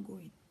 no, I'm not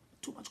going.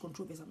 Too much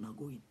controversy, I'm not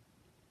going.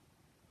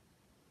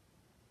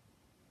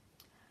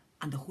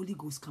 And the Holy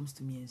Ghost comes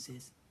to me and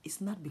says, it's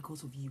not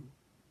because of you.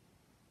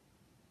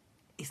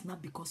 It's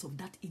not because of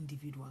that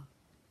individual.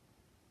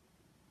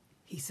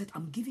 He said,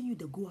 I'm giving you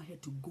the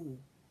go-ahead to go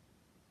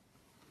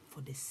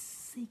for the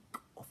sake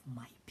of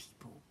my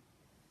people.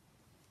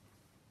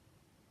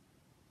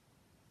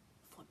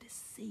 For the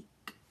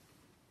sake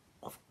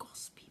of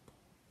God's people.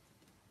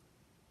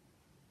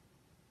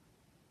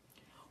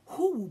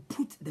 Who will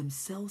put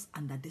themselves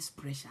under this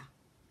pressure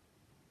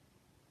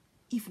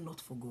if not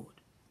for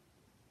God?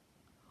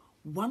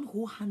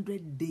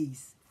 100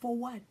 days. For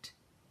what?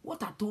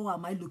 What at all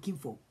am I looking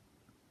for?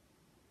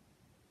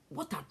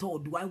 What at all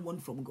do I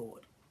want from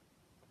God?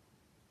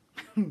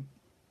 When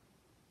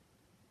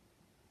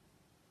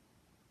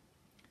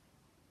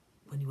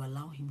you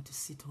allow him to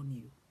sit on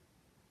you,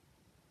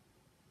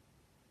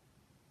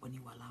 when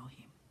you allow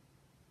him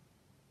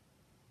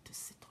to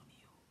sit on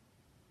you,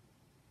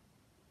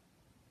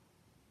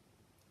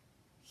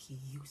 he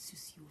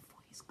uses you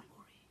for his glory.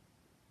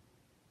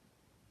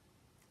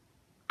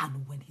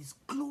 And when his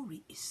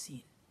glory is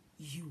seen,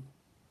 you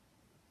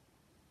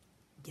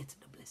get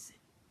the blessing.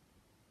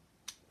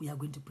 We are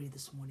going to pray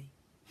this morning.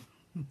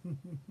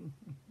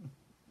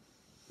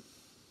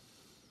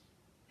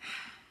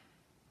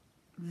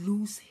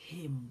 Lose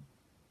him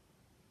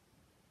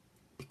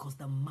because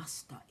the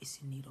master is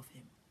in need of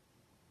him.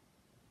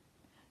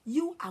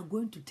 You are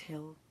going to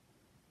tell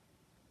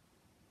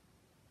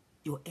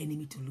your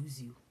enemy to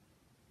lose you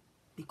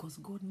because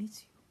God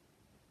needs you.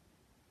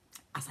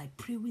 As I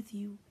pray with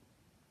you,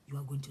 you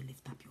are going to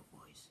lift up your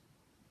voice.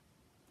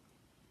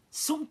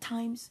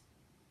 Sometimes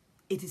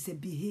it is a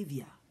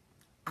behavior,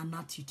 an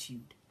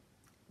attitude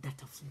that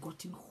has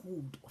gotten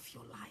hold of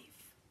your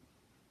life.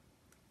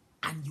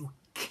 And you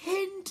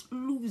can't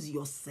lose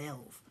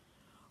yourself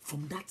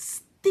from that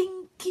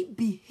stinky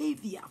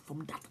behavior,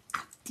 from that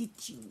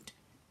attitude.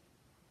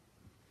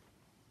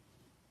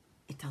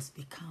 It has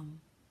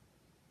become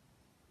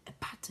a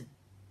pattern.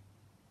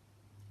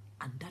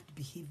 And that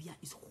behavior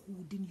is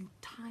holding you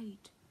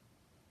tight.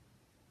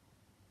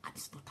 And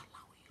it's not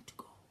allowing you to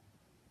go.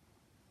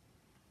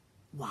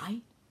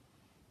 Why?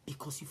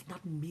 Because you've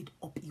not made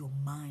up your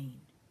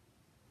mind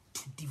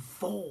to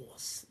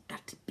divorce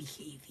that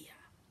behavior.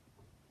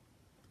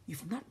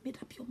 You've not made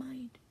up your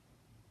mind.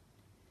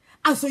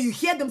 And so you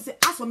hear them say,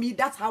 as for me,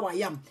 that's how I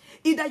am.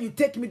 Either you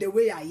take me the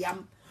way I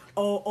am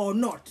or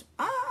not.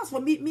 As for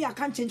me, I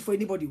can't change for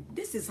anybody.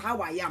 This is how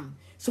I am.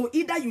 So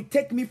either you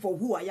take me for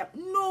who I am.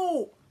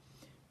 No.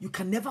 You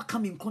can never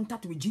come in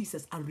contact with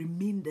Jesus and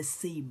remain the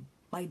same.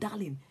 My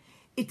darling,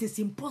 it is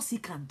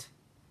impossible.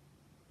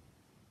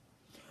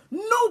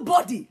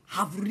 Nobody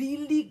have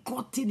really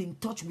gotten in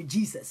touch with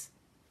Jesus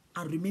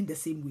and remain the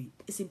same way.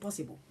 It's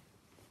impossible.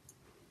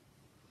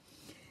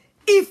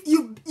 If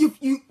you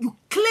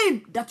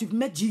claim that you've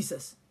met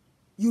Jesus,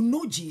 you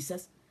know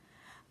Jesus,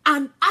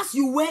 and as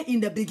you were in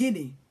the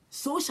beginning,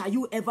 so shall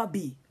you ever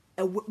be.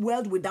 A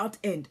world without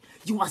end.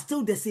 You are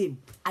still the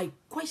same. I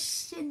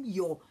question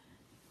you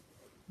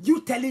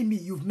telling me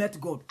you've met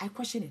God. I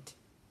question it.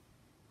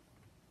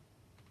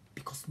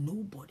 Because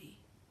nobody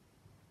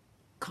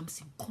comes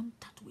in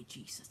contact with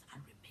Jesus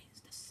and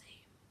remains the same.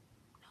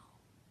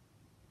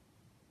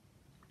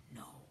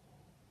 No.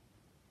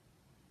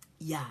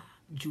 Yeah,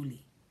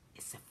 Julie,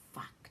 it's a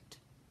fact.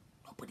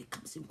 Nobody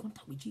comes in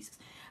contact with Jesus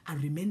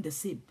and remain the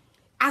same.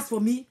 As for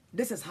me,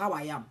 this is how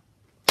I am.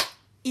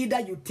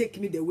 Either you take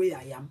me the way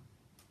I am,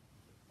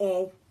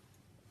 or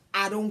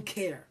I don't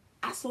care.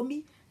 As for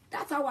me,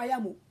 that's how I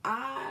am.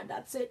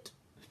 That's it.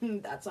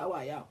 That's how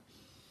I am.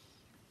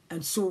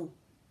 And so,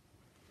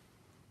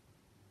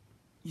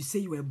 you say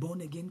you were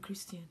born again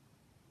Christian.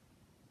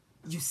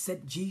 You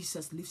said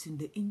Jesus lives in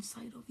the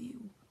inside of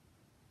you.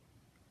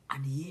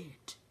 And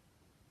yet,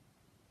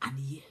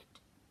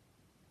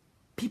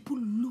 people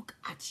look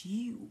at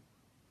you,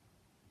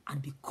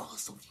 and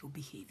because of your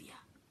behavior,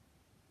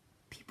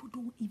 people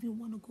don't even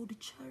want to go to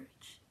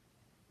church.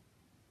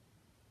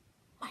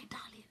 My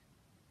darling,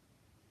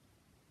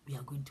 we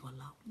are going to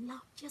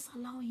just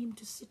allow him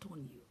to sit on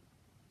you.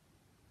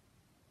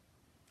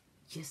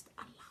 Just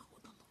allow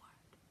the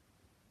Lord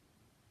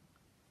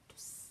to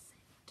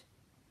sit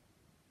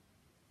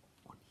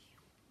on you.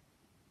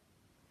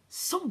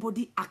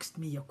 Somebody asked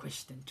me a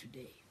question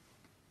today.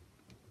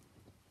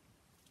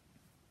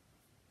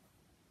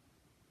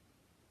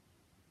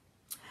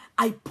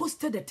 I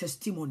posted a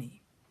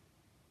testimony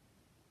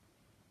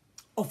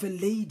of a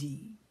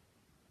lady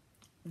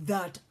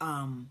that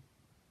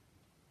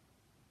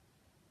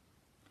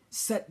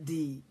said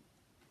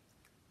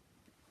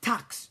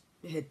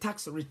her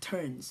tax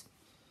returns,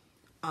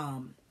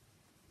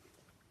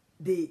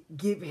 they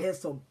gave her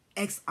some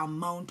X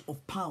amount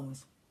of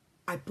pounds.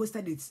 I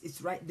posted it,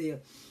 it's right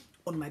there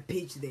on my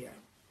page there.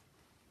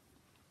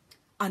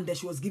 And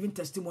she was giving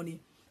testimony.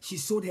 She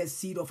sowed her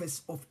seed of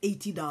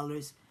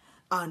 $80,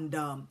 and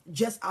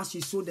just as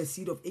she sowed the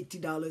seed of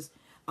 $80,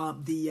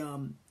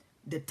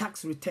 the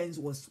tax returns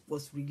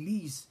was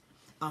released,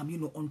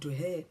 onto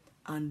her,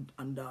 and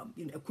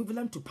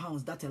equivalent to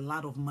pounds. That's a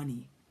lot of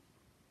money.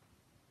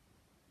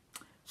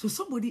 So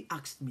somebody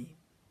asked me,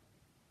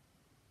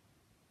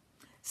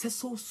 says,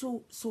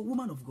 so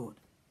woman of God,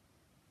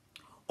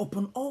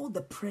 upon all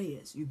the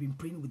prayers you've been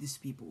praying with these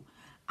people,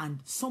 and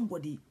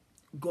somebody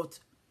got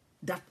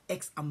that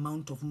X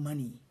amount of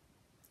money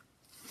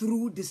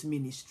through this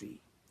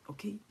ministry,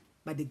 okay,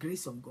 by the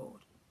grace of God,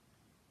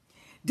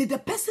 did the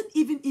person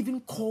even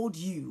called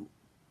you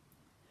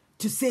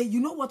to say, you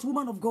know what,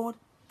 woman of God,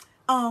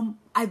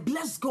 I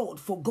bless God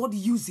for God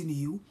using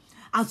you?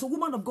 And so,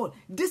 woman of God,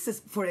 this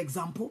is, for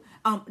example,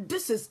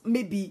 this is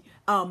maybe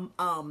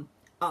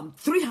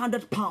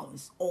 300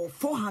 pounds or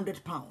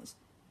 400 pounds.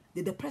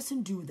 Did the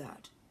person do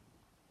that?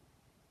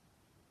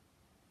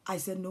 I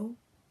said no.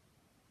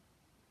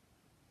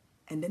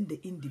 And then the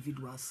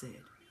individual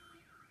said,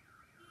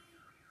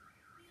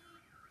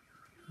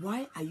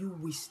 why are you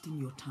wasting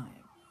your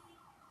time?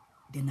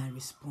 Then I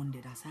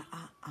responded, I said,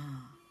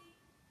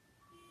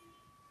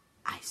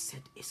 I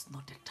said, it's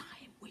not a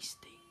time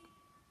wasting.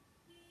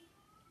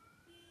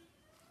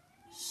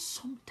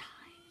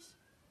 Sometimes,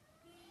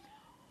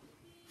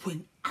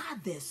 when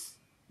others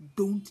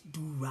don't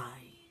do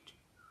right,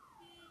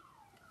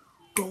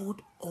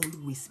 God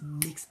always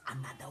makes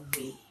another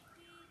way.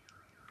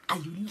 Are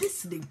you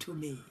listening to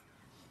me?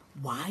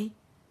 Why?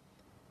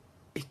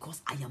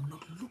 Because I am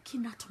not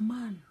looking at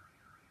man.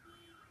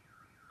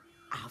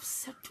 I have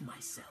said to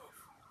myself,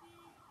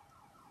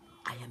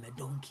 I am a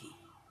donkey.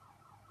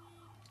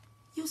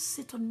 You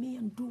sit on me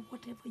and do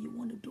whatever you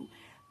want to do,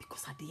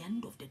 because at the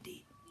end of the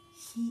day,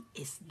 he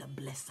is the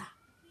blesser.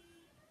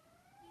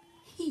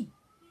 He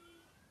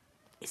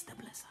is the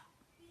blesser,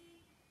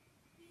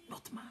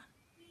 not man.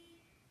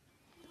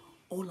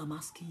 All I'm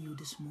asking you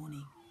this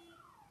morning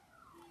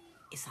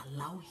is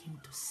allow him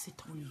to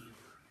sit on you.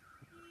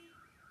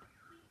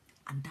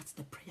 And that's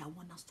the prayer I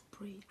want us to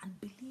pray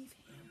and believe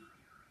him.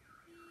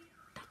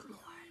 That,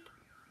 Lord,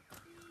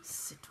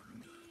 sit on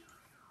me.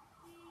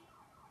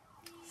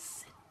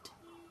 Sit.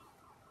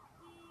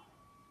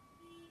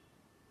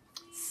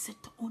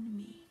 Sit on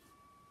me.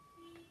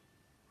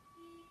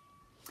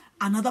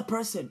 Another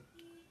person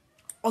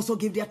also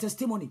gave their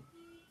testimony.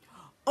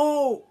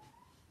 Oh,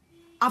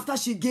 after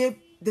she gave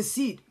the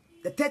seed,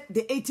 the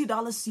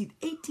 $80 seed,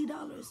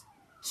 $80.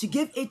 She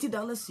gave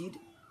 $80 seed.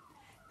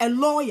 A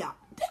lawyer,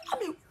 I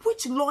mean,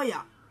 which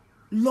lawyer?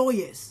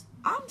 Lawyers.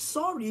 I'm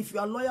sorry if you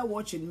are a lawyer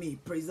watching me.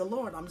 Praise the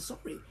Lord, I'm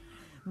sorry.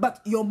 But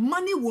your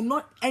money will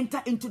not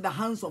enter into the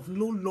hands of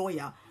no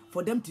lawyer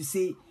for them to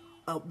say,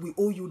 we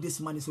owe you this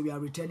money, so we are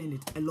returning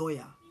it. A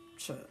lawyer.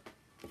 Sure.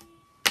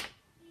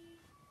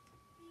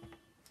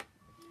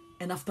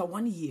 And after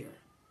 1 year,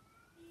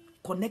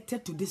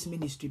 connected to this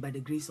ministry by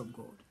the grace of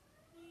God,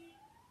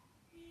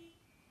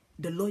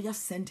 the lawyer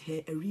sent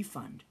her a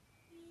refund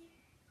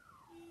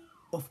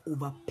of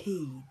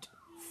overpaid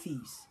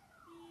fees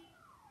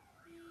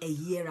a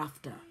year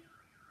after.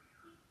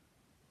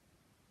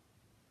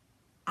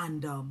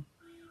 And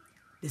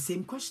the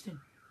same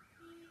question.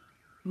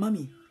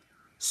 Mommy,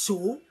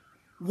 so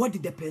what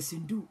did the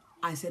person do?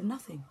 I said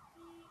nothing.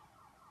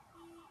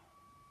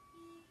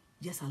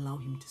 Just allow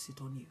him to sit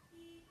on you.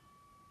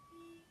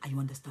 Are you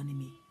understanding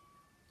me?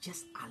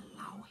 Just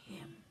allow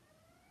him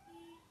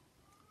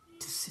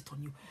to sit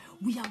on you.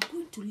 We are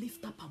going to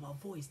lift up our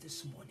voice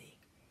this morning.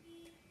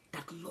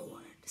 That,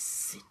 Lord,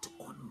 sit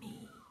on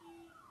me.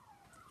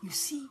 You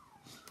see,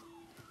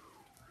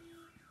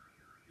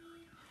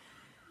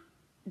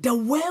 the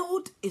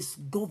world is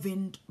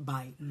governed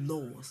by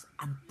laws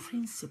and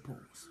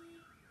principles.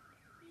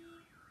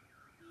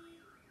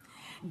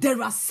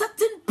 There are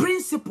certain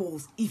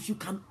principles, if you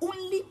can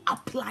only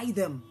apply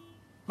them,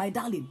 my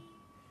darling,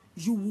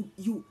 you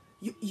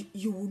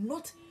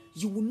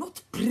will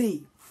not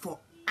pray for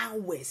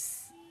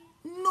hours.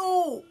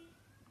 No.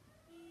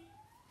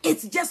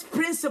 It's just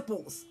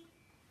principles.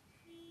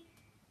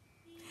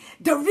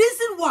 The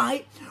reason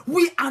why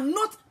we are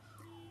not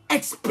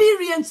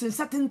experiencing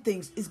certain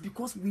things is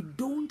because we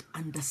don't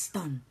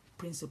understand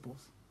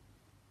principles.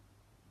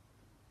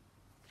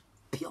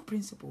 Pure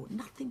principle,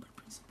 nothing but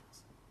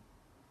principles.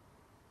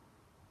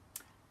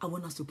 I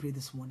want us to pray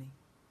this morning.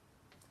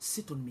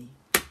 Sit on me.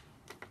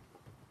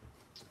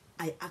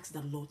 I ask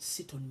the Lord,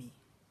 sit on me.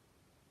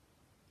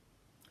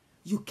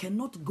 You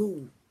cannot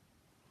go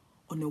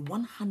on a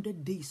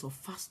 100 days of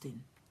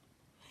fasting,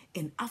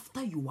 and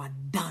after you are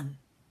done,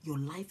 your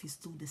life is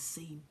still the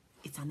same.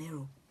 It's an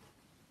error.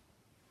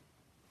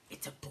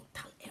 It's a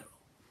total error.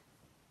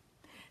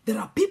 There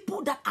are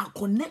people that are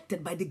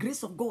connected by the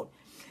grace of God.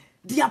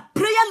 Their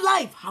prayer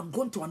life have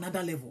gone to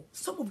another level.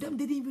 Some of them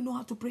didn't even know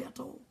how to pray at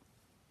all.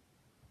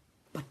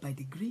 But by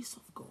the grace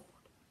of God,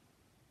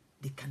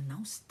 they can now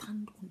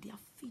stand on their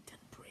feet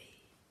and pray.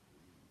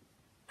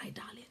 My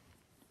darling,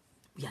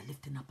 we are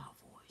lifting up our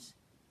voice.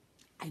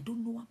 I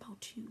don't know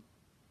about you,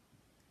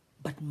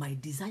 but my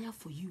desire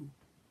for you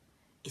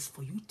is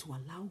for you to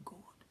allow God,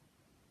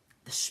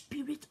 the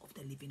Spirit of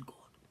the living God,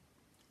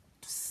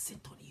 to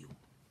sit on you.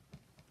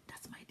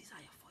 That's my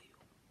desire for you.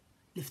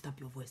 Lift up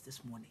your voice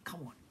this morning.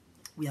 Come on.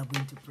 We are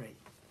going to pray.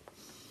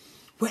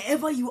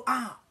 Wherever you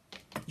are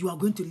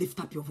going to lift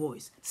up your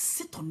voice.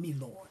 Sit on me,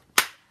 Lord.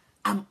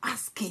 I'm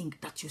asking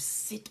that you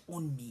sit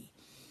on me.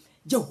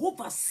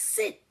 Jehovah,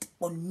 sit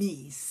on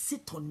me.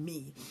 Sit on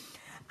me.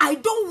 I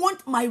don't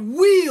want my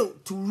will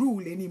to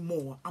rule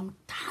anymore. I'm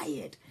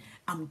tired.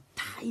 I'm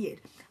tired.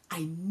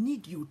 I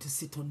need you to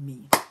sit on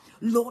me.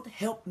 Lord,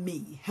 help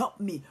me. Help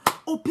me.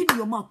 Open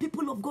your mouth.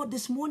 People of God,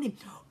 this morning,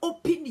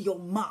 open your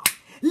mouth.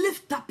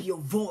 Lift up your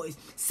voice.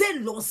 Say,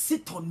 Lord,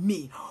 sit on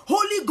me.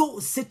 Holy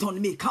Ghost, sit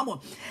on me. Come on.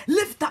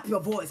 Lift up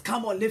your voice.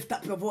 Come on, lift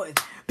up your voice.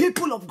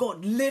 People of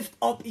God, lift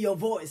up your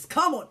voice.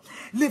 Come on.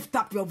 Lift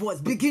up your voice.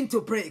 Begin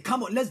to pray.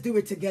 Come on, let's do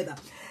it together.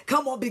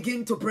 Come on,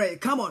 begin to pray.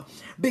 Come on,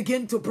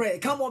 begin to pray.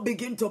 Come on,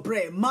 begin to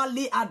pray.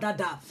 Mali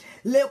adada.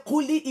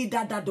 Lekuli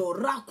idadado.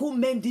 Raku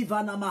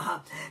mendivana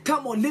maha.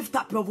 Come on, lift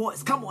up your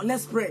voice. Come on,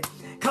 let's pray.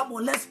 Come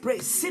on, let's pray.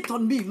 Sit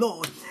on me,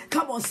 Lord.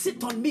 Come on,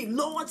 sit on me.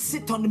 Lord,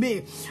 sit on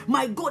me.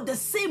 My God, the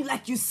same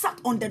like you sat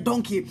on the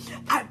donkey.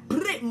 I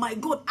pray, my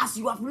God, as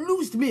you have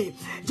loosed me,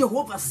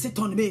 Jehovah, sit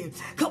on me.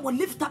 Come on,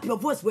 lift up your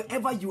voice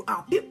wherever you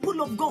are.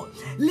 People of God,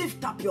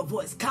 lift up your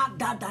voice.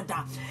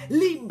 Kadadada.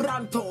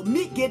 Libranto,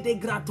 migede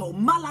grato,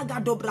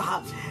 malagado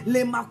braha,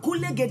 le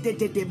makule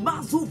gede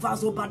mazu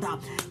vazobada.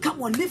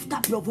 Come on, lift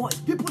up your voice.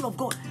 People of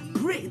God,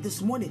 pray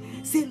this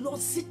morning. Say, Lord,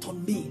 sit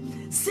on me.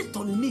 Sit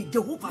on me.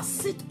 Jehovah,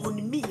 sit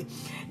on me.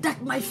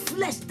 That my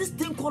flesh, this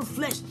thing called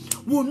flesh,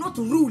 will not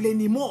rule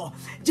anymore.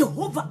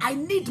 Jehovah, I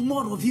need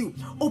more of you.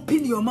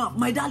 Open your mouth,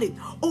 my darling.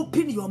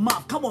 Open your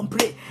mouth. Come on,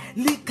 pray.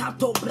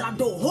 Likato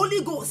brado.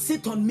 Holy Ghost,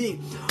 sit on me.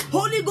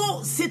 Holy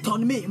Ghost, sit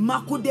on me.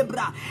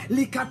 Makudebra.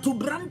 Likatu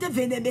brande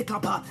veneme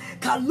kapa.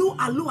 Kalu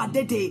alu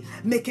adede.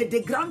 Meke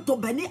de granto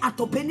beni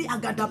atopeni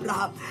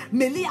agadabraha.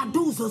 Meli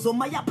aduzo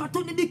zomaya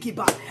patoni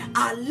bikiba.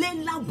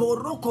 Alela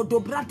boroko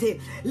dobrate.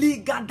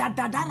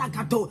 Ligadadadara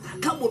kato.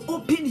 Come on,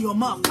 open your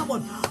mouth. Come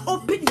on,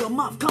 open your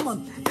mouth. Come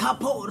on.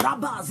 Kapo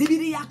raba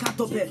zibiria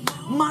katope.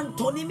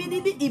 Mantoni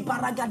minibi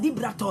ibaragadi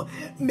brato.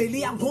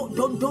 Melia go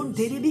don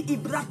deribi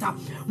ibrata.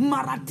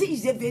 Marati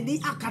jeveni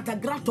akata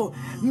grato.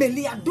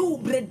 Melia du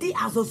bredi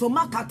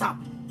azozomakata.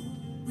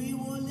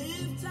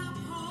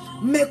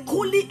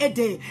 Mekuli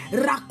ede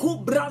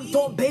raku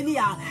branto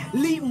benia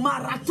li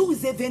maratu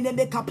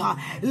zeveneme kapa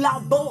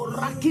labo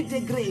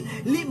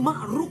rakidegre li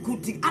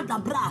marukuti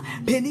adabra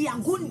benia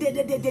gunde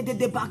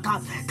de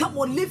baka. Come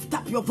on, lift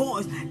up your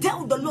voice.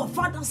 Tell the Lord,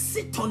 Father,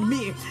 sit on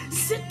me,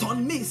 sit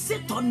on me,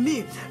 sit on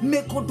me.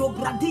 Mekodo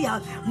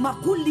bradia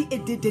makuli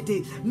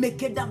ede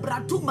mekeda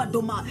bratu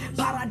madoma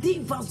paradi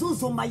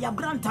vazuzo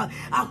mayabranta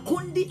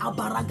akundi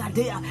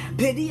abaragadea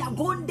benia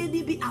gunde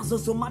dibi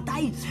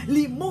azozomatai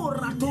li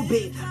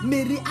moratobe.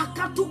 Meri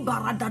akatu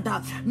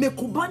baradada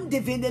mekubande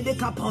venebe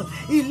kapa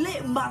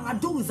ile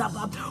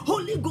maraduzaba.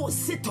 Holy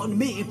Ghost, sit on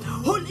me.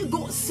 Holy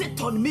Ghost,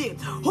 sit on me.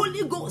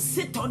 Holy Ghost,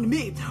 sit on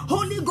me.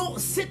 Holy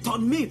Ghost, sit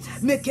on me.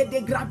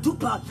 Mekede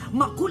gratupa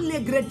makule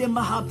grede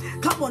maha.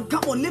 Come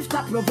on, lift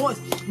up your voice.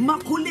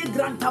 Makule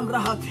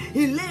grantamraha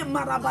ile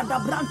marabada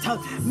branta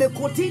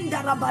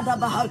mekotinda rabada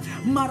baha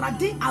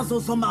maradi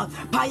azozoma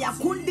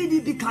payakundi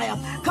dibikaya.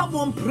 Come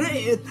on,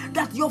 pray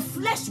that your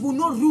flesh will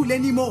not rule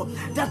anymore.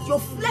 That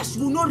your flesh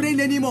will not reign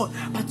anymore,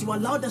 but you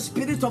allow the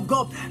Spirit of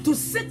God to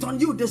sit on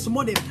you this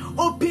morning.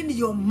 Open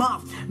your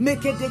mouth.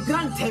 Make it the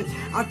grante.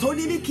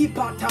 Atoni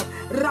kipata.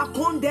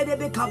 Rakonde de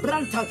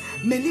bekabranta.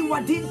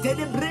 Meliwadin te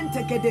de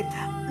brente kede.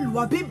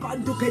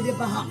 Wabibandu kede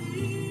baha.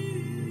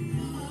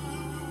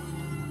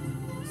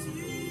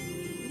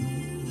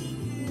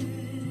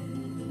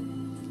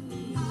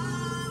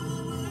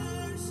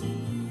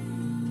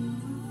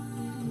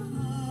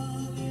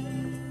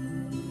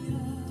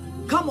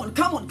 Come on.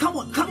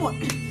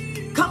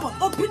 Come on,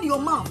 open your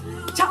mouth.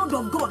 Child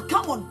of God,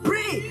 come on,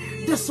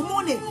 pray this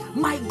morning.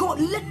 My God,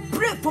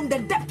 pray from the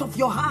depth of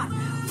your heart.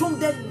 From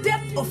the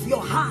depth of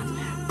your heart.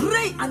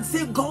 Pray and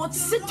say, God,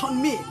 sit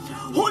on me.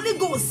 Holy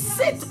Ghost,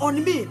 sit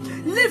on me.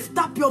 Lift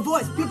up your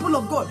voice, people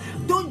of God.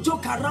 Don't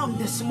joke around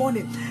this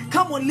morning.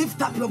 Come on,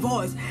 lift up your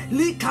voice.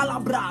 Li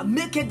calabra,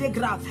 make it de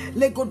grave.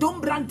 Le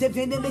godom brante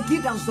vene me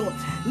gidanzo.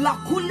 La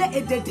kule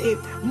edede.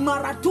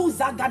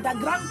 Maratuza gada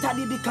granta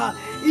libika.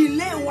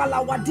 Ile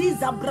wala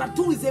wadiza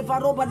bratuze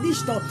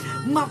varobadishto.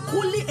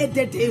 Makuli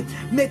edede.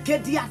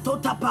 Mekedia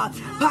totapa.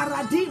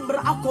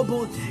 Paradimbra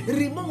akobo.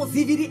 Rimo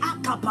ziviri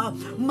akapa.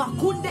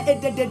 Makunde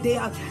edede.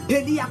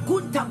 Pelia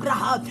kunta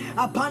braha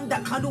apanda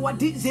kanua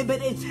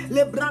dizebere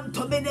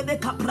lebranto menebe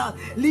kapra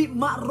li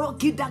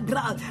maroki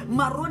dagra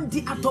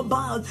marondi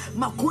atobal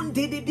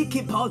makundi di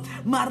bikipo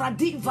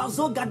maradi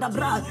vazoga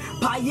dabra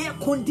paye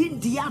kundin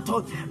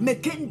diato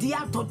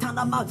mekendiato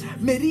tanama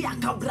meria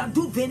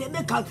kabradu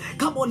venemeka.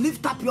 Come on,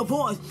 lift up your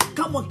voice.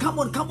 Come on, come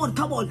on, come on,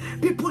 come on.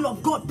 People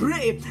of God,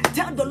 pray.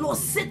 Tell the Lord,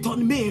 sit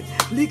on me.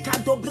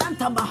 Likado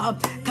branta maha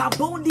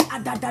kabondi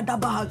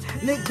adadadabaha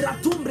le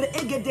gratumbre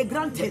ege de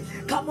grante.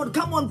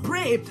 Come on,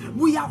 pray.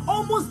 We are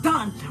almost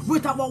done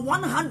with our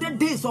 100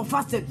 days of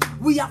fasting.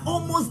 We are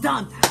almost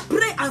done.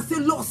 Pray and say,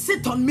 Lord,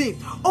 sit on me.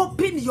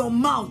 Open your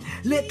mouth.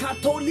 Le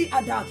katoli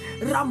ada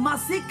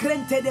ramasi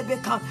krente de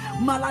beka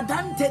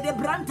maladante de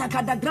branta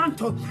kada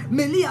granto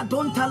melia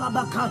don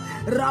talabaka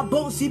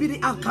rabo sibiri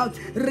aka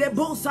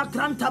rebo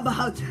sakranta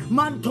baha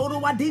mantoro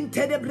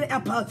wadinte de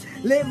breapa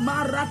le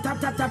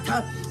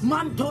maratatatata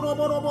mantoro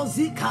borobo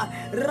zika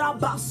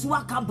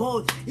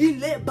rabaswakabo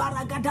ile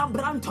baragada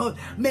branto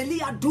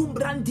melia dum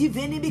brandi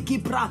venimi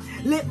kipra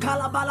le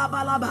kalabala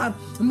balaba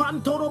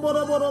mantoro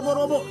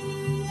borobo.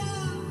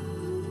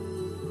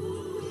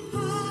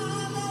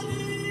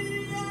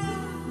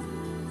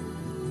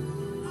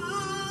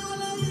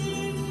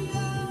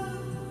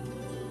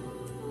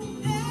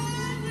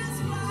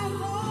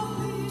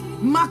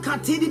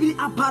 Makati di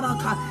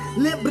aparaka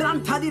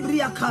lebranta di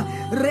briaka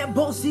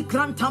rebosi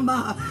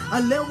krantama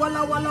ale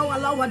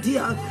wala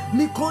wadia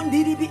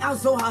mikondi di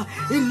azoha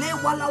ile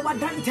wala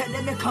wadante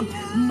de mekam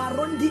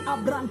marondi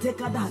abrante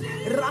kada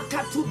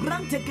rakatu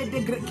brante ke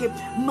de greke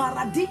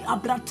maradi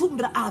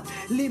abratumbra a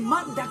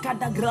limanda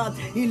kada grad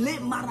ile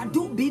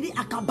maradu bidi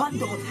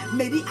akabando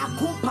meri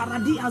ako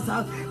paradi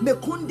aza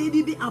mekundi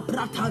di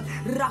abrata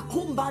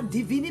rakumba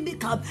divini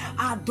bikab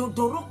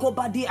adodoroko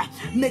badia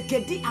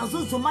mekedi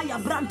azuzuma ya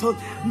branto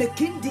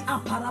mekindi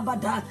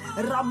aparabada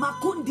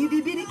ramakundi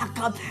bibiri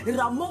akab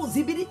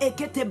ramozi biri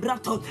ekete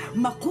brato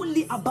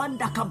makuli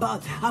abanda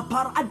kaba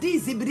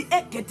aparadizi biri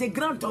ekete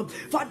granto.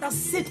 Father,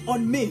 sit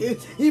on me.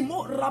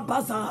 Imo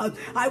rabaza.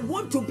 I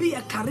want to be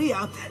a career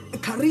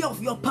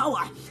of your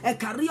power, a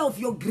career of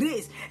your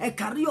grace, a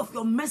career of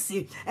your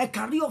mercy, a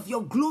career of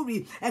your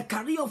glory, a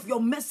career of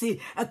your mercy,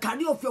 a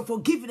career of your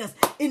forgiveness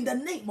in the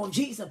name of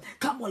Jesus.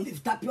 Come on,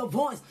 lift up your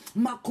voice.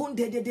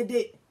 Makunde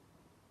de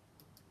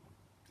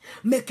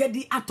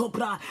Mekedi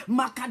atopra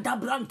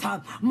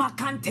makadabranta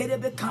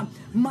makanterebeka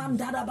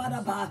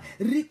mandarabaraba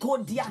riko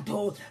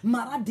diato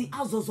maradi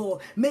azozo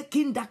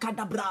mekinda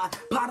kadabra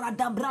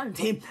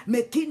paradabrante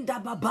mekinda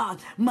baba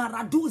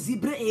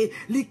maraduzi bre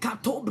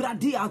likato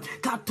bradia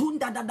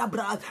katunda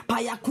dadabra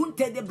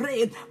payakunte de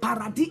bre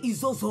paradi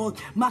izozo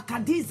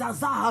makadiza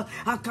za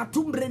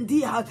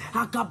akatumbrendia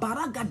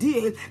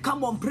akabaragadi.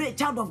 Come on, pray,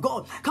 child of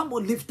God. Come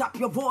on, lift up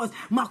your voice.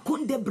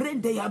 Makunde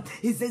brende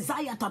is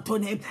desire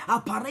tatone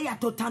aparea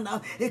totana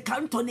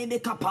ekantone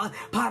mekapa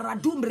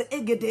paradumbre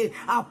egede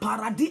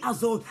aparadi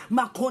azo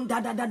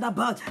makonda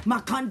dadaba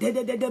makande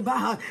de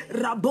baha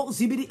rabo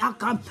zibiri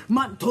aka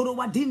mantoro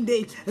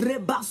wadinde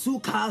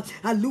rebasuka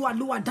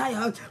alua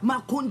daya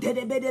makunde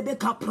de bede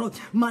kapro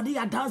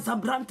maria daza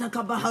branta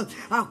kabaha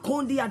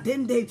akondi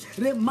adende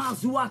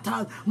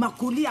remazuata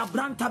makulia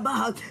branta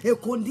baha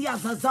ekondia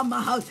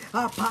zazama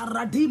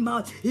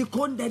paradima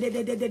ikonde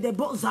de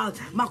boza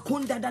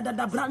makunda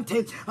dada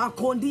brante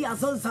akondi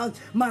azoza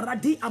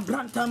maradi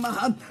abranta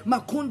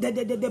makunda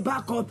de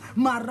bako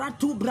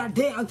maratu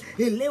brade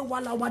ele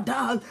wala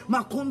wada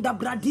makunda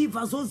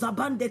bradiva zoza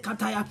bande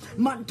kataya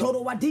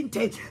mantoro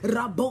wadinte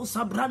rabo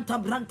sabranta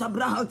branta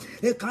braha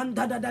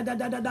ekanda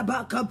da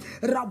baka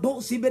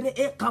rabo sibere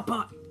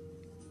ekapa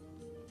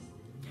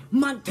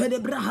Mantede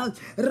braha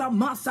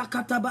ramasa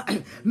kataba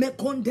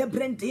mekonde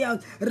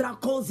brentia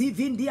rakozi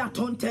vindia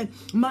tonte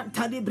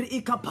mantade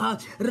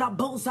brikapa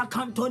rabosa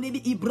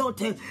kantoni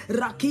ibrote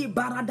raki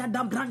barada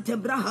dambrante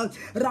braha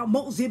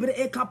ramozi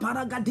breka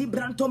paragadi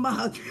branto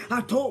maha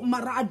ato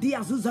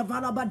maradia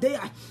zuzavala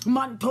badea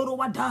mantoro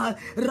wada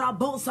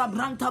rabosa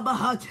branta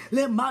baha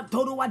le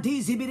mantoro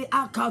wadizi biri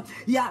aka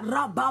ya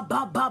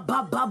rababa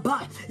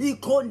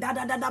ikonda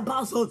da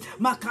baso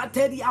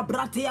makateri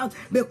abratia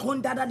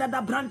mekonda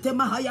da brante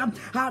mahaya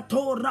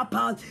ato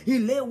rapa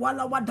ile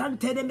wala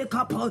wadante de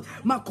mekapa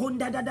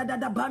makonda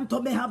da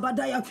banto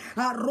mehabadaya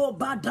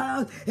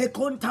arobada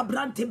ekonta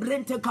brante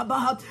brente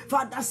kabaha.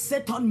 Father,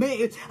 sit on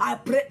me. I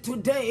pray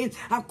today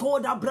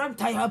akoda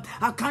brantaya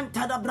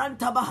akanta da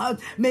branta baha.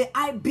 May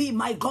I be,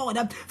 my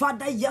God,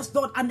 Father, yes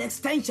Lord, an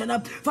extension,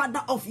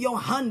 Father, of your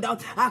hand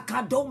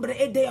akadombre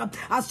edea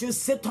as you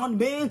sit on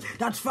me,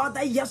 that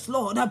Father, yes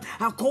Lord,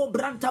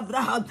 akobranta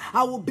braha,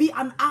 I will be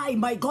an eye,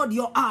 my God,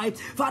 your eye,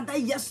 Father,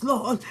 yes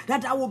Lord,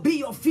 that I will will be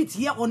your feet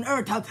here on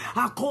earth.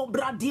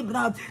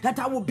 That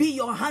I will be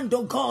your hand,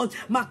 oh God.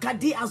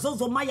 Makadi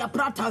azozo maya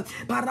prata.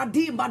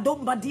 Paradim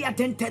badomba dia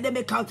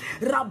tentelemeka.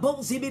 Rabo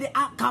zibiri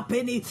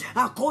akapeni.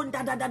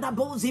 Akonda da da da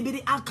bo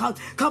zibiri akal.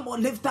 Come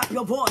on, lift up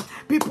your voice.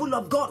 People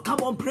of God,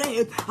 come on,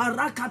 pray.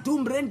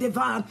 Arakatum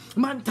rendeva.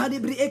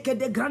 Mantalibri eke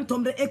de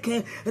grantombre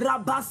eke.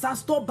 Rabasa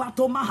sto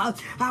batomaha.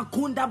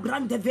 Akunda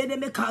brande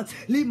venemeka.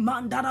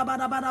 Limanda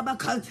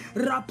rabarabaka.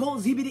 Rapo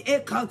zibiri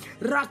eka.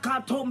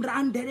 Rakatom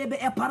randerebe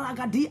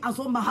eparagadi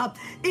azomaha.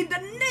 In the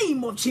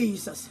name of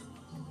Jesus.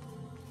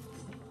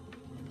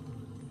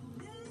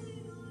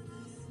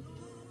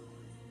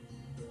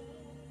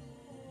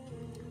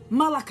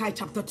 Malachi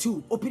chapter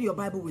 2. Open your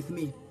Bible with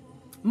me.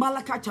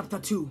 Malachi chapter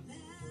 2.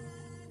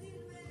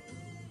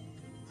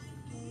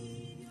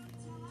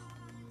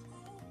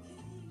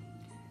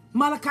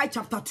 Malachi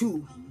chapter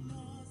 2.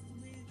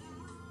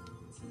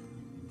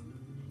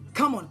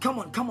 Come on.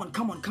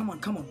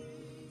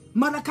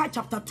 Malachi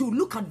chapter 2.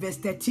 Look at verse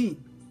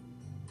 13.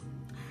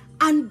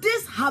 And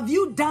this have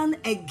you done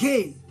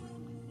again,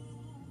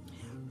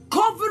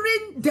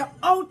 covering the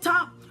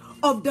altar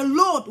of the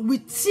Lord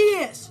with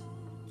tears,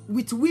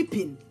 with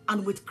weeping,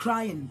 and with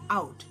crying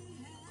out,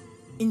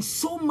 in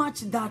so much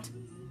that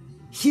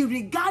he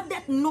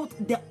regarded not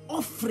the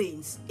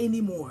offerings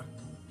anymore,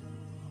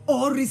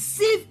 or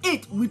receive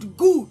it with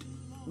good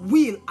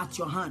will at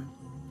your hand.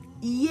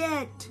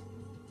 Yet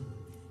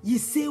ye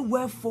say,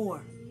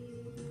 wherefore?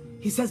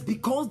 He says,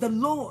 because the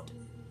Lord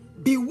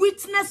be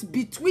witness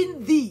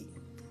between thee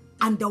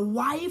and the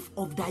wife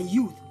of thy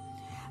youth,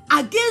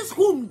 against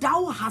whom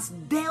thou hast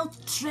dealt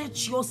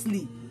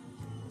treacherously.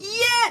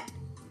 Yet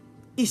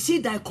is she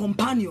thy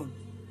companion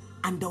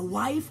and the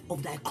wife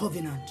of thy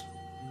covenant.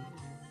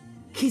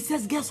 He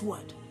says, guess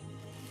what?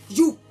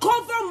 You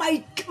cover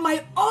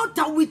my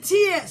altar with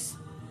tears.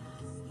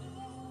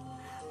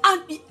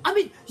 And I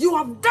mean, you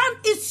have done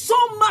it so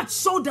much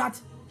so that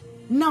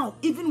now,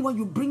 even when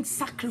you bring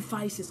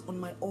sacrifices on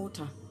my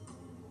altar,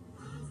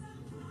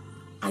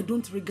 I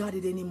don't regard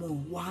it anymore.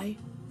 Why?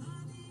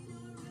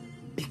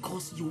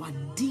 Because you are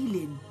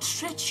dealing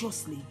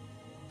treacherously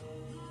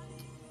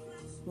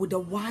with the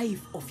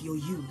wife of your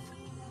youth,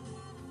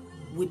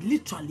 with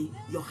literally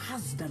your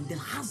husband, the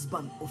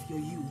husband of your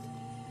youth.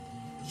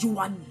 You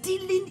are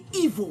dealing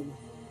evil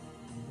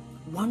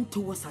one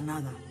towards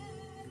another,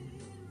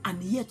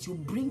 and yet you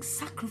bring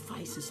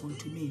sacrifices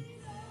unto me,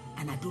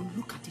 and I don't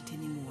look at it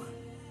anymore,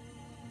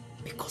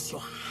 because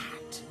your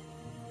heart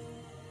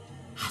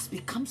has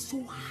become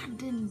so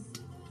hardened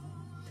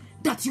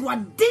that you are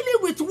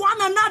dealing with one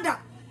another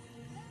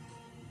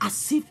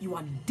as if you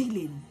are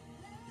dealing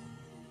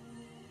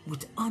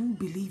with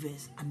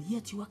unbelievers, and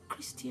yet you are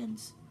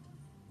Christians.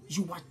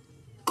 You are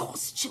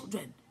God's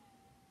children,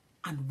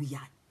 and we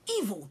are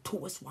evil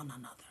towards one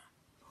another,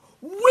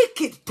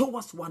 wicked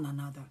towards one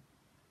another.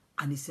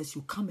 And he says,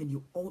 you come and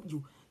you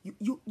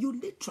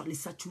literally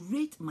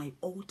saturate my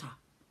altar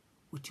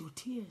with your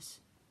tears.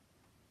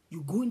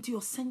 You go into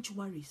your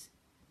sanctuaries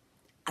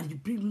and you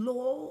bring,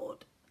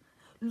 Lord,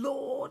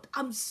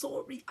 I'm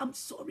sorry.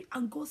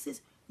 And God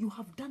says, you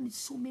have done it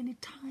so many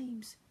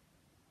times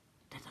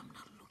that I'm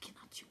not looking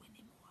at you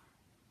anymore.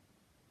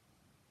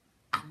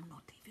 I'm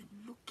not even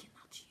looking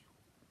at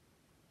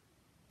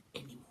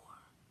you anymore.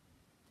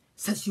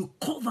 Says you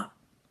cover.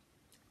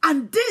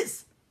 And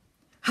this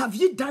have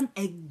you done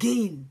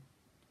again.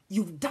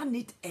 You've done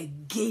it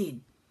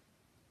again.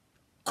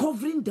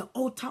 Covering the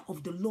altar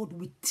of the Lord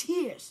with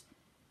tears,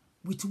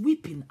 with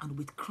weeping and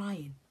with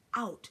crying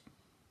out,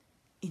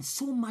 in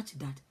so much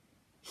that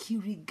he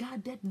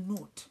regarded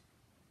not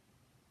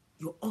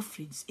your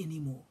offerings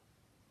anymore,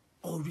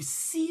 or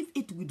receive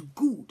it with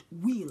good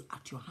will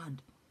at your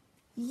hand.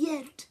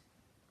 Yet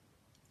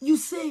you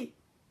say,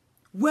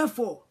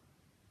 wherefore?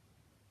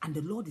 And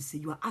the Lord is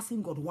saying, you are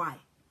asking God why.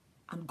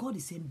 And God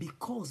is saying,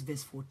 because,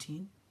 verse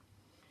 14,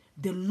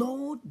 the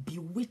Lord be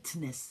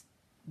witness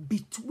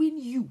between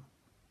you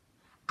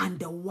and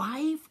the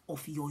wife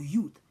of your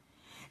youth,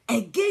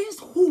 against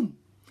whom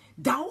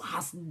thou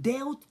hast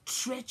dealt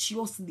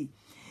treacherously.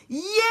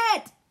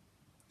 Yet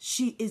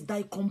she is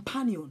thy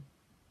companion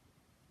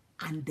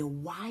and the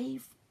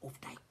wife of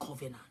thy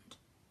covenant.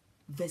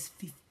 Verse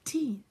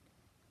 15.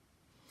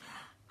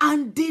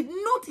 And did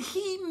not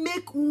he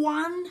make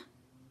one?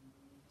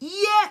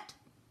 Yet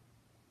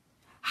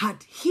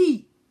had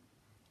he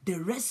the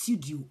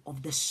residue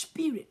of the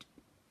Spirit,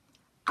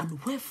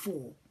 and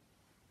wherefore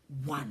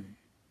one?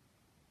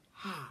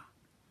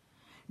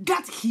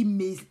 That he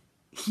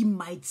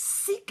might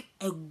seek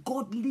a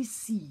godly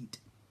seed.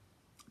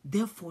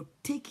 Therefore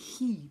take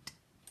heed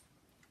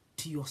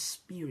to your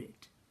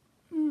spirit.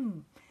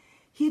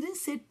 He didn't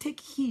say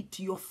take heed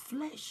to your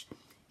flesh.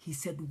 He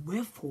said,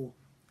 wherefore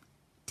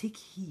take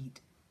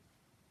heed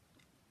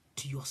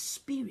to your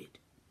spirit,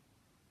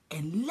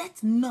 and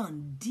let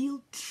none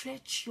deal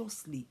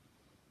treacherously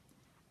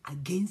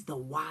against the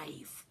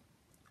wife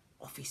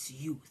of his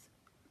youth.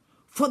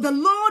 For the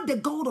Lord, the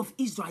God of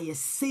Israel,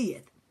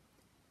 saith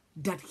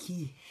that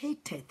he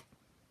hateth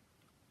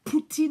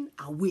putting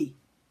away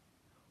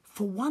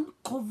For one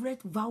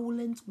covereth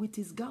violence with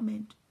his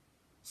garment,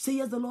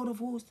 says the Lord of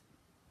hosts.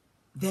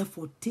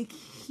 Therefore take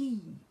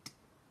heed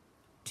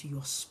to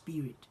your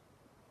spirit,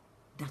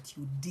 that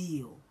you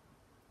deal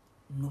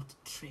not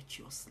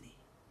treacherously.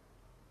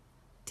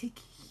 Take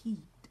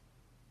heed.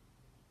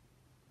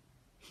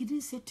 He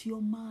didn't say to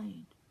your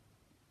mind.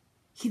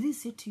 He didn't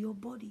say to your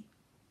body.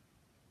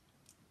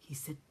 He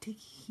said, take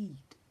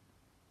heed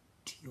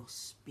to your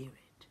spirit.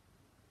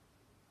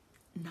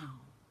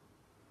 Now,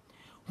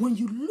 when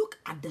you look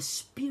at the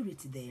spirit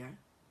there,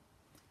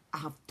 I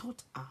have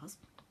taught us,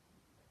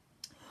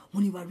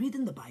 when you are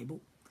reading the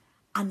Bible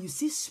and you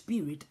see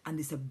spirit and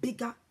it's a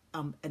bigger,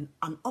 an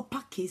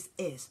uppercase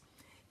S,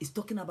 it's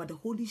talking about the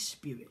Holy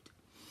Spirit.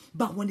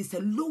 But when it's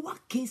a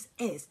lowercase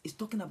s, it's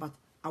talking about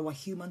our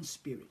human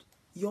spirit.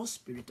 Your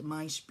spirit,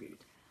 my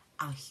spirit,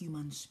 our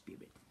human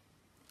spirit.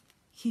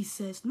 He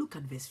says, look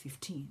at verse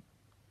 15.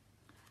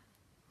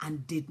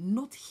 And did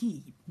not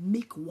he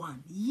make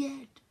one,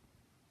 yet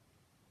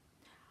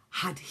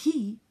had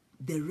he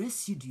the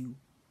residue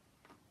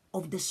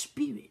of the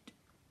spirit,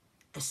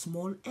 a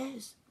small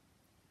s,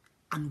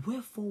 and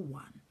wherefore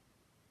one,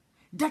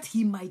 that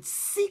he might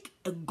seek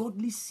a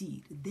godly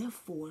seed.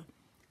 Therefore,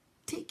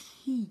 take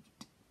heed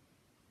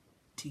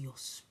to your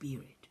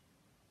spirit,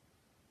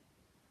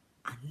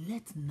 and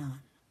let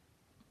none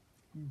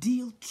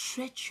deal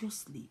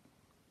treacherously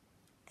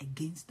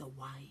against the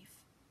wife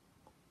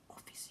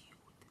of his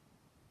youth.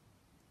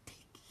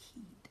 Take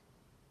heed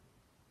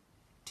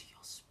to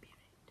your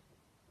spirit.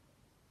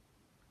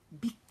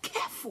 Be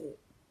careful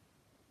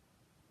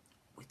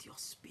with your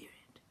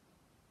spirit.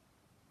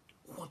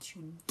 What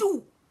you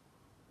do.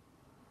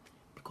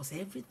 Because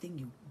everything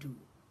you do,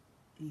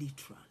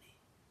 literally,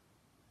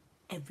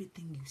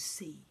 everything you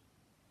say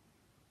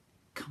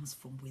comes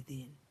from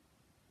within.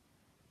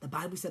 The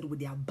Bible said, with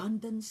the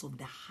abundance of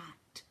the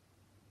heart,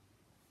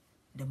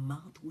 the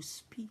mouth will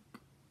speak.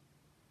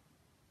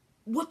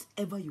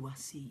 Whatever you are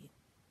saying,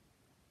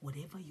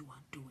 whatever you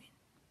are doing,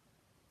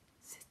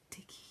 says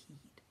take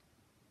heed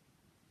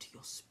to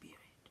your spirit.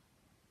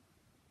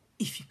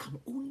 If you can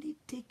only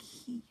take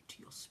heed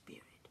to your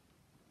spirit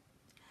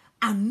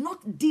and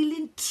not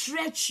dealing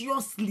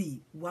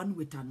treacherously one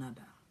with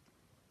another,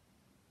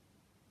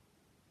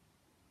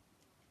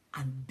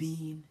 and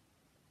being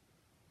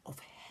of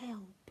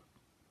help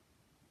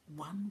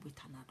one with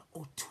another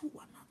or to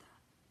another,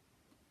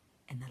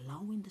 and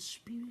allowing the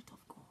Spirit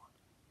of God.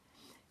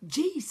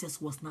 Jesus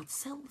was not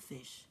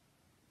selfish.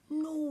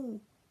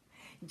 No.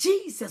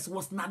 Jesus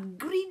was not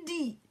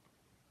greedy.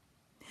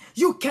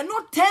 You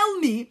cannot tell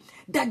me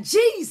that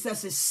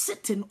Jesus is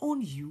sitting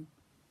on you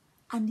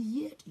and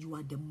yet you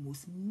are the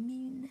most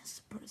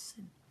meanest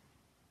person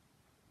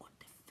on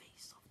the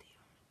face of the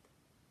earth.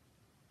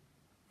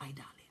 My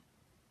darling,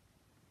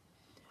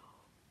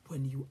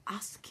 when you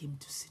ask him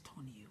to sit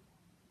on you,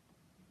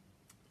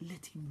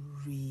 let him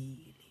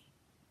really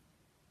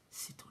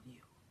sit on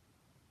you.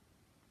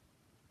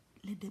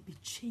 Let there be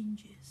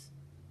changes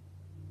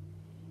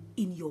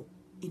in your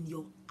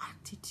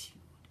attitude,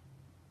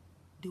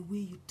 the way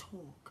you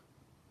talk,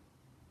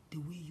 the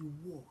way you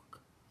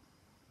walk,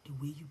 the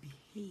way you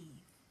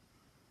behave.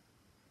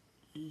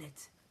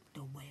 Let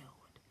the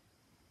world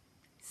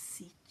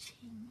see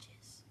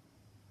changes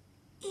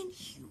in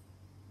you.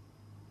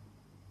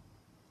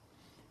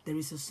 There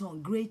is a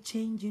song, great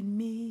change in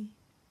me,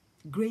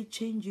 great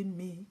change in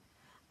me.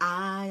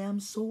 I am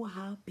so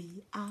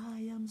happy,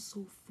 I am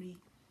so free.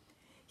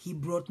 He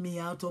brought me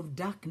out of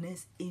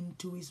darkness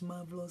into his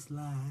marvelous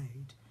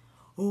light.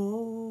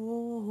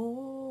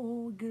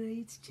 Oh,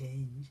 great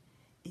change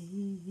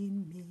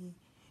in me.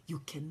 You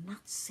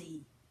cannot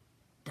say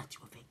that you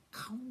have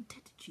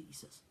encountered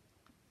Jesus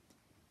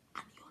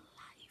and your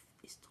life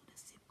is still the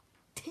same.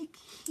 Take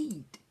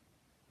heed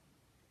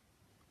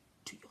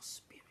to your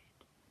spirit.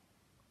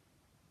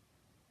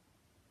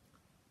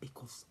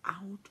 Because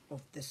out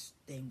of this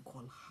thing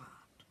called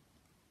heart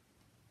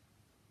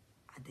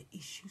are the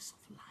issues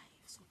of life.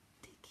 So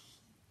take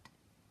heed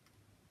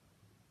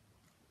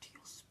to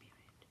your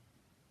spirit.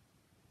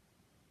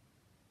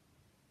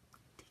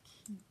 Take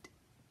heed.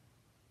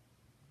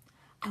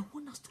 I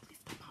want us to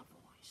lift up our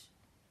voice.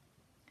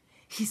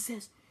 He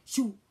says,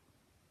 you.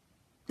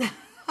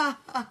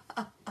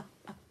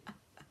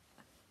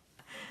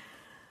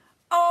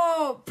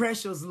 Oh,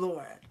 precious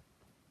Lord.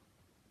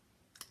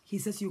 He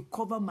says, you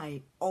cover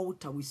my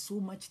altar with so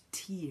much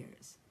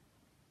tears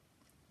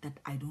that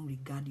I don't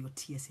regard your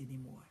tears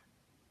anymore.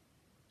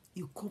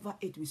 You cover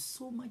it with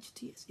so much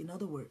tears. In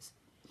other words,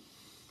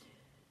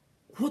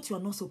 what you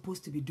are not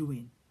supposed to be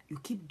doing, you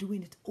keep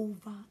doing it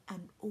over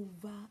and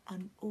over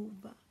and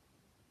over.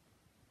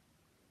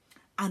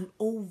 And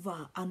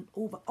over and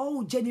over.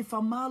 Oh,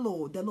 Jennifer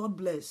Marlowe, the Lord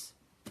bless.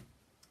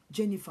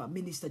 Jennifer,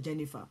 Minister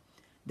Jennifer,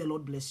 the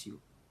Lord bless you.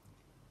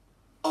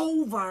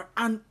 Over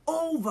and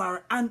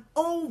over and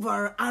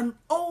over and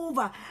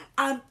over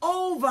and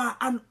over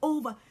and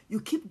over.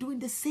 You keep doing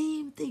the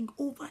same thing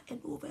over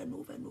and over and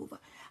over and over.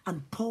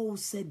 And Paul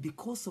said,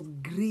 because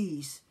of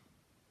grace,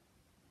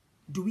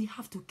 do we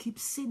have to keep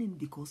sinning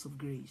because of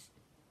grace?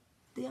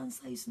 The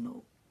answer is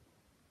no.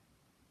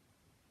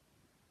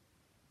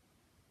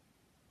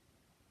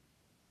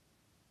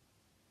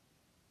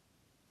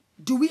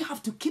 Do we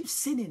have to keep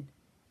sinning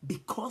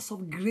because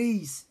of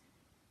grace?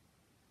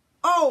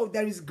 Oh,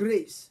 there is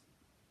grace.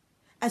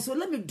 And so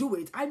let me do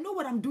it. I know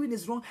what I'm doing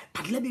is wrong,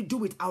 but let me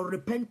do it. I'll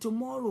repent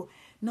tomorrow.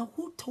 Now,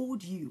 who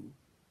told you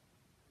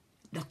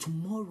that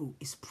tomorrow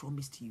is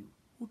promised you?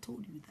 Who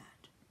told you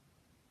that?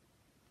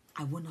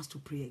 I want us to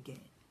pray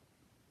again.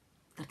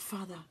 That,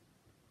 Father,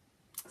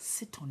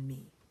 sit on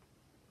me.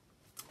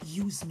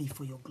 Use me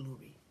for your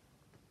glory.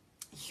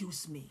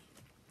 Use me.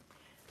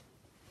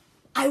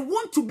 I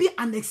want to be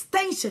an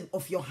extension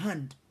of your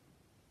hand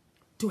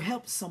to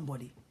help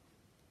somebody.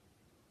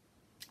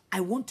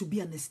 I want to be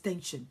an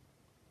extension.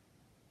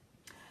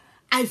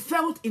 I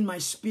felt in my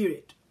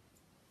spirit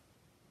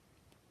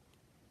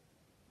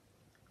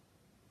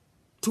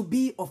to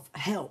be of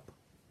help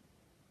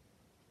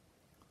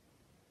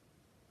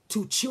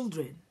to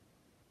children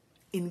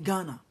in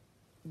Ghana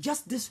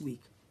just this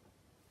week.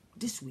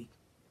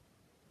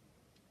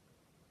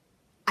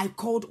 I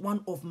called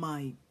one of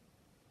my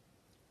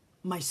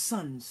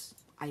sons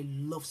I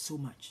love so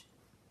much.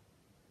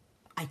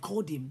 I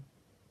called him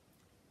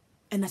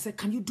and I said,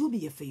 can you do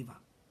me a favor?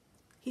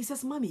 He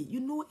says, Mommy, you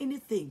know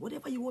anything,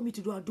 whatever you want me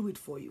to do, I'll do it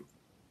for you.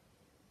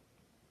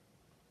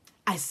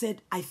 I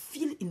said, I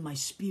feel in my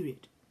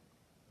spirit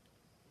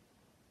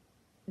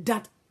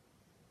that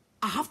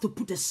I have to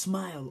put a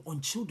smile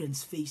on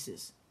children's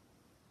faces.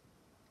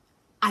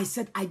 I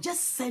said,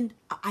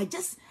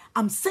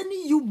 I'm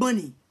sending you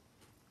money.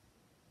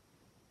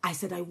 I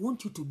said, I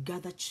want you to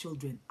gather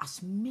children,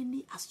 as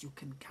many as you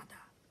can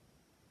gather.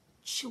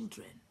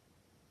 Children.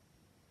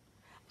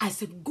 I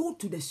said, go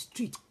to the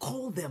street,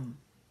 call them.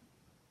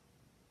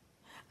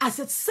 I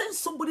said, send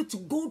somebody to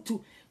go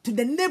to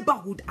the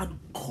neighborhood and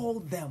call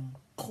them.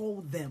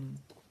 Call them.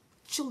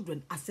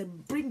 Children. I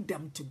said, bring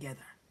them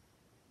together.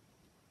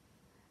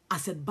 I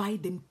said, buy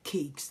them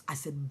cakes. I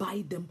said,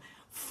 buy them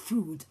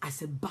fruit. I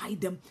said, buy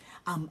them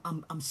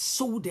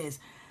sodas.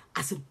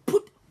 I said,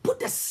 put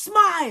a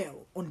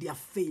smile on their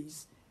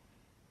face,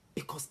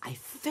 because I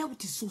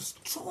felt it so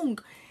strong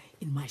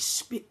in my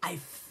spirit. I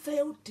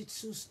felt it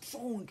so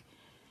strong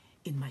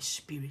in my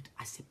spirit.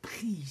 I said,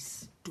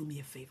 please do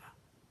me a favor.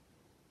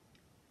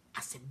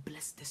 I said,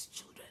 bless these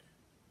children.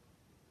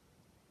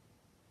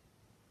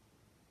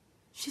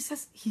 She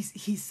says,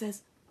 he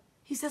says,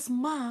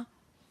 Ma,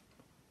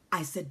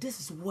 I said, this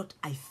is what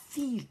I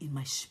feel in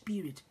my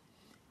spirit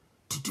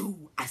to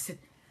do. I said,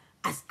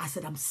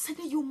 I'm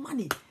sending you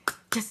money.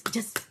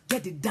 Just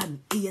get it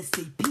done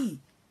ASAP.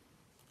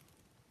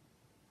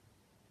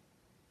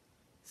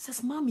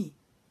 Says, Mommy.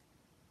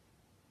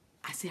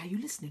 I say, are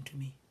you listening to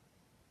me?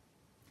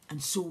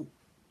 And so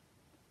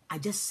I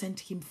just sent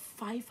him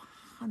 $500.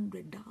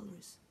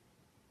 $500.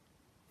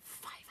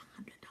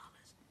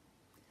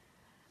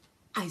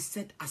 I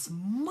said, as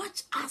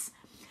much as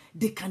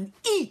they can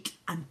eat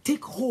and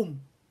take home,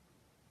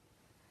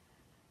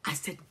 I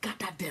said,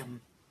 gather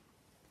them.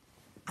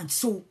 And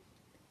so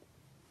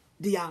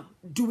they are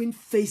doing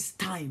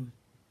FaceTime,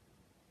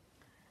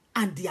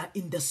 and they are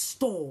in the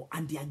store,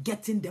 and they are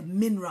getting the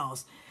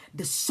minerals,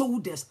 the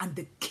sodas and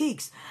the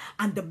cakes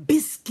and the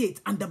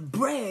biscuits and the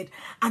bread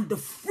and the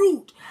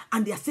fruit,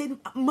 and they are saying,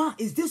 Ma,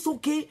 is this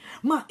okay?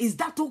 Ma, is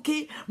that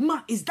okay?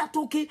 Ma, is that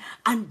okay?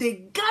 And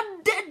they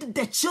gathered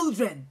the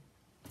children.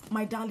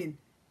 My darling,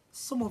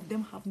 some of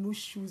them have no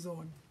shoes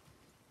on.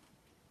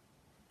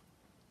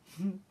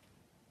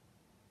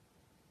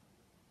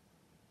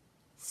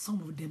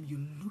 Some of them, you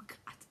look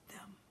at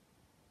them,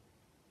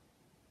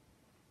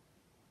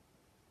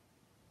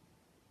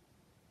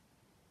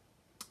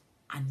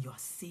 and you are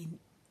saying,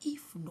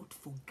 if not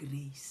for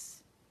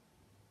grace,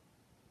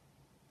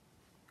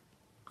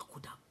 I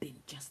could have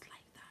been just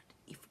like that,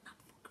 if not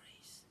for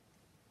grace.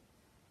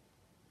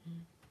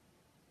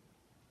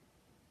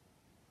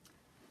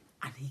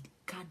 And he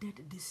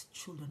gathered these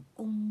children,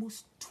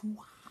 almost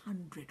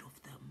 200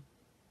 of them.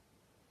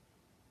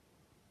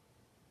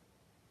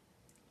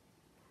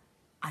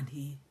 And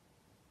he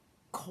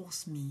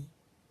calls me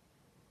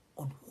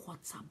on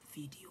WhatsApp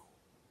video.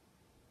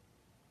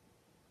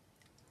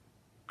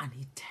 And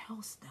he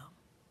tells them,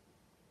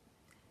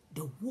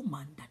 the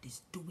woman that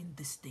is doing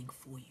this thing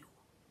for you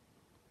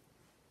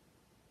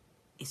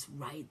is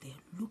right there.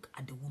 Look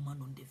at the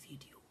woman on the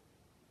video.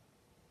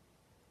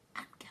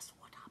 And guess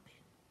what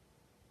happened?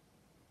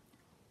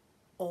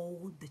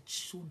 All the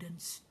children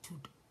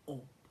stood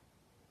up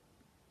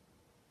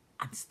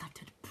and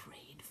started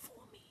praying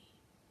for me.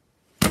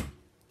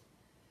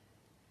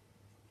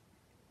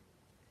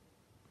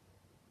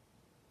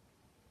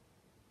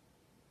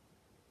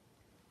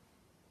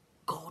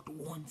 God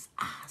wants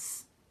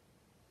us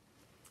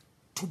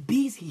to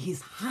be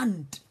his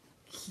hand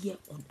here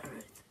on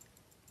earth.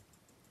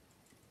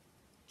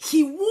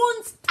 He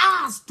wants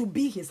us to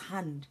be his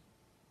hand.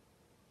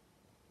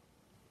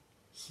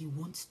 He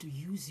wants to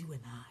use you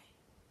and I.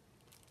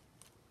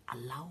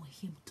 Allow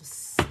him to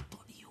sit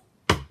on you.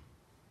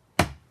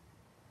 Allow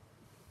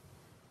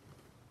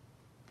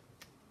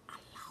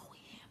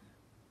him.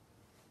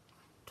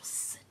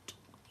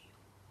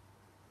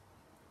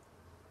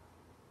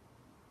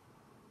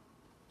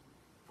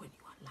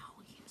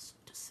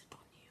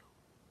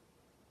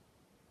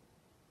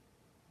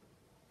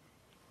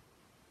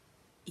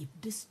 if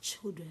these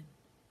children,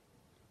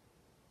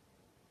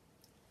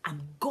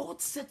 and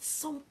God said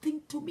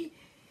something to me.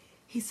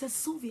 He said,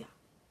 Sylvia,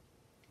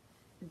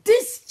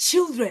 these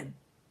children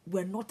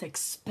were not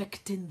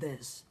expecting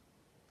this.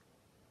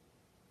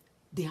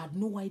 They had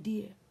no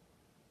idea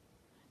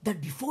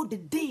that before the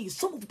day,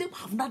 some of them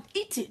have not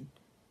eaten.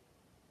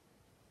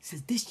 He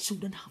says, these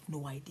children have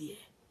no idea.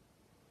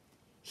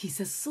 He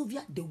says,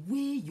 Sylvia, the way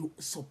you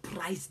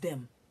surprise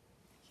them,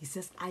 he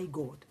says, I,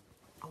 God,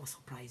 I will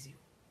surprise you.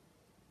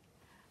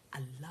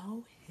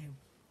 Allow him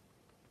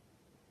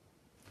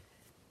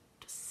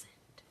to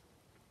send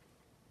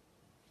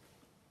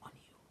on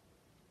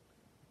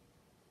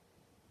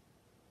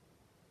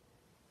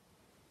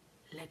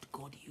you. Let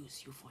God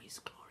use you for his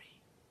glory.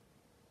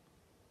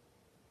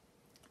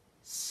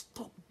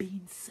 Stop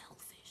being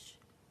selfish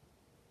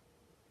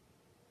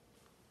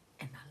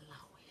and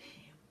allow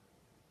him.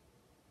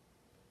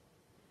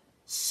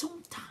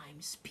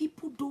 Sometimes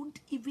people don't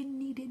even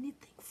need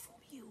anything from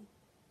you.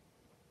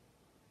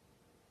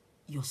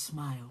 Your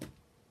smile,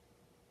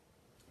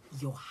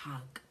 your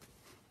hug,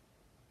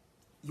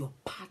 your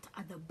pat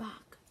at the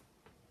back,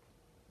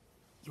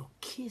 your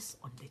kiss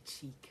on the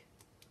cheek.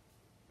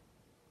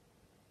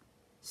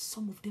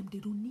 Some of them, they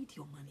don't need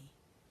your money.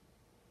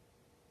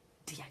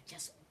 They are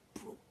just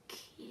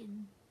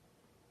broken.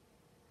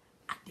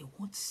 And they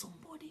want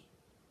somebody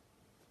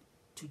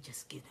to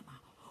just give them a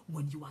hug.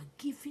 When you are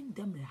giving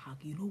them a hug,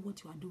 you know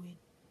what you are doing?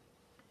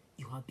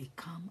 You have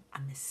become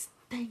an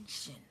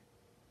extension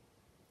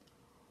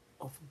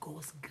of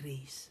God's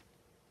grace.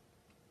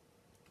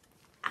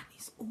 And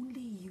he's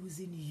only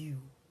using you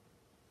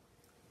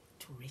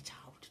to reach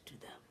out to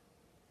them.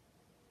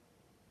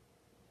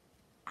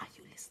 Are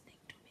you listening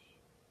to me?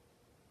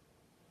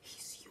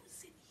 He's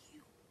using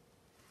you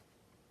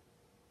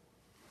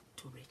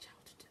to reach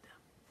out to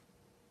them.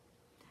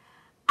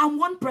 I'm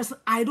one person,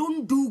 I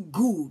don't do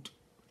good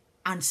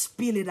and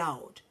spill it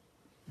out.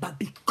 But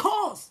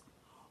because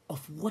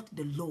of what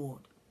the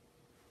Lord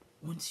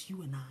wants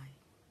you and I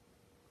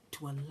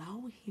to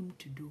allow him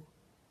to do,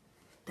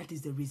 that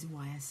is the reason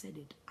why I said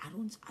it. I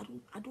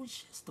don't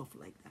share stuff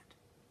like that.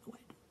 No,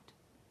 I don't.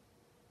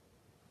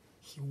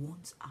 He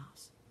wants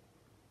us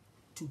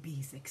to be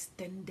his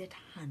extended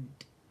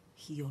hand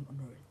here on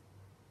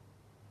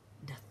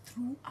earth, that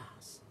through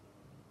us,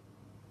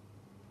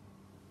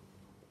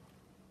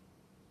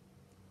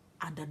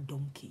 other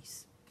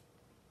donkeys,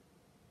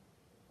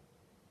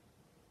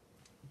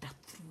 that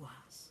through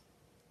us,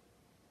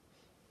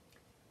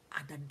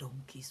 other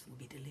donkeys will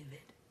be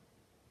delivered,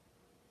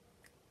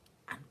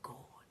 and God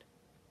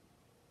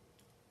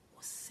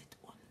will sit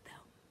on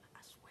them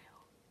as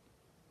well.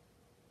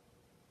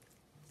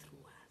 Through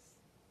us,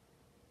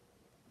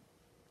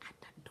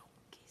 other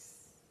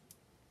donkeys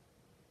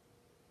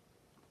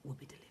will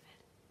be delivered.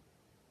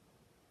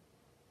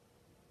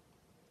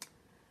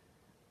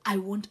 I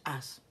want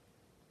us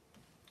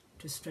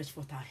to stretch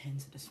forth our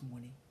hands this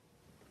morning.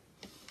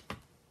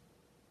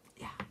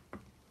 Yeah,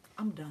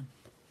 I'm done.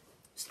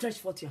 Stretch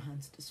forth your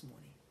hands this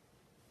morning.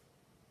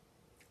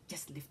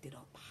 Just lift it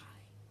up high.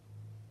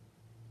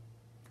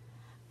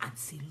 And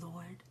say,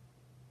 Lord,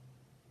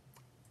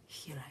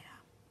 here I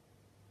am.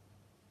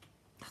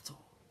 That's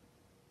all.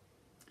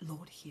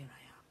 Lord, here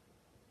I am.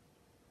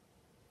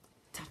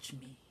 Touch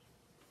me,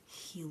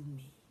 heal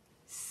me,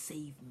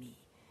 save me,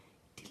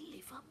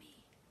 deliver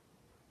me,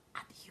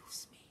 and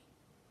use me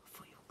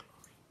for your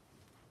glory.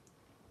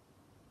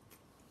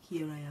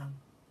 Here I am.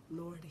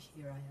 Lord,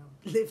 here I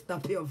am. Lift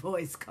up your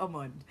voice. Come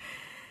on.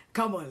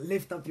 Come on,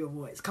 lift up your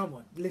voice. Come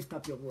on, lift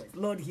up your voice.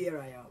 Lord, here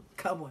I am.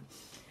 Come on.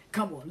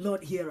 Come on,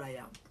 Lord, here I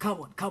am.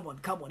 Come on, come on,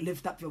 come on,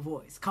 lift up your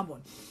voice. Come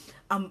on.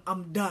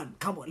 I'm done.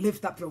 Come on,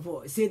 lift up your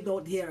voice. Say,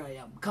 Lord, here I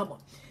am. Come on.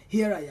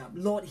 Here I am.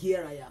 Lord,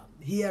 here I am.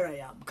 Here I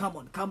am. Come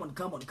on, come on,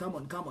 come on, come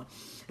on, come on.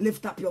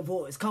 Lift up your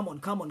voice. Come on,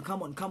 come on,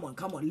 come on, come on,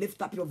 come on.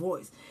 Lift up your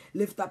voice.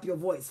 Lift up your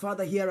voice.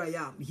 Father, here I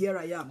am. Here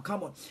I am.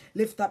 Come on.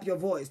 Lift up your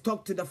voice.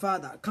 Talk to the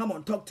Father. Come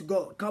on, talk to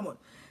God. Come on.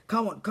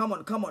 Come on, come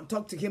on, come on.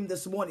 Talk to him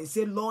this morning.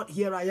 Say, Lord,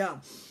 here I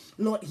am.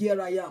 Lord, here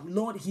I am.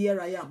 Lord,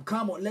 here I am.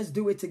 Come on, let's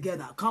do it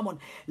together. Come on,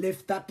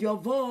 lift up your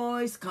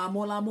voice. Come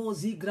on, amo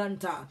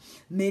zigranta.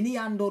 Meni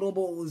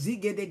andorobo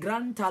zige de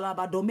granta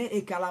labadome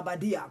e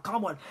calabadia.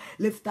 Come on,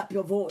 lift up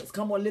your voice.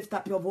 Come on, lift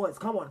up your voice.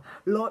 Come on,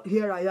 Lord,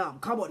 here I am.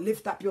 Come on,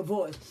 lift up your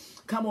voice.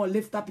 Come on,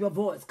 lift up your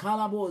voice.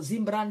 Kalabo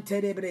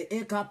zimbrante debre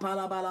eka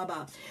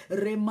palabalaba.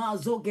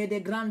 Remazo ge de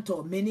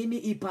granto.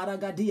 Menimi I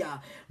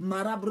paragadia.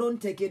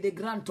 Marabronte ke de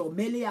granto.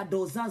 Melia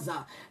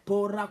dozaza.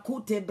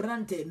 Porakute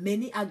brante.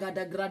 Meni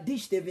agada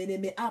gradish de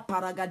veneme a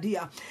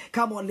paragadia.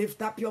 Come on,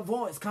 lift up your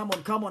voice. Come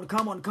on, come on,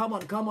 come on, come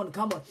on, come on,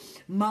 come on.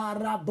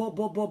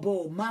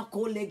 Marabobobobo.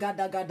 Mako le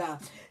gada gada.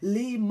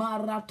 li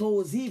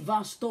marato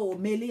zivasto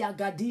meli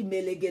agadi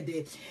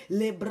melegede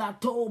le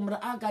brato mra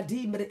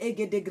agadi mre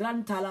egede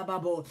granta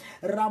lababo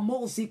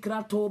ramosi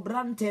krato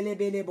brante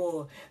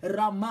lebelebo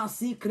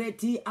ramasi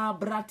kreti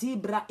abrati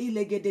bra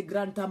ilegede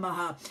granta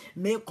maha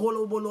me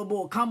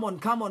kolobolobo. Come on,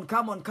 come on,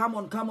 come on, come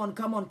on, come on,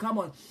 come on, come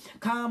on,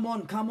 come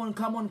on, come on,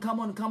 come on, come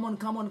on, come on,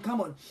 come on,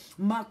 come on.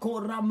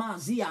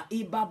 Makoramazia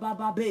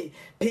ibabababe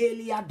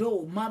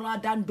peliado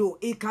maradando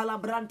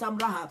ikalabrantam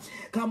raha.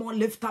 Come on,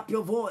 lift up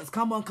your voice.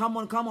 Come on, come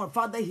on, come on.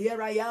 Father,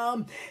 here I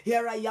am.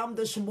 Here I am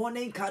this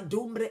morning.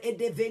 Kadumbre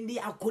edevendi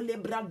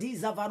akulebradi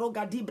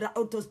zavaroga dibra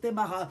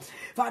autostemaha.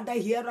 Father,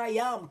 here I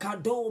am.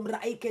 Kadomra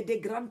eke de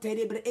grante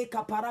debre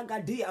eka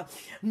paragadia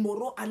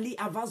moro ali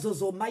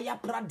avazozo maya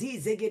pradi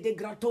zege de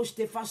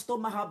gratoste fasto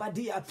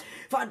mahabadia.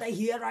 Father,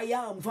 here I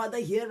am. Father,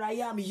 here I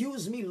am.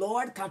 Use me,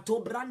 Lord. Kato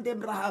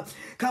brandem raha.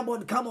 Come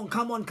on, come on,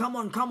 come on, come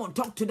on, come on.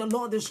 Talk to the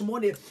Lord this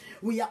morning.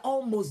 We are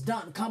almost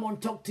done. Come on,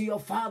 talk to your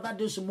Father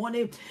this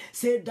morning.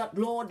 Say that,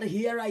 Lord,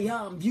 here I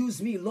am.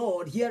 Use me,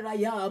 Lord. Here I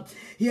am.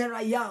 Here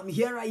I am.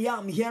 Here I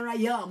am. Here I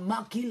am.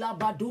 Makila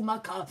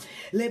badumaka.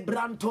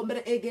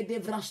 Lebrantombre ege de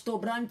vrasto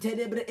brante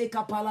debre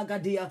eka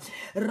palagadia.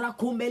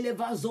 Rakumele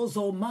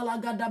vazozo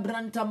malagada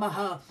branta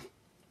maha.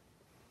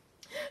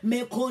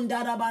 Me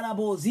kondara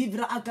barabo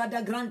zivra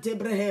akada grante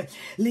brehe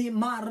li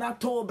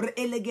maratobre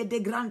elege de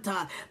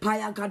granta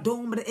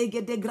payakadombre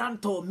ege de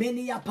granto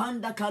menia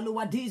panda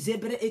kalua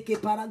dizebre eke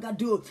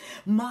paragadu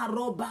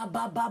maro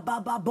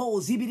baba bo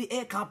zibiri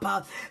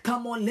ekapa.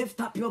 Come on, lift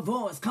up your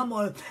voice. Come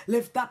on,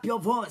 lift up your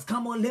voice.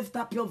 Come on, lift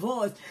up your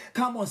voice.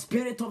 Come on,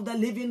 Spirit of the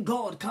living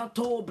God.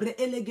 Katobre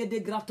elege de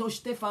grato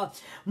stefa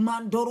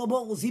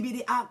mandorobo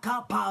zibiri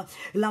akapa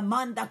la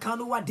manda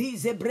kalua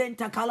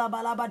dizebrenta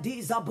kalabalaba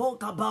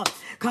dizabokaba.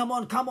 Come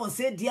on, come on.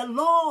 Say, dear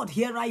Lord,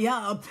 here I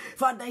am.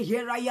 Father,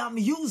 here I am.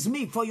 Use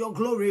me for your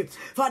glory.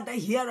 Father,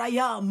 here I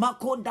am.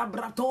 Makonda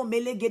brato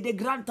melege de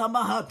granta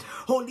maha.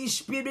 Holy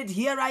Spirit,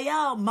 here I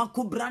am.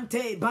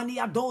 Makubrante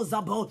baniado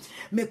zabo.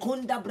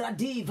 Mekunda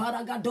bradi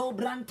varagado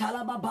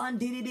brantalaba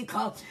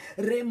bandiribika.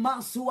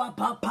 Remasua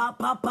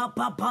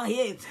papa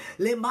he.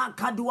 Lema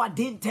kadua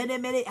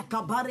dintene mere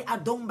akabari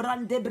adom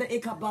brandebre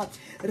ekaba.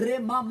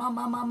 Rema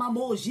mama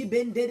moji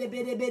bendere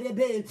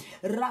bere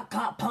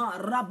rakapa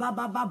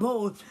rabababo.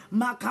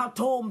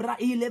 Makatombra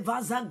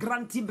ilevaza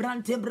granti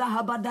brante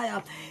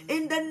brahabadaya.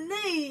 In the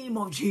name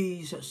of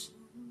Jesus.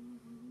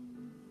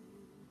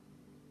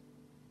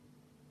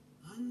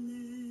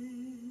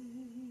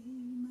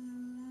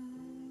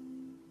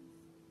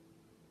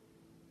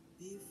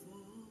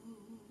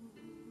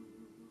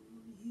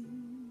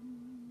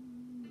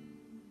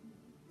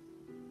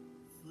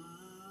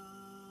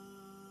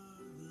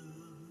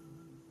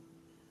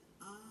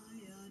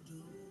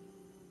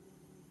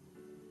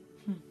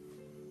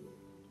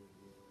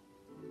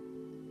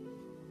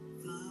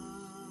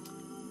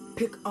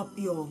 Pick up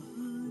your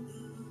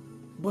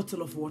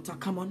bottle of water.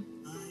 Come on.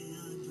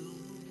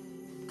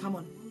 Come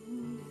on.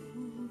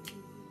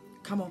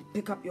 Come on.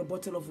 Pick up your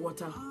bottle of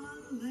water.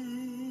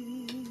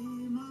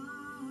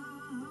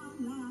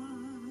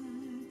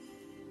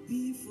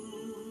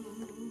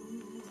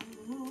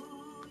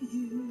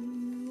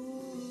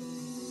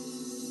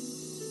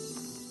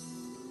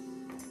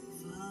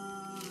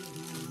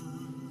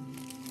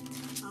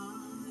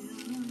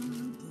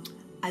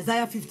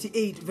 Isaiah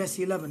 58 verse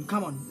 11.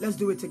 Come on, let's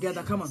do it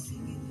together. Come on.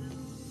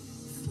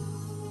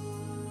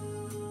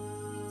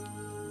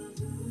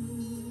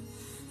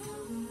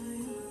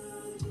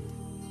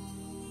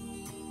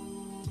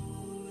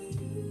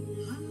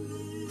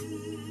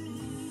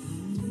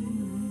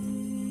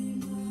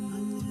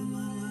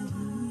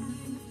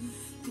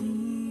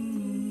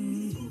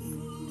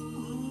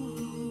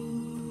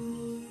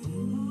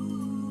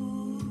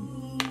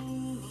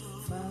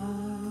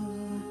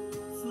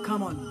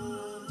 Come on.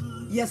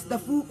 Yes, the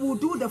fruit. We'll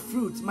do the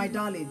fruit, my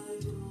darling.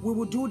 We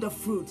will do the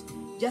fruit.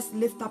 Just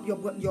lift up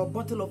your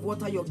bottle of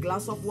water, your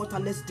glass of water.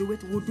 Let's do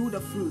it. We'll do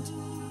the fruit.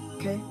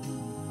 Okay?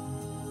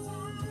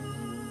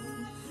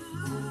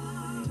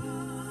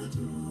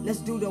 Let's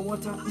do the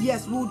water.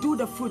 Yes, we'll do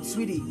the fruit,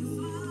 sweetie.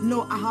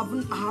 No, I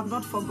have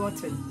not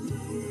forgotten.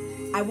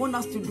 I want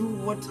us to do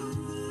what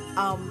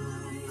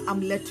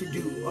I'm led to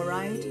do. All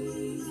right?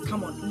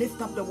 Come on,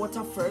 lift up the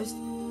water first.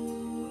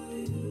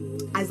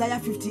 Isaiah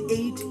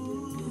 58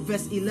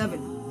 verse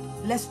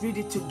 11. Let's read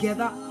it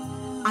together.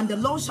 And the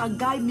Lord shall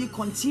guide me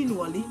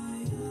continually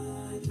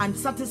and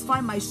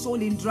satisfy my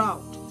soul in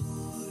drought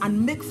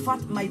and make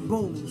fat my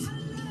bones.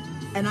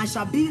 And I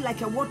shall be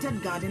like a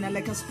watered garden and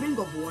like a spring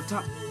of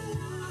water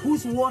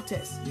whose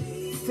waters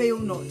fail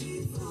not.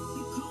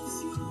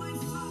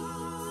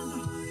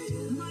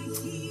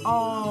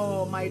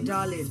 Oh, my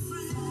darling,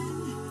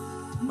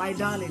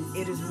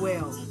 it is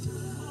well.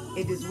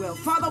 It is well.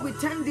 Father, we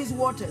turn these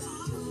waters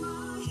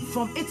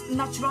from its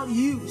natural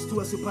use to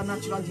a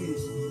supernatural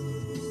use.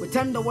 We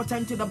turn the water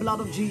into the blood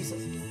of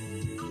Jesus.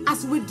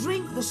 As we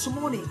drink this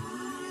morning,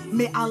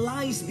 may our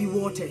lives be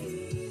watered.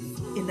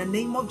 In the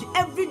name of Jesus,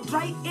 every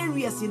dry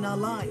areas in our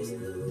lives,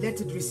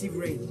 let it receive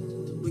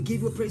rain. We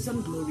give you praise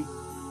and glory.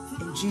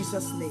 In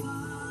Jesus' name.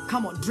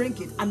 Come on, drink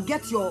it and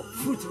get your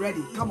fruit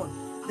ready. Come on.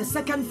 The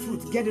second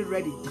fruit, get it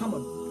ready. Come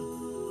on.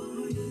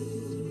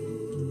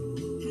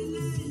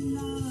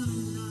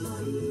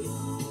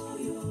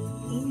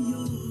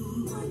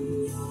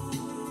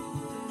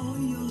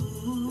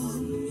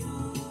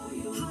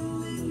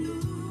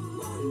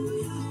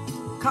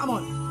 Come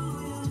on.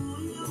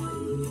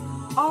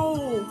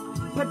 Oh,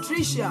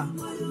 Patricia,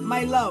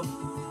 my love.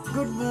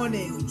 Good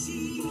morning.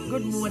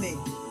 Good morning.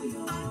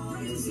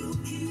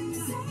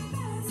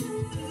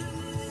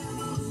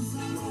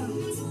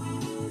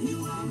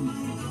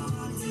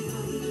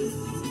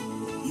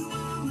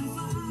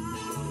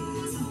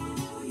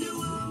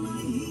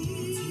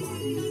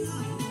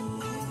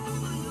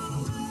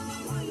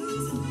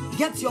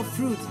 Get your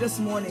fruit this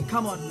morning.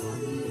 Come on.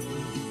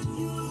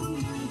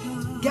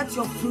 Get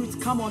your fruit.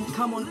 Come on,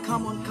 come on,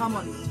 come on, come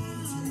on.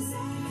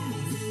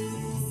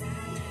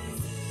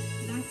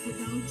 Life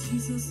without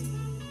Jesus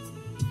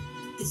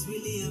is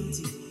really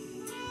empty.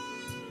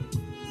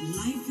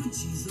 Life with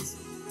Jesus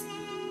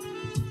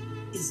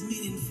is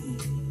meaningful.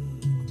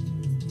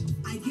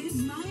 I gave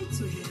mine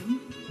to him.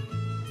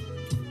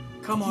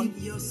 Come on.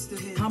 Give yours to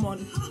him. Come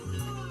on.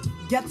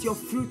 Get your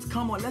fruit.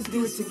 Come on. Let's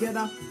do it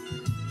together.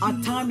 Our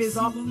time is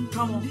up.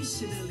 Come on.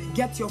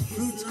 Get your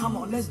fruit. Come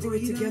on. Let's do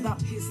it together.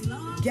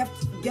 Get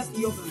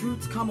your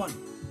fruit. Come on.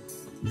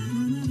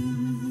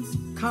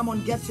 Come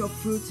on. Get your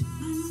fruit.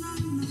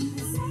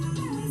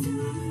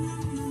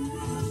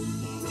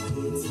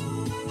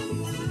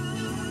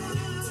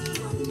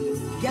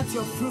 Get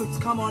your fruit.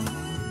 Come on.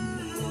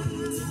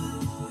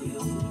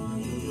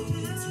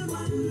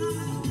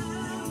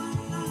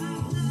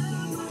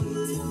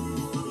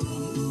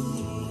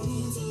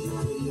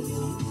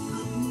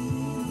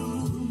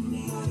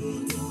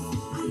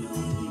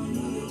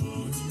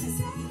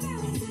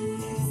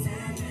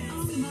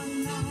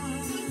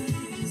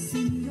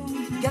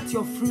 Get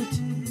your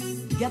fruit.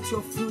 Get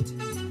your fruit.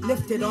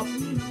 Lift it up.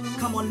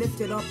 Come on,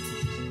 lift it up.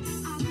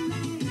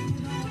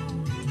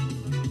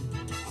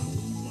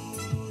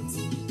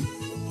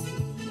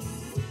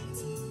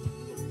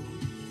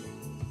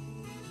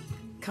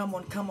 Come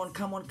on, come on,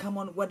 come on, come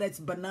on. Whether it's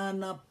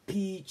banana,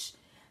 peach,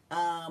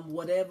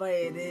 whatever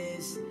it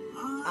is,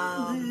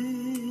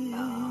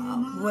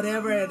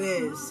 whatever it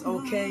is,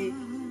 okay?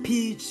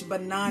 Peach,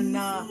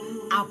 banana,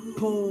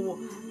 apple,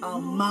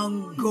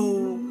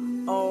 mango.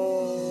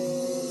 Oh,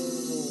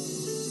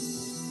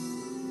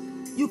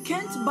 you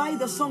can't buy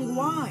the song.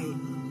 Why?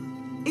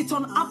 It's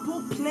on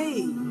Apple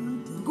Play.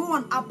 Go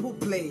on Apple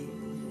Play.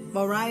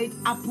 All right,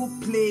 Apple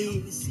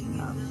Play.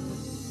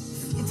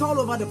 It's all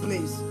over the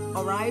place.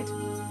 All right.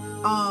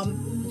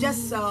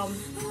 Just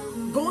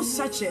go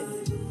search it.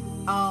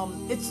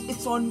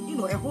 It's on, you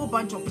know, a whole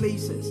bunch of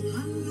places.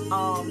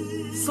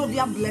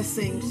 Sylvia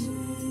Blessings,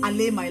 I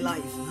Lay My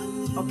Life.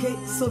 Okay,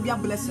 Sylvia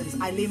Blessings,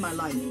 I Lay My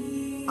Life.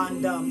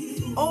 And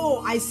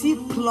oh, I see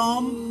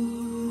Plum.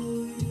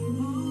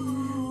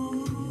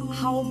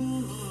 How?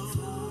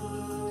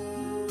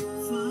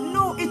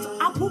 No, it's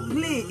Apple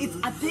Play. It's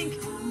I think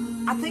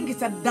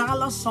it's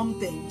 $1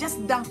 something.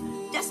 Just buy.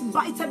 It's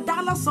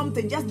 $1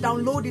 something. Just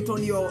download it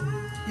on your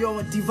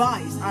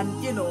device,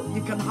 and you know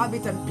you can have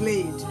it and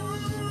play it.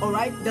 All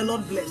right, the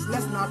Lord bless.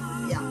 Let's not,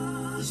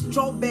 yeah.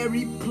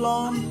 Strawberry,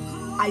 plum.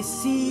 I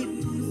see.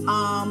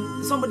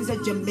 Somebody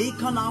said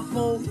Jamaican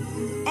apple.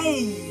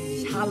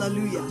 Hey,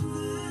 hallelujah,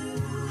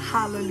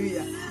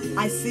 hallelujah.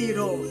 I see it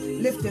all.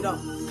 Lift it up.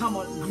 Come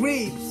on,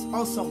 grapes.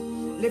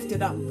 Awesome. Lift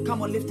it up.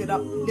 Come on, lift it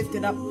up. Lift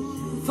it up.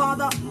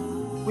 Father,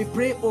 we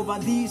pray over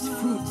these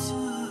fruits.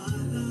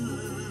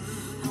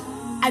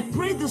 I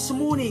pray this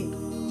morning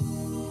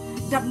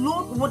that,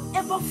 Lord,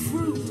 whatever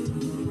fruit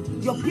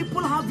your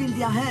people have in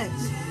their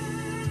hands,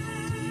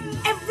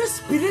 every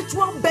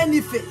spiritual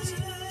benefit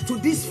to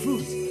this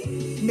fruit,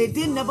 may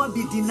they never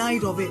be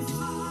denied of it.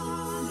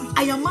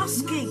 I am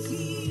asking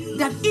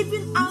that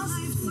even as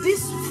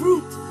this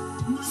fruit,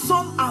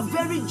 some are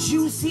very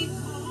juicy,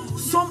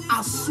 some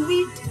are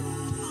sweet,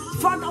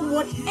 Father,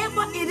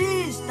 whatever it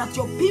is that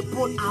your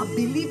people are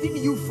believing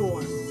you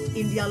for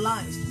in their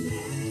lives,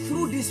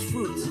 through this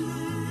fruit,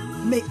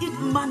 may it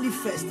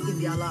manifest in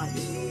their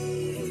lives.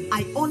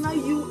 I honor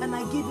you and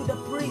I give you the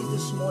praise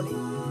this morning.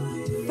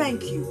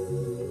 Thank you.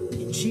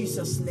 In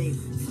Jesus' name.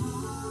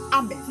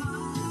 Amen.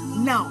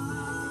 Now,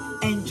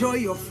 enjoy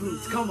your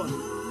fruit. Come on.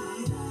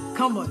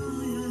 Come on.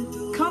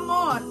 Come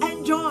on.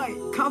 Enjoy.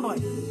 Come on.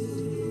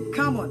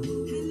 Come on.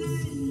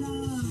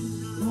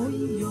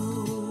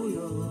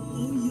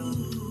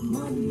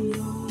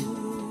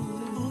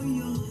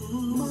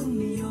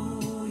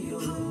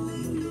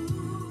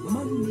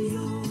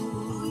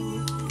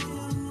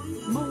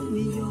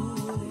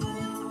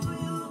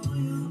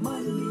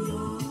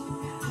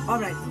 All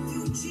right,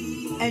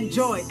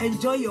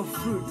 enjoy your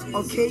fruit,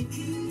 okay?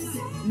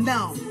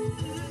 Now,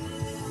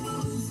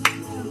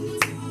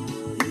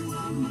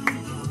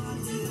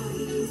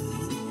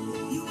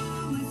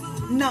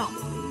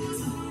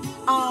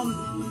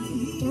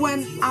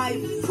 when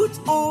I put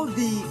all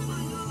the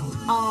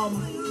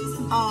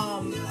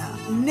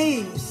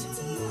names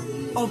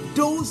of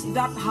those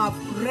that have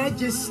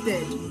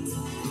registered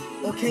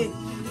Okay,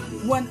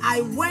 when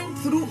I went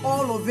through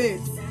all of it,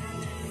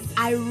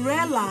 I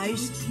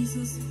realized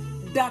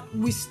that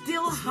we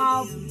still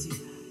have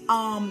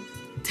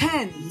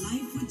 10.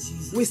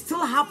 We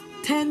still have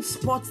 10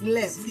 spots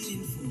left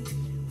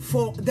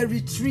for the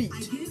retreat.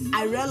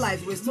 I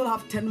realized we still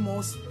have 10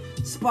 more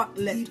spots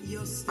left,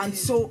 and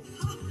so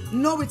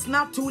no, it's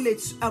not too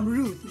late.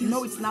 Ruth,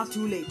 no, it's not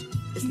too late.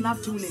 It's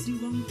not too late.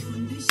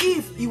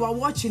 If you are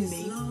watching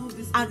me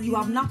and you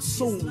have not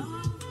sown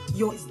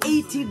your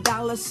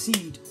 $80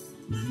 seed,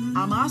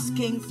 I'm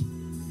asking,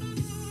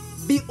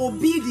 be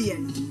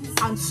obedient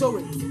and sow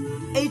it.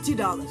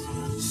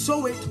 $80.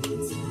 Sow it.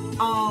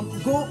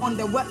 Go on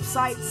the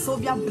website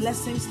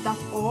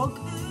sylviablessings.org.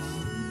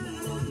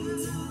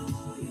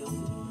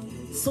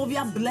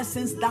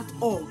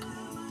 sylviablessings.org.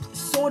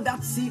 Sow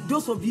that seed.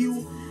 Those of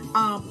you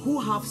who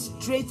have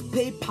straight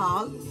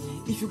PayPal,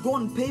 if you go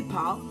on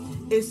PayPal,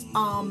 it's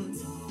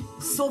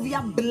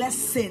Sylvia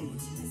Blessing.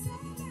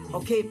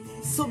 Okay,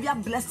 Sylvia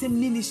Blessing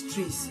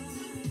Ministries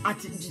at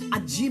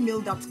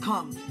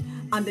gmail.com,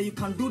 and then you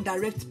can do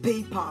direct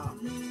PayPal.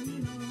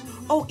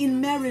 Oh, in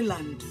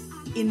Maryland.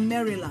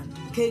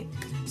 Okay,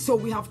 so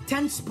we have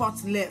 10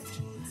 spots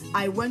left.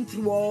 I went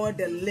through all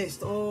the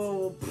list.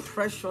 Oh,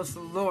 precious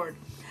Lord.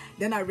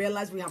 Then I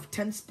realized we have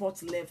 10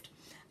 spots left,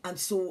 and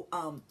so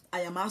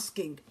I am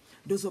asking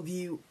those of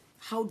you,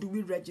 how do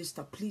we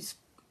register? Please,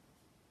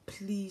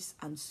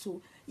 and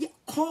so yeah,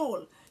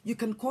 call. You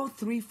can call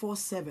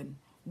 347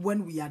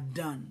 when we are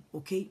done.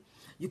 Okay,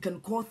 you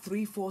can call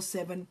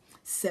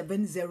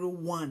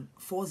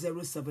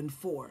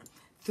 347-701-4074.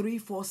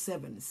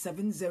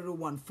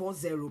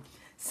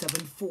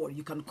 347-701-4074.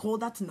 You can call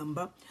that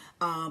number.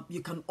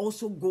 You can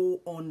also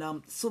go on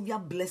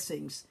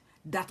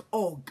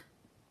sylviablessings.org.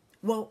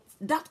 Well,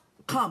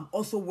 .com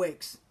also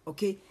works.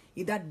 Okay,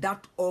 either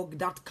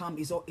 .org.com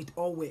is all. It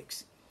all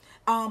works.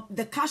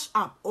 The Cash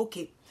App.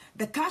 Okay,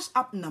 the Cash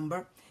App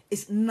number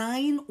is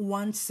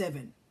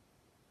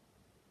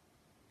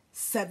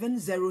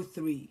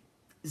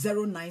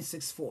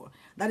 917-703-0964.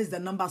 That is the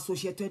number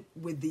associated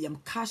with the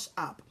Cash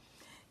App.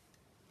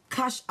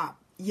 Cash App,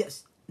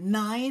 yes,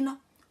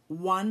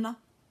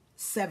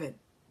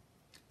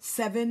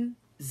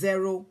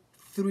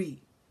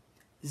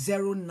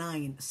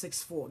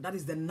 917-703-0964. That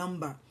is the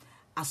number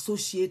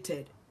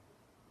associated.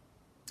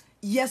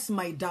 Yes,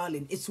 my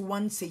darling, it's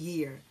once a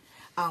year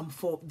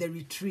for the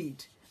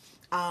retreat.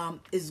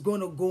 It's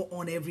going to go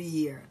on every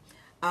year.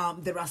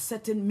 There are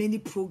many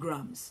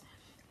programs.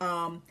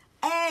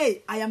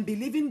 Hey, I am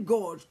believing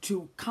God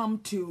to come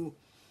to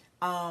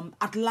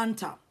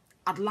Atlanta,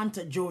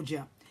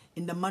 Georgia,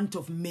 in the month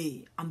of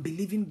May. I'm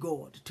believing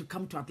God to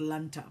come to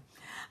Atlanta.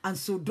 And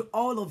so to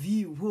all of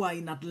you who are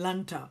in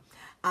Atlanta,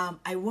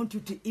 I want you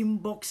to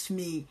inbox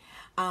me.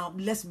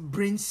 Let's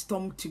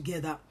brainstorm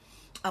together.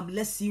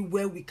 Let's see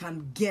where we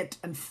can get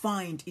and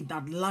find in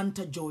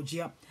Atlanta,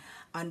 Georgia.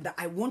 And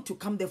I want to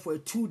come there for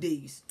 2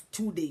 days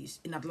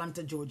in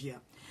Atlanta, Georgia.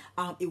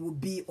 It will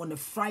be on a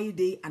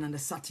Friday and on a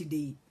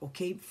Saturday,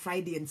 okay?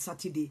 Friday and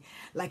Saturday,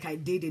 like I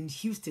did in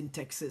Houston,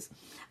 Texas.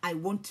 I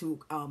want to,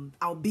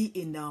 I'll be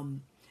in,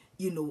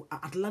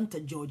 Atlanta,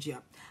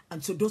 Georgia.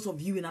 And so those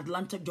of you in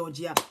Atlanta,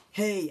 Georgia,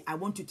 hey, I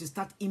want you to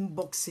start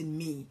inboxing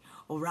me,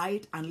 all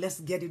right? And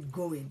let's get it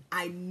going.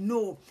 I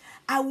know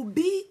I will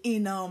be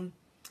in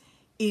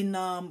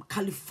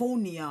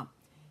California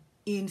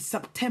in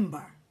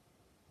September.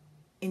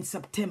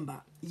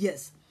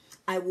 Yes,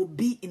 I will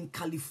be in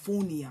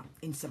California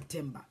in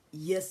September.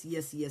 Yes.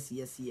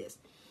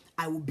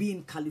 I will be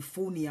in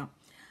California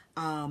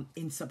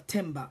in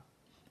September.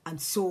 And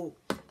so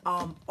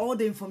all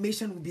the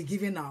information will be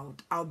given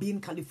out. I'll be in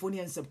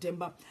California in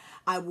September.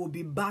 I will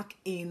be back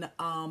in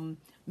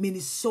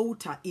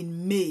Minnesota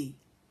in May.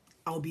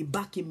 I'll be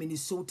back in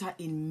Minnesota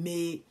in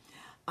May.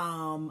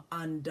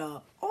 And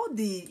all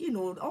the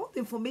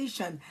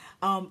information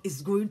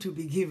is going to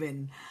be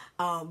given.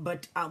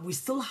 But we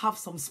still have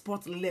some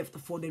spots left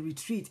for the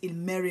retreat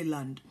in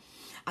Maryland.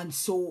 And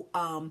so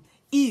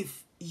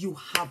if you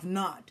have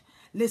not,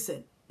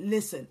 listen,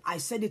 I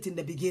said it in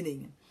the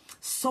beginning.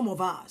 Some of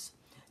us,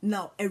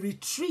 now a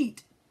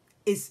retreat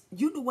is,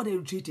 you know what a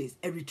retreat is?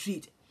 A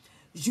retreat,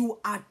 you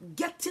are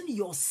getting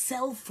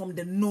yourself from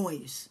the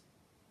noise.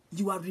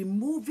 You are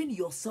removing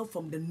yourself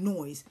from the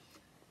noise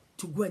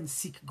to go and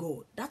seek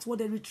God. That's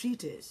what a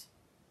retreat is.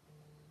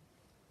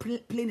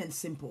 Plain and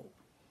simple.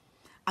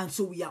 And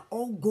so we are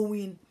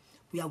going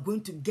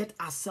to get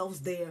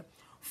ourselves there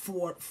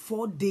for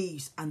 4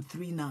 days and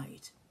 3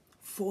 nights.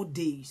 4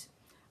 days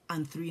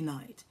and 3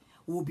 nights.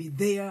 We'll be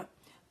there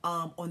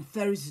on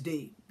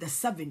Thursday. The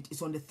 7th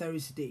is on the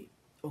Thursday.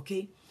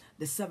 Okay?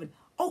 The 7th.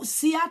 Oh,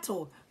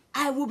 Seattle.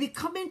 I will be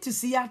coming to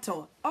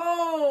Seattle.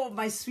 Oh,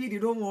 my sweetie,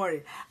 don't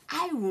worry.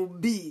 I will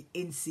be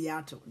in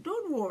Seattle.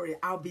 Don't worry,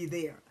 I'll be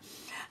there.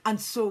 And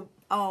so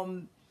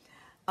the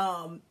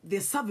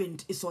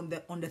 7th is on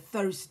the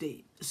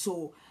Thursday.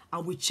 So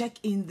we check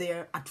in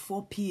there at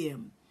 4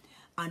 p.m.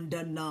 and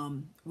then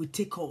we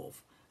take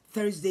off.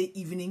 Thursday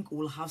evening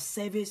we'll have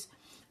service.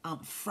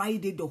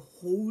 Friday the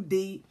whole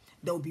day.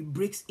 There will be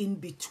breaks in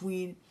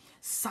between.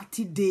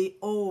 Saturday,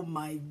 oh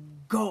my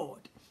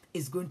God,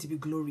 is going to be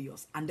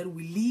glorious. And then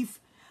we leave,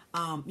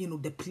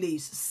 the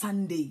place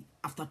Sunday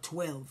after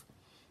 12.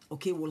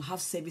 Okay, we'll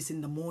have service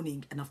in the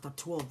morning, and after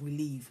 12 we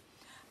leave.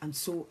 And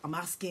so I'm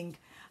asking,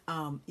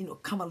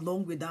 come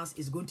along with us.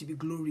 It's going to be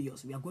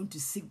glorious. We are going to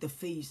seek the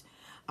face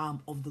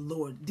of the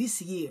Lord.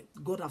 This year,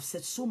 God have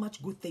said so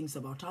much good things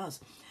about us,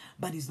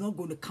 but it's not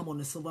going to come on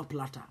a silver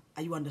platter.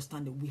 Are you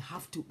understanding? We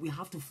have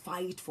to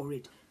fight for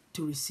it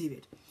to receive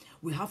it.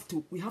 We have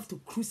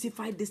to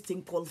crucify this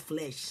thing called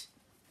flesh.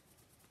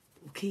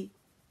 Okay?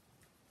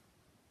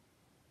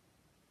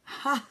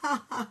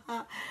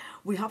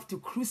 We have to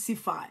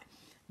crucify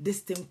this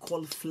thing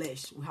called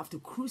flesh. We have to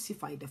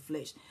crucify the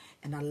flesh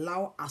and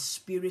allow our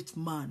spirit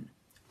man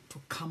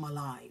to come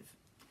alive.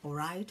 All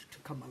right? To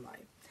come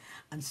alive.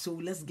 And so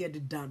let's get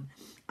it done.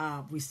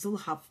 We still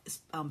have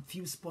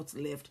few spots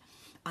left.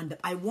 And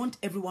I want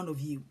every one of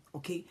you,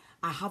 okay?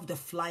 I have the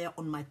flyer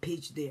on my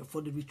page there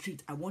for the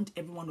retreat. I want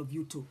every one of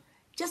you to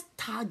just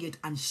target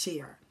and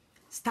share.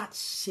 Start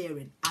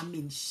sharing. I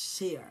mean,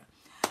 share.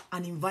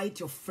 And invite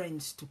your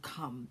friends to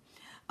come.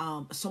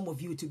 Some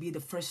of you to be the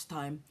first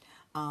time.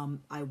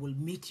 I will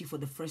meet you for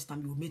the first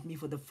time. You will meet me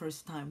for the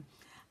first time.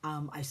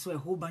 I saw a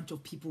whole bunch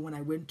of people when I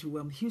went to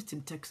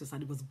Houston, Texas,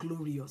 and it was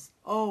glorious.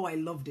 Oh, I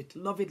loved it.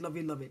 Love it, love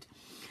it, love it.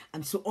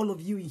 And so all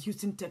of you in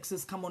Houston,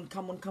 Texas, come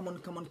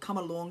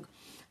along.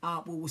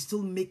 We will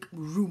still make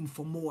room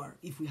for more.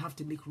 If we have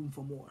to make room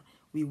for more,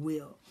 we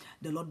will.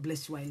 The Lord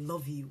bless you. I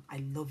love you.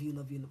 I love you,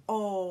 love you, love.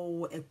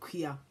 Oh,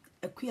 Equia.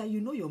 Equia, you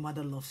know your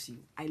mother loves you.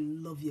 I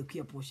love you,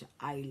 Equia Portia.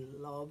 I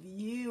love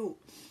you.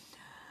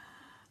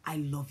 I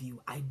love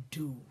you. I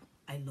do.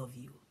 I love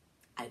you.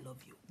 I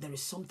love you. There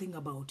is something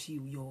about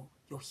you,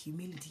 your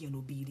humility and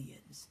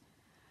obedience.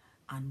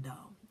 And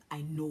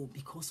I know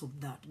because of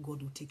that,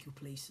 God will take you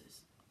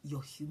places.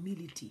 Your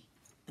humility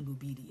and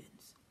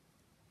obedience.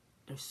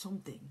 There's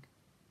something.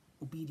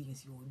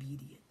 Obedience, your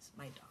obedience,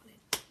 my darling.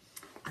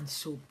 And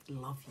so,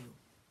 love you.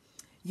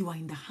 You are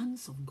in the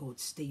hands of God.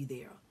 Stay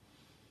there.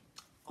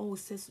 Oh, it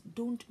says,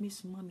 don't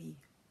miss mommy.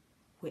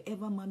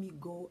 Wherever mommy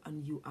go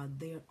and you are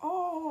there.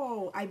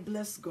 Oh, I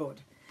bless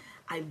God.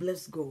 I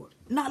bless God.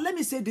 Now, let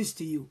me say this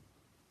to you.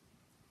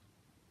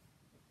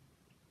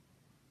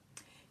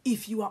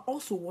 If you are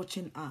also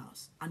watching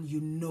us and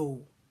you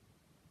know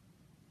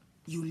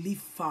you live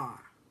far,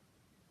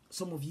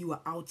 some of you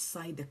are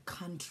outside the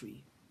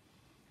country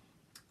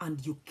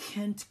and you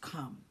can't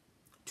come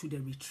to the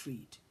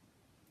retreat,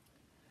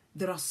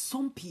 there are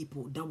some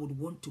people that would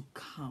want to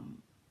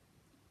come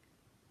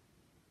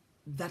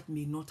that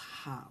may not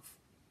have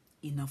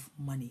enough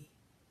money.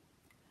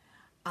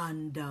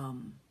 And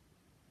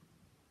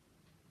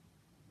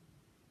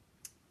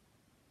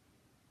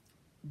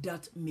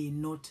that may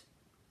not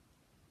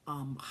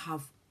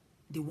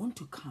they want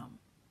to come,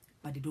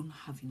 but they don't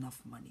have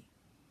enough money.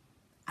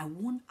 I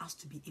want us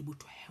to be able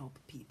to help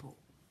people.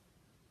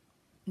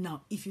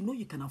 Now, if you know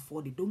you can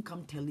afford it, don't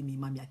come telling me,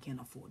 Mommy, I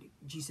can't afford it.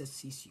 Jesus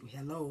sees you.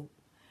 Hello.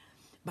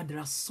 But there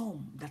are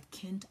some that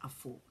can't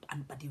afford,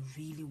 but they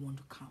really want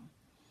to come.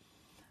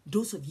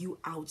 Those of you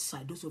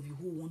outside, those of you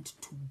who want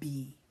to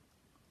be,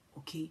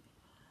 okay,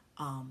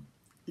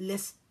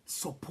 let's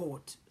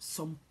support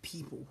some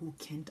people who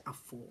can't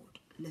afford.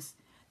 Let's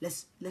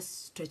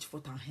stretch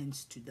forth our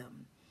hands to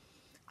them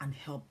and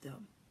help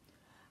them.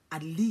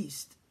 At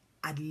least,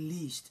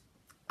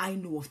 I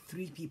know of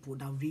 3 people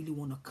that really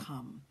want to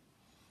come,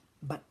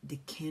 but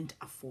they can't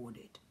afford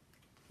it.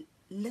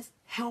 Let's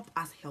help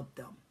us help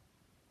them.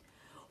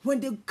 When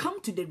they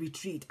come to the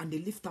retreat and they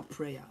lift up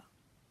prayer,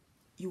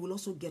 you will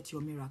also get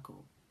your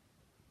miracle.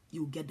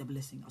 You will get the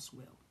blessing as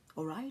well.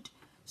 All right?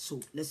 So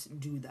let's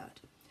do that.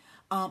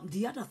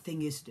 The other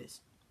thing is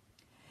this.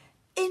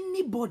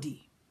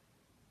 Anybody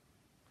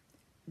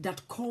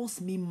that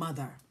calls me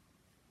mother,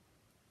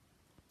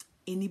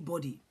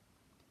 anybody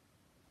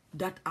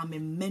that I'm a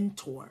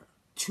mentor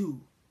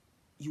to,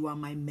 you are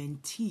my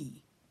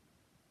mentee.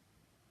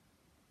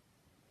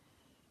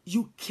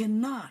 You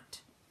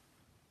cannot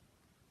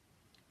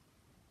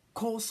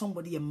call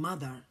somebody a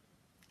mother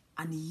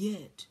and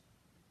yet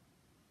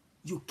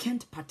you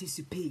can't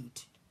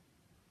participate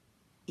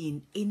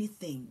in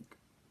anything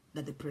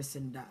that the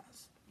person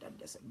does. That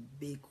there's a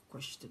big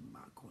question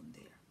mark on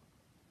there.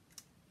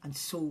 And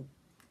so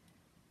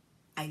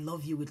I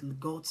love you with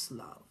God's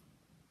love.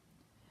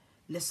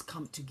 Let's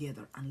come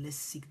together and let's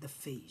seek the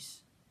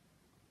face.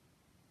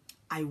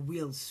 I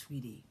will,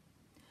 sweetie.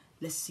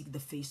 Let's seek the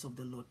face of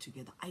the Lord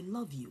together. I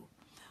love you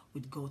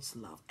with God's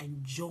love.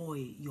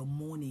 Enjoy your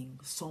morning.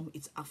 Some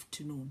it's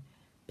afternoon.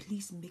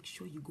 Please make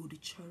sure you go to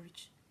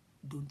church.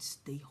 Don't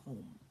stay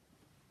home.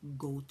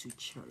 Go to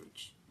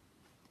church.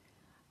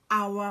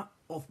 Hour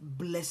of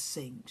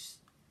Blessings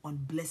on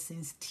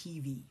Blessings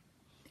TV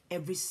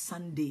every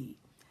Sunday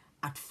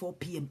at 4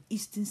 p.m.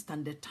 Eastern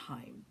Standard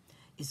Time.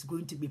 It's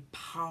going to be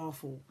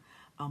powerful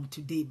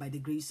today by the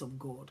grace of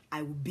God.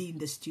 I will be in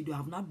the studio. I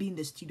have not been in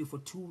the studio for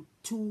two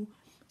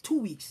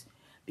weeks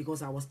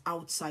because I was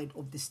outside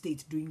of the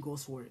state doing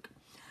God's work.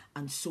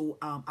 And so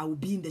I will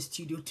be in the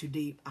studio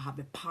today. I have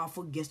a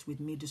powerful guest with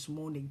me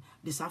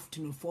this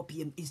afternoon, 4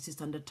 p.m. Eastern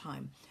Standard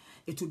Time.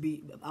 It will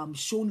be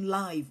shown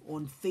live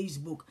on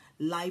Facebook,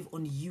 live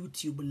on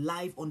YouTube,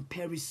 live on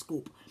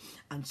Periscope.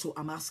 And so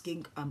I'm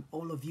asking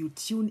all of you,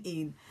 tune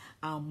in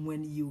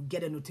when you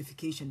get a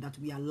notification that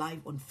we are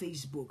live on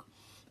Facebook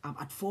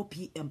at 4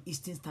 p.m.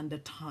 Eastern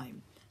Standard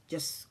Time.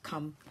 Just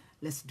come,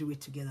 let's do it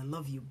together.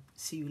 Love you.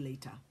 See you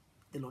later.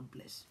 The Lord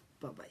bless.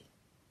 Bye-bye.